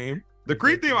Rocky theme. The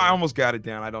Creed theme, I almost got it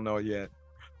down. I don't know it yet.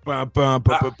 Can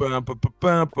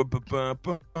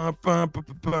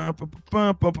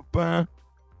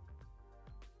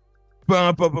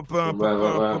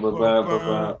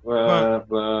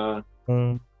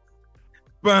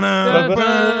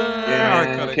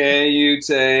you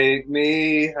take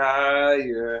me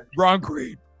higher? Wrong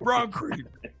Creed.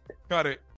 Got it.